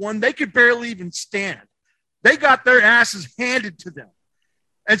World War I, they could barely even stand. They got their asses handed to them.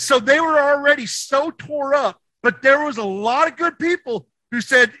 And so they were already so tore up. But there was a lot of good people who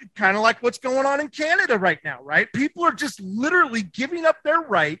said, kind of like what's going on in Canada right now, right? People are just literally giving up their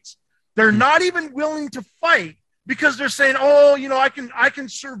rights. They're not even willing to fight because they're saying, oh, I can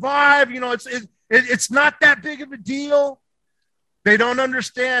survive. It's not that big of a deal. They don't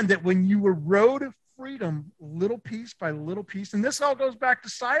understand that when you erode freedom little piece by little piece, and this all goes back to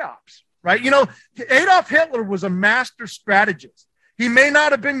psyops, right? Adolf Hitler was a master strategist. He may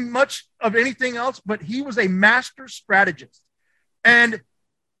not have been much of anything else, but he was a master strategist. And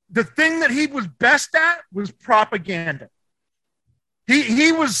the thing that he was best at was propaganda.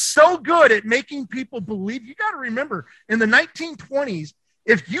 He was so good at making people believe. You got to remember, in the 1920s,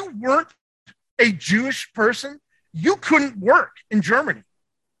 if you weren't a Jewish person, you couldn't work in Germany.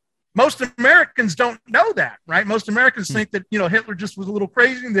 Most Americans don't know that, right? Most Americans think that, Hitler just was a little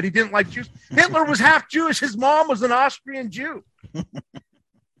crazy and that he didn't like Jews. Hitler was half Jewish. His mom was an Austrian Jew.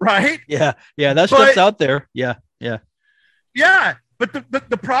 Right? Yeah. That stuff's out there. Yeah. But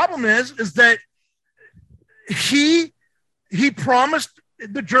the problem is that he promised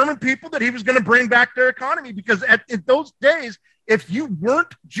the German people that he was going to bring back their economy, because in those days, if you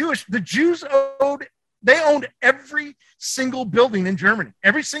weren't Jewish, the Jews owned every single building in Germany,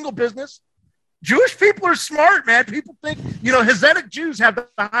 every single business. Jewish people are smart, man. People think, Hasidic Jews have the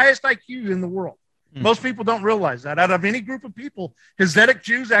highest IQ in the world. Most people don't realize that. Out of any group of people, Hasidic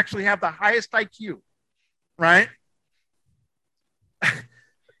Jews actually have the highest IQ, right?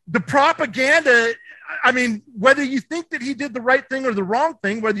 The propaganda, whether you think that he did the right thing or the wrong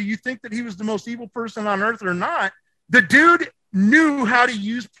thing, whether you think that he was the most evil person on earth or not, the dude knew how to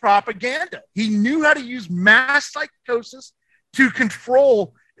use propaganda. He knew how to use mass psychosis to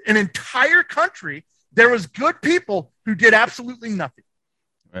control an entire country. There was good people who did absolutely nothing.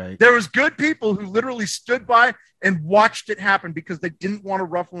 Right. There was good people who literally stood by and watched it happen because they didn't want to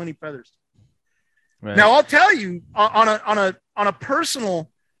ruffle any feathers. Right. Now, I'll tell you on a personal,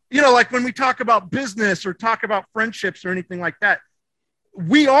 like when we talk about business or talk about friendships or anything like that,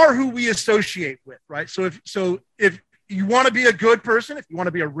 we are who we associate with, right? So if you want to be a good person, if you want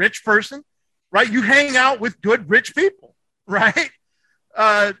to be a rich person, right, you hang out with good, rich people, right?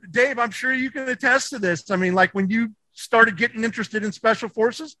 Dave, I'm sure you can attest to this. Like when you started getting interested in special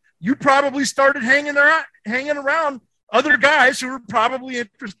forces, you probably started hanging around other guys who were probably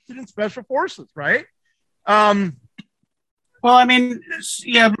interested in special forces, right? Well,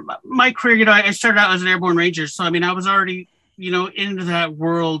 my career, I started out as an airborne ranger. So, I was already, into that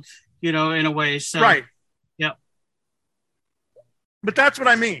world, in a way. So, right. Yeah. But that's what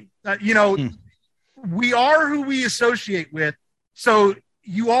I mean. We are who we associate with. So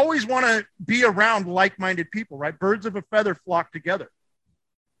you always want to be around like-minded people, right? Birds of a feather flock together.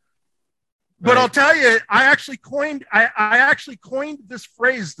 But I'll tell you, I actually coined this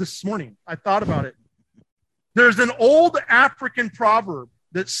phrase this morning. I thought about it. There's an old African proverb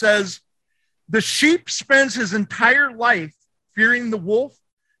that says, the sheep spends his entire life fearing the wolf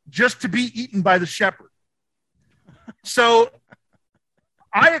just to be eaten by the shepherd. So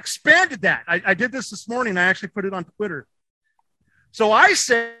I expanded that. I did this morning. I actually put it on Twitter. So I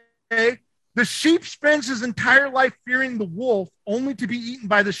say the sheep spends his entire life fearing the wolf only to be eaten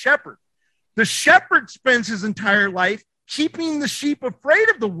by the shepherd. The shepherd spends his entire life keeping the sheep afraid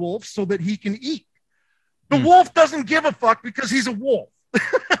of the wolf so that he can eat. The wolf doesn't give a fuck because he's a wolf.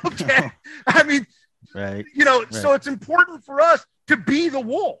 Okay. I mean, so it's important for us to be the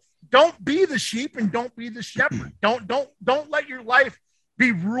wolf. Don't be the sheep and don't be the shepherd. Don't let your life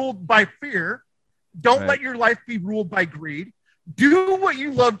be ruled by fear. Don't let your life be ruled by greed. Do what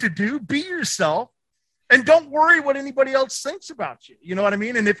you love to do. Be yourself. And don't worry what anybody else thinks about you. You know what I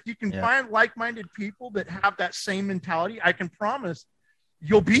mean? And if you can find like-minded people that have that same mentality, I can promise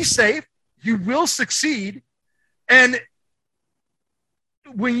you'll be safe. You will succeed. And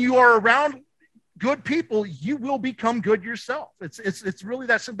when you are around good people, you will become good yourself. It's really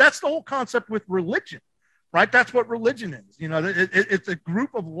that's the whole concept with religion, right? That's what religion is. You know, it's a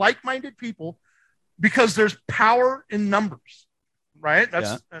group of like-minded people because there's power in numbers, right?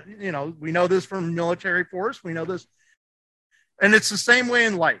 That's, we know this from military force. We know this. And it's the same way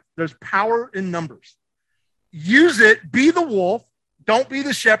in life. There's power in numbers. Use it. Be the wolf. Don't be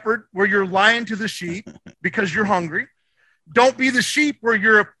the shepherd where you're lying to the sheep because you're hungry. Don't be the sheep where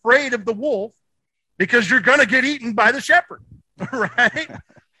you're afraid of the wolf because you're going to get eaten by the shepherd, right?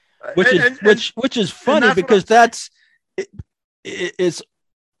 Which is funny because that's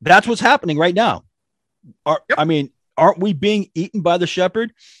what's happening right now. I mean, aren't we being eaten by the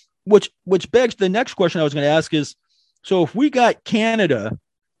shepherd? Which begs the next question I was going to ask is, so if we got Canada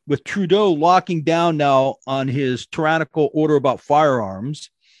with Trudeau locking down now on his tyrannical order about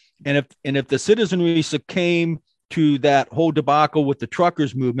firearms, and if the citizenry succumb to that whole debacle with the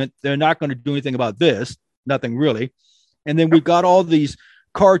truckers movement, they're not going to do anything about this, nothing really. And then we've got all these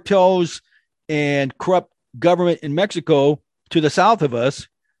cartels and corrupt government in Mexico to the south of us.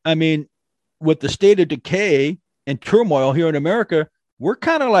 I mean, with the state of decay and turmoil here in America, we're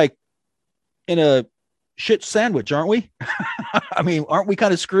kind of like in a shit sandwich, aren't we? I mean, aren't we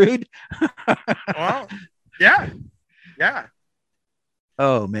kind of screwed? Well, yeah.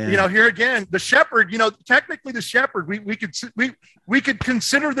 Oh man. You know, here again, the shepherd, technically the shepherd, we could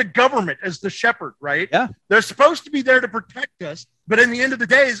consider the government as the shepherd, right? Yeah. They're supposed to be there to protect us, but in the end of the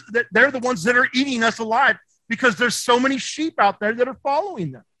day, they're the ones that are eating us alive because there's so many sheep out there that are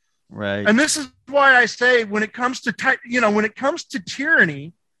following them. Right. And this is why I say when it comes to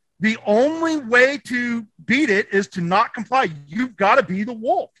tyranny, the only way to beat it is to not comply. You've got to be the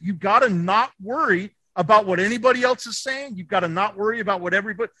wolf. You've got to not worry about what anybody else is saying. You've got to not worry about what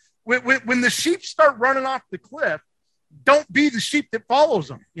everybody. When the sheep start running off the cliff, don't be the sheep that follows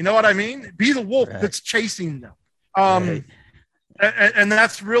them. You know what I mean? Be the wolf that's chasing them. And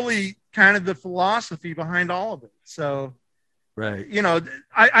that's really kind of the philosophy behind all of it. So,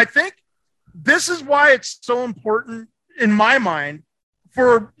 I think this is why it's so important in my mind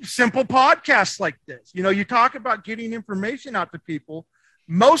for simple podcasts like this. You talk about getting information out to people.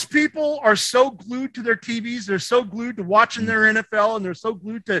 Most people are so glued to their TVs. They're so glued to watching their NFL, and they're so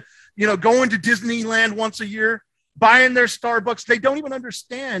glued to, going to Disneyland once a year, buying their Starbucks. They don't even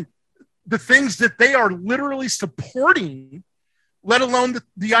understand the things that they are literally supporting, let alone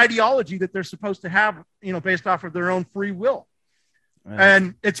the ideology that they're supposed to have, based off of their own free will. Right.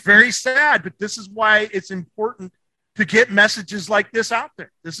 And it's very sad, but this is why it's important to get messages like this out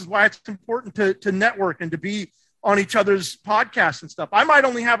there. This is why it's important to network and to be on each other's podcasts and stuff. I might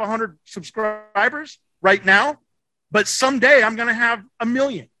only have 100 subscribers right now, but someday I'm going to have 1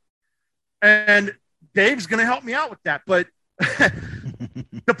 million. And Dave's going to help me out with that. But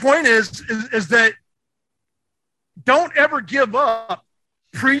the point is that don't ever give up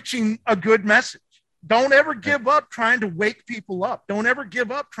preaching a good message. Don't ever give up trying to wake people up. Don't ever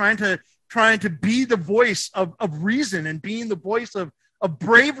give up trying to be the voice of reason and being the voice of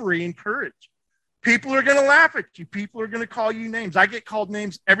bravery and courage. People are going to laugh at you. People are going to call you names. I get called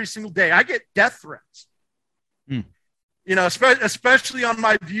names every single day. I get death threats, especially on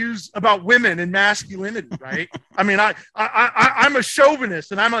my views about women and masculinity. Right. I mean, I'm a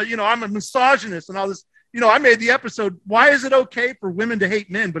chauvinist and I'm a misogynist and all this. I made the episode, why is it okay for women to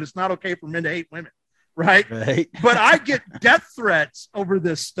hate men, but it's not okay for men to hate women? Right. But I get death threats over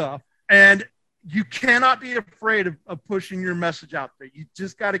this stuff. And you cannot be afraid of pushing your message out there. You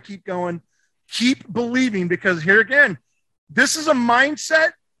just got to keep going. Keep believing, because here again, this is a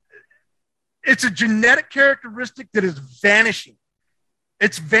mindset it's a genetic characteristic that is vanishing.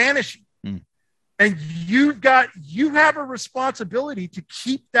 It's vanishing. And you have a responsibility to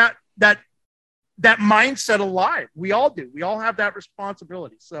keep that mindset alive. We all do. We all have that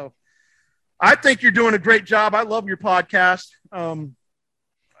responsibility. So I think you're doing a great job. I love your podcast. And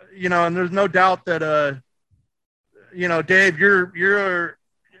there's no doubt that, Dave, you're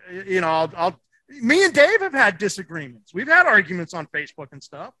me and Dave have had disagreements. We've had arguments on Facebook and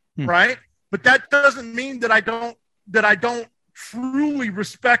stuff, right? But that doesn't mean that I don't truly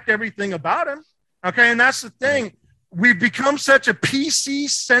respect everything about him. Okay. And that's the thing. We've become such a PC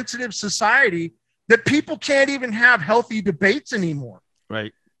sensitive society that people can't even have healthy debates anymore.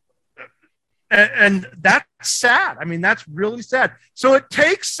 Right. And that's sad. I mean, that's really sad. So it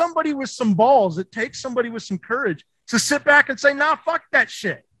takes somebody with some balls. It takes somebody with some courage to sit back and say, nah, fuck that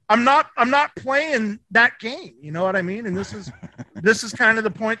shit. I'm not playing that game. You know what I mean? And this is kind of the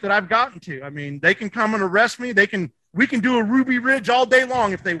point that I've gotten to. I mean, they can come and arrest me. We can do a Ruby Ridge all day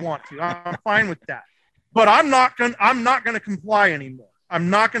long if they want to. I'm fine with that. But I'm not going to comply anymore. I'm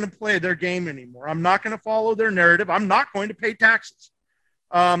not going to play their game anymore. I'm not going to follow their narrative. I'm not going to pay taxes.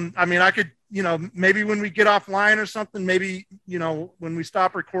 I mean, I could, maybe when we get offline or something, maybe, when we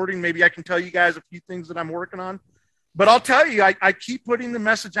stop recording, maybe I can tell you guys a few things that I'm working on. But I'll tell you, I keep putting the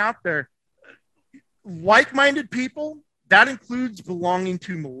message out there. Like-minded people, that includes belonging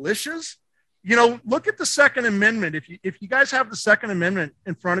to militias. Look at the Second Amendment. If you guys have the Second Amendment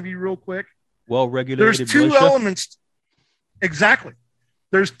in front of you real quick. Well-regulated There's two elements. Exactly.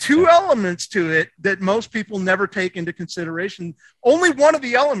 There's two elements to it that most people never take into consideration. Only one of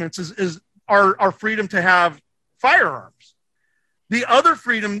the elements is our freedom to have firearms. The other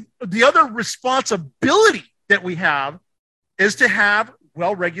responsibility that we have is to have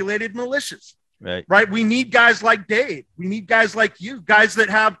well-regulated militias. Right. We need guys like Dave. We need guys like you, guys that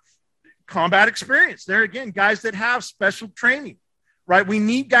have combat experience. There again, guys that have special training, right? We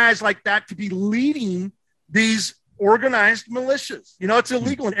need guys like that to be leading these organized militias. It's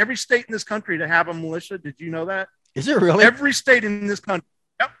illegal in every state in this country to have a militia. Did you know that? Is it really? Every state in this country.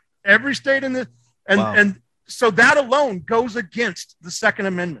 Yep. Every state in this. And so that alone goes against the Second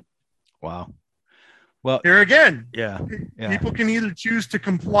Amendment. Wow. Well, here again, yeah. People can either choose to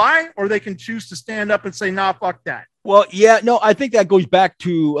comply or they can choose to stand up and say, nah, fuck that. Well, yeah, no, I think that goes back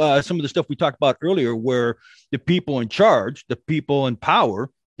to some of the stuff we talked about earlier, where the people in charge, the people in power,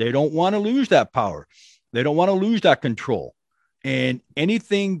 they don't want to lose that power. They don't want to lose that control. And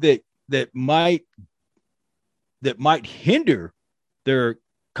anything that might hinder their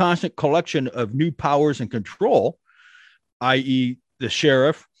constant collection of new powers and control, i.e. the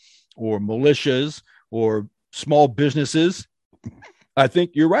sheriff or militias or small businesses, I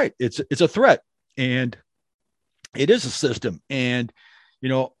think you're right. It's a threat, and it is a system. And,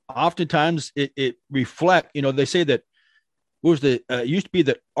 oftentimes it reflect, they say that it used to be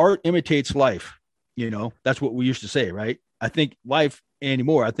that art imitates life. That's what we used to say, right? I think life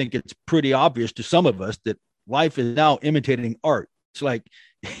anymore, I think it's pretty obvious to some of us that life is now imitating art. It's like,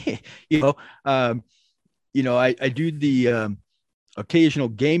 I do the occasional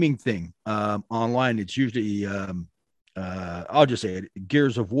gaming thing online. It's usually, I'll just say it,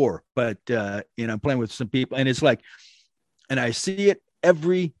 Gears of War, but, I'm playing with some people, and it's like, and I see it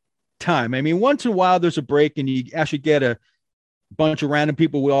every time. I mean, once in a while there's a break and you actually get a bunch of random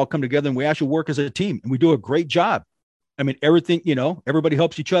people. We all come together and we actually work as a team and we do a great job. I mean, everything, everybody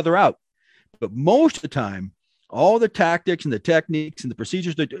helps each other out, but most of the time, all the tactics and the techniques and the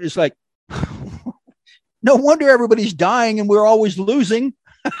procedures, it's like, no wonder everybody's dying and we're always losing.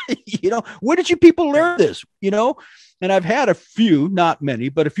 Where did you people learn this? And I've had a few, not many,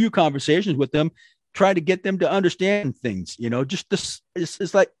 but a few conversations with them, trying to get them to understand things, just this,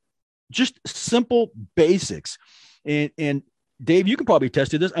 it's like just simple basics. And Dave, you can probably attest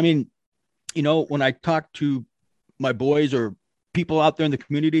to this. I mean, when I talk to my boys or people out there in the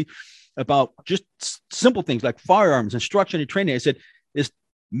community about just simple things like firearms, instruction and training, I said, is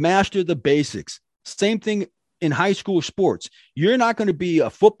master the basics. Same thing in high school sports. You're not going to be a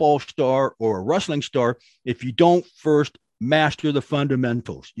football star or a wrestling star if you don't first master the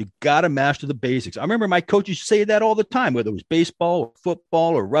fundamentals. You got to master the basics. I remember my coaches say that all the time, whether it was baseball or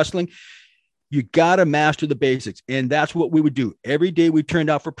football or wrestling. You got to master the basics. And that's what we would do. Every day we turned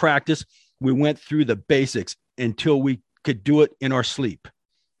out for practice, we went through the basics until we could do it in our sleep.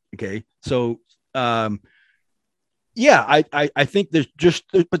 Okay. So, I think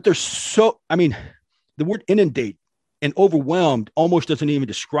there's so, I mean, the word inundate and overwhelmed almost doesn't even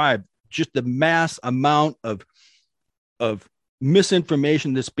describe just the mass amount of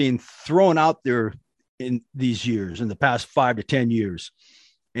misinformation that's being thrown out there in these years, in the past 5 to 10 years.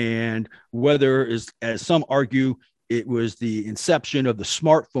 And whether, as some argue, it was the inception of the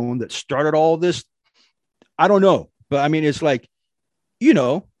smartphone that started all this, I don't know. But I mean, it's like,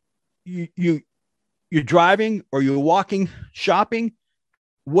 you're driving or you're walking, shopping.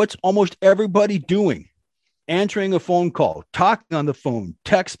 What's almost everybody doing? Answering a phone call, talking on the phone,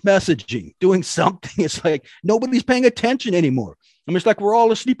 text messaging, doing something. It's like nobody's paying attention anymore. I mean, it's like we're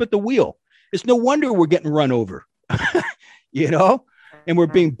all asleep at the wheel. It's no wonder we're getting run over, and we're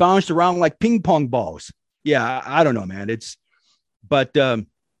being bounced around like ping pong balls. Yeah, I don't know, man.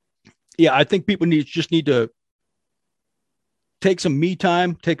 I think people just need to take some me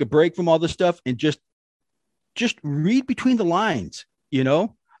time, take a break from all this stuff, and just read between the lines.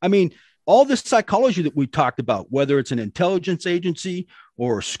 I mean, all this psychology that we talked about, whether it's an intelligence agency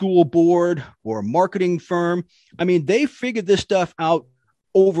or a school board or a marketing firm, I mean, they figured this stuff out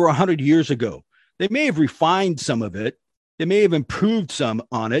over 100 years ago. They may have refined some of it. They may have improved some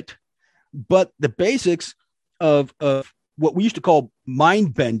on it, but the basics of what we used to call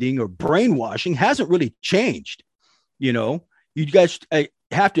mind bending or brainwashing hasn't really changed. You guys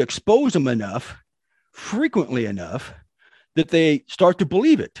have to expose them enough, frequently enough, that they start to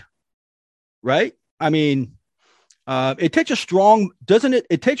believe it. Right? I mean, it takes a strong, doesn't it?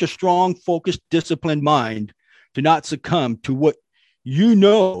 It takes a strong, focused, disciplined mind to not succumb to what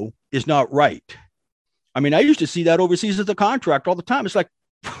is not right. I mean, I used to see that overseas as a contractor all the time. It's like,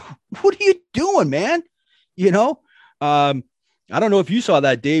 what are you doing, man? I don't know if you saw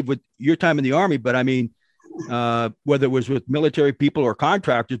that, Dave, with your time in the Army, but I mean, whether it was with military people or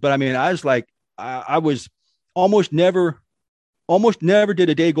contractors, but I mean, I was like, I was almost never did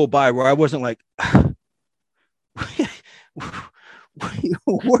a day go by where I wasn't like,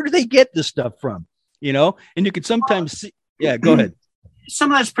 where do they get this stuff from? And you could sometimes see, yeah, go ahead.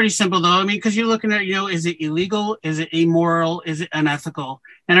 Some of that's pretty simple though. I mean, because you're looking at, is it illegal? Is it immoral? Is it unethical?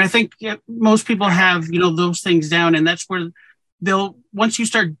 And I think most people have, those things down, and that's where once you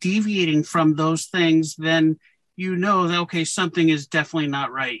start deviating from those things, then that, okay, something is definitely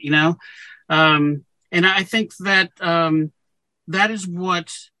not right, and I think that, that is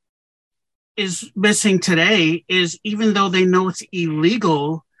what is missing today, is even though they know it's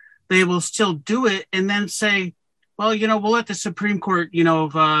illegal, they will still do it and then say, well, we'll let the Supreme Court,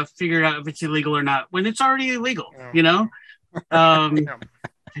 figure out if it's illegal or not, when it's already illegal,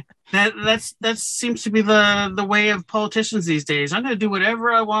 that seems to be the way of politicians these days. I'm going to do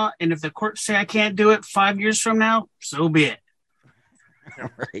whatever I want, and if the courts say I can't do it 5 years from now, so be it.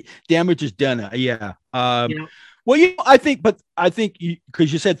 Right. Damage is done. Yeah. Well, I think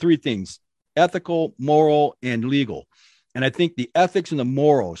because you said three things: ethical, moral, and legal. And I think the ethics and the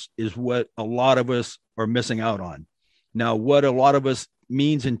morals is what a lot of us are missing out on. Now, what a lot of us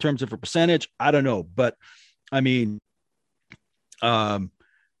means in terms of a percentage, I don't know. But I mean, some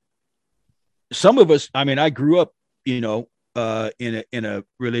of us, I mean, I grew up, in a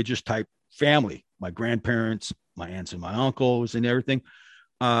religious type family, my grandparents, my aunts and my uncles and everything.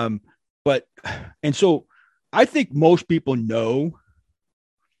 So I think most people know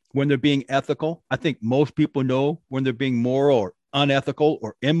when they're being ethical. I think most people know when they're being moral or unethical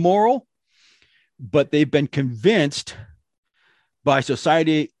or immoral, but they've been convinced by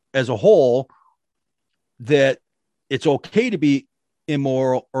society as a whole that it's okay to be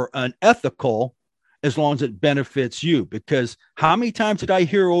immoral or unethical as long as it benefits you. Because how many times did I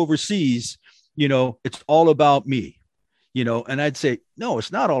hear overseas, it's all about me? And I'd say, no,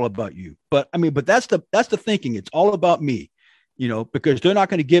 it's not all about you. But that's the thinking. It's all about me, because they're not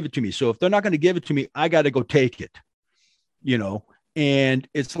going to give it to me. So if they're not going to give it to me, I got to go take it, and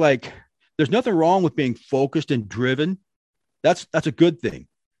it's like, there's nothing wrong with being focused and driven. That's a good thing.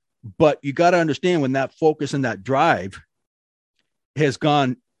 But you got to understand when that focus and that drive has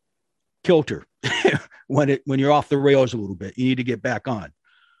gone kilter, when you're off the rails a little bit, you need to get back on.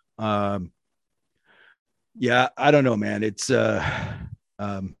 Yeah, I don't know, man. It's,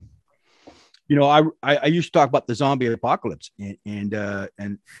 I used to talk about the zombie apocalypse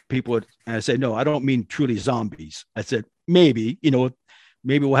and people would, and I said, no, I don't mean truly zombies. I said, maybe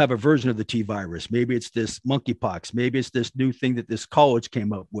we'll have a version of the T virus. Maybe it's this monkeypox. Maybe it's this new thing that this college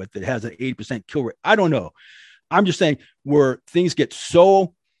came up with that has an 80% kill rate. I don't know. I'm just saying where things get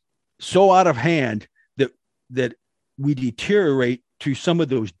so out of hand that we deteriorate to some of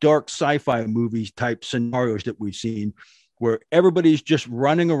those dark sci-fi movies type scenarios that we've seen, where everybody's just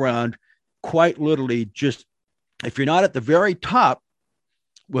running around, quite literally, just, if you're not at the very top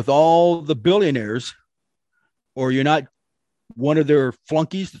with all the billionaires, or you're not one of their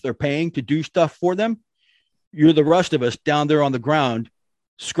flunkies that they're paying to do stuff for them, you're the rest of us down there on the ground,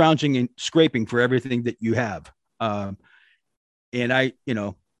 scrounging and scraping for everything that you have. And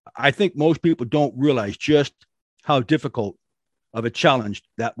I think most people don't realize just how difficult of a challenge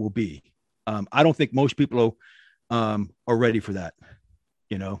that will be. I don't think most people are ready for that,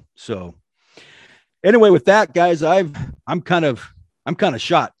 So anyway, with that, guys, I'm kind of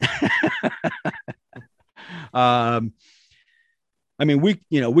shot. I mean, we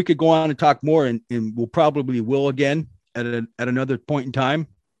could go on and talk more, and we'll probably will again at another point in time,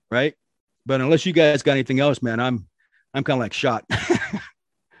 right? But unless you guys got anything else, man, I'm kind of like shot.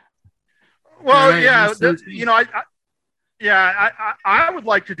 Well, yeah, I would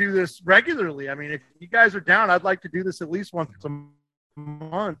like to do this regularly. I mean, if you guys are down, I'd like to do this at least once a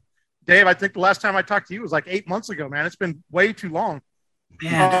month. Dave, I think the last time I talked to you was like 8 months ago, man. It's been way too long.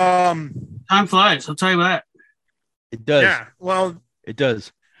 Yeah. Time flies. I'll tell you that. It does. Yeah. Well, it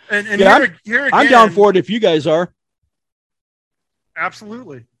does. And here again, I'm down for it if you guys are.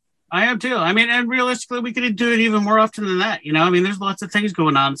 Absolutely. I am too. I mean, and realistically, we could do it even more often than that. I mean, there's lots of things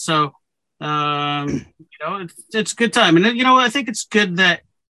going on. So, it's a good time. And, I think it's good that,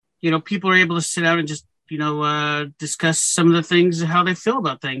 people are able to sit down and just, discuss some of the things, how they feel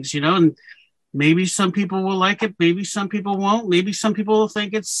about things, and maybe some people will like it. Maybe some people won't. Maybe some people will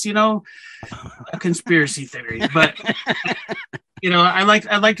think it's, a conspiracy theory. But, I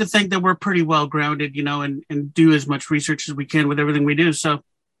like to think that we're pretty well grounded, and do as much research as we can with everything we do. So,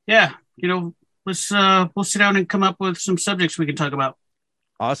 yeah, we'll sit down and come up with some subjects we can talk about.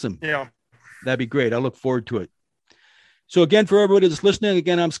 Awesome. Yeah. That'd be great. I look forward to it. So again, for everybody that's listening,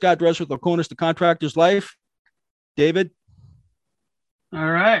 again, I'm Scott Dresser with Oconus, the Contractor's Life. David.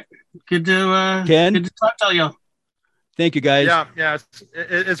 All right. Good to talk to you. Thank you, guys. Yeah.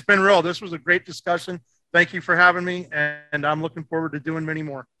 It's been real. This was a great discussion. Thank you for having me, and I'm looking forward to doing many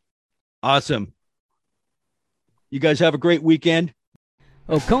more. Awesome. You guys have a great weekend.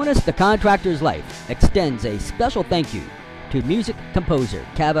 Oconus, the Contractor's Life extends a special thank you to music composer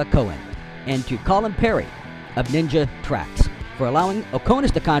Cava Cohen and to Colin Perry of Ninja Tracks for allowing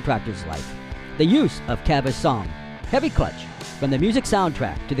Oconus, the Contractor's Life the use of Cava's song Heavy Clutch from the music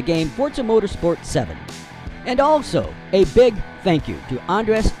soundtrack to the game Forza Motorsport 7. And also a big thank you to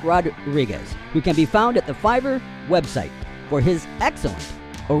Andres Rodriguez, who can be found at the Fiverr website for his excellent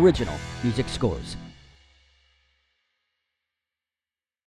original music scores.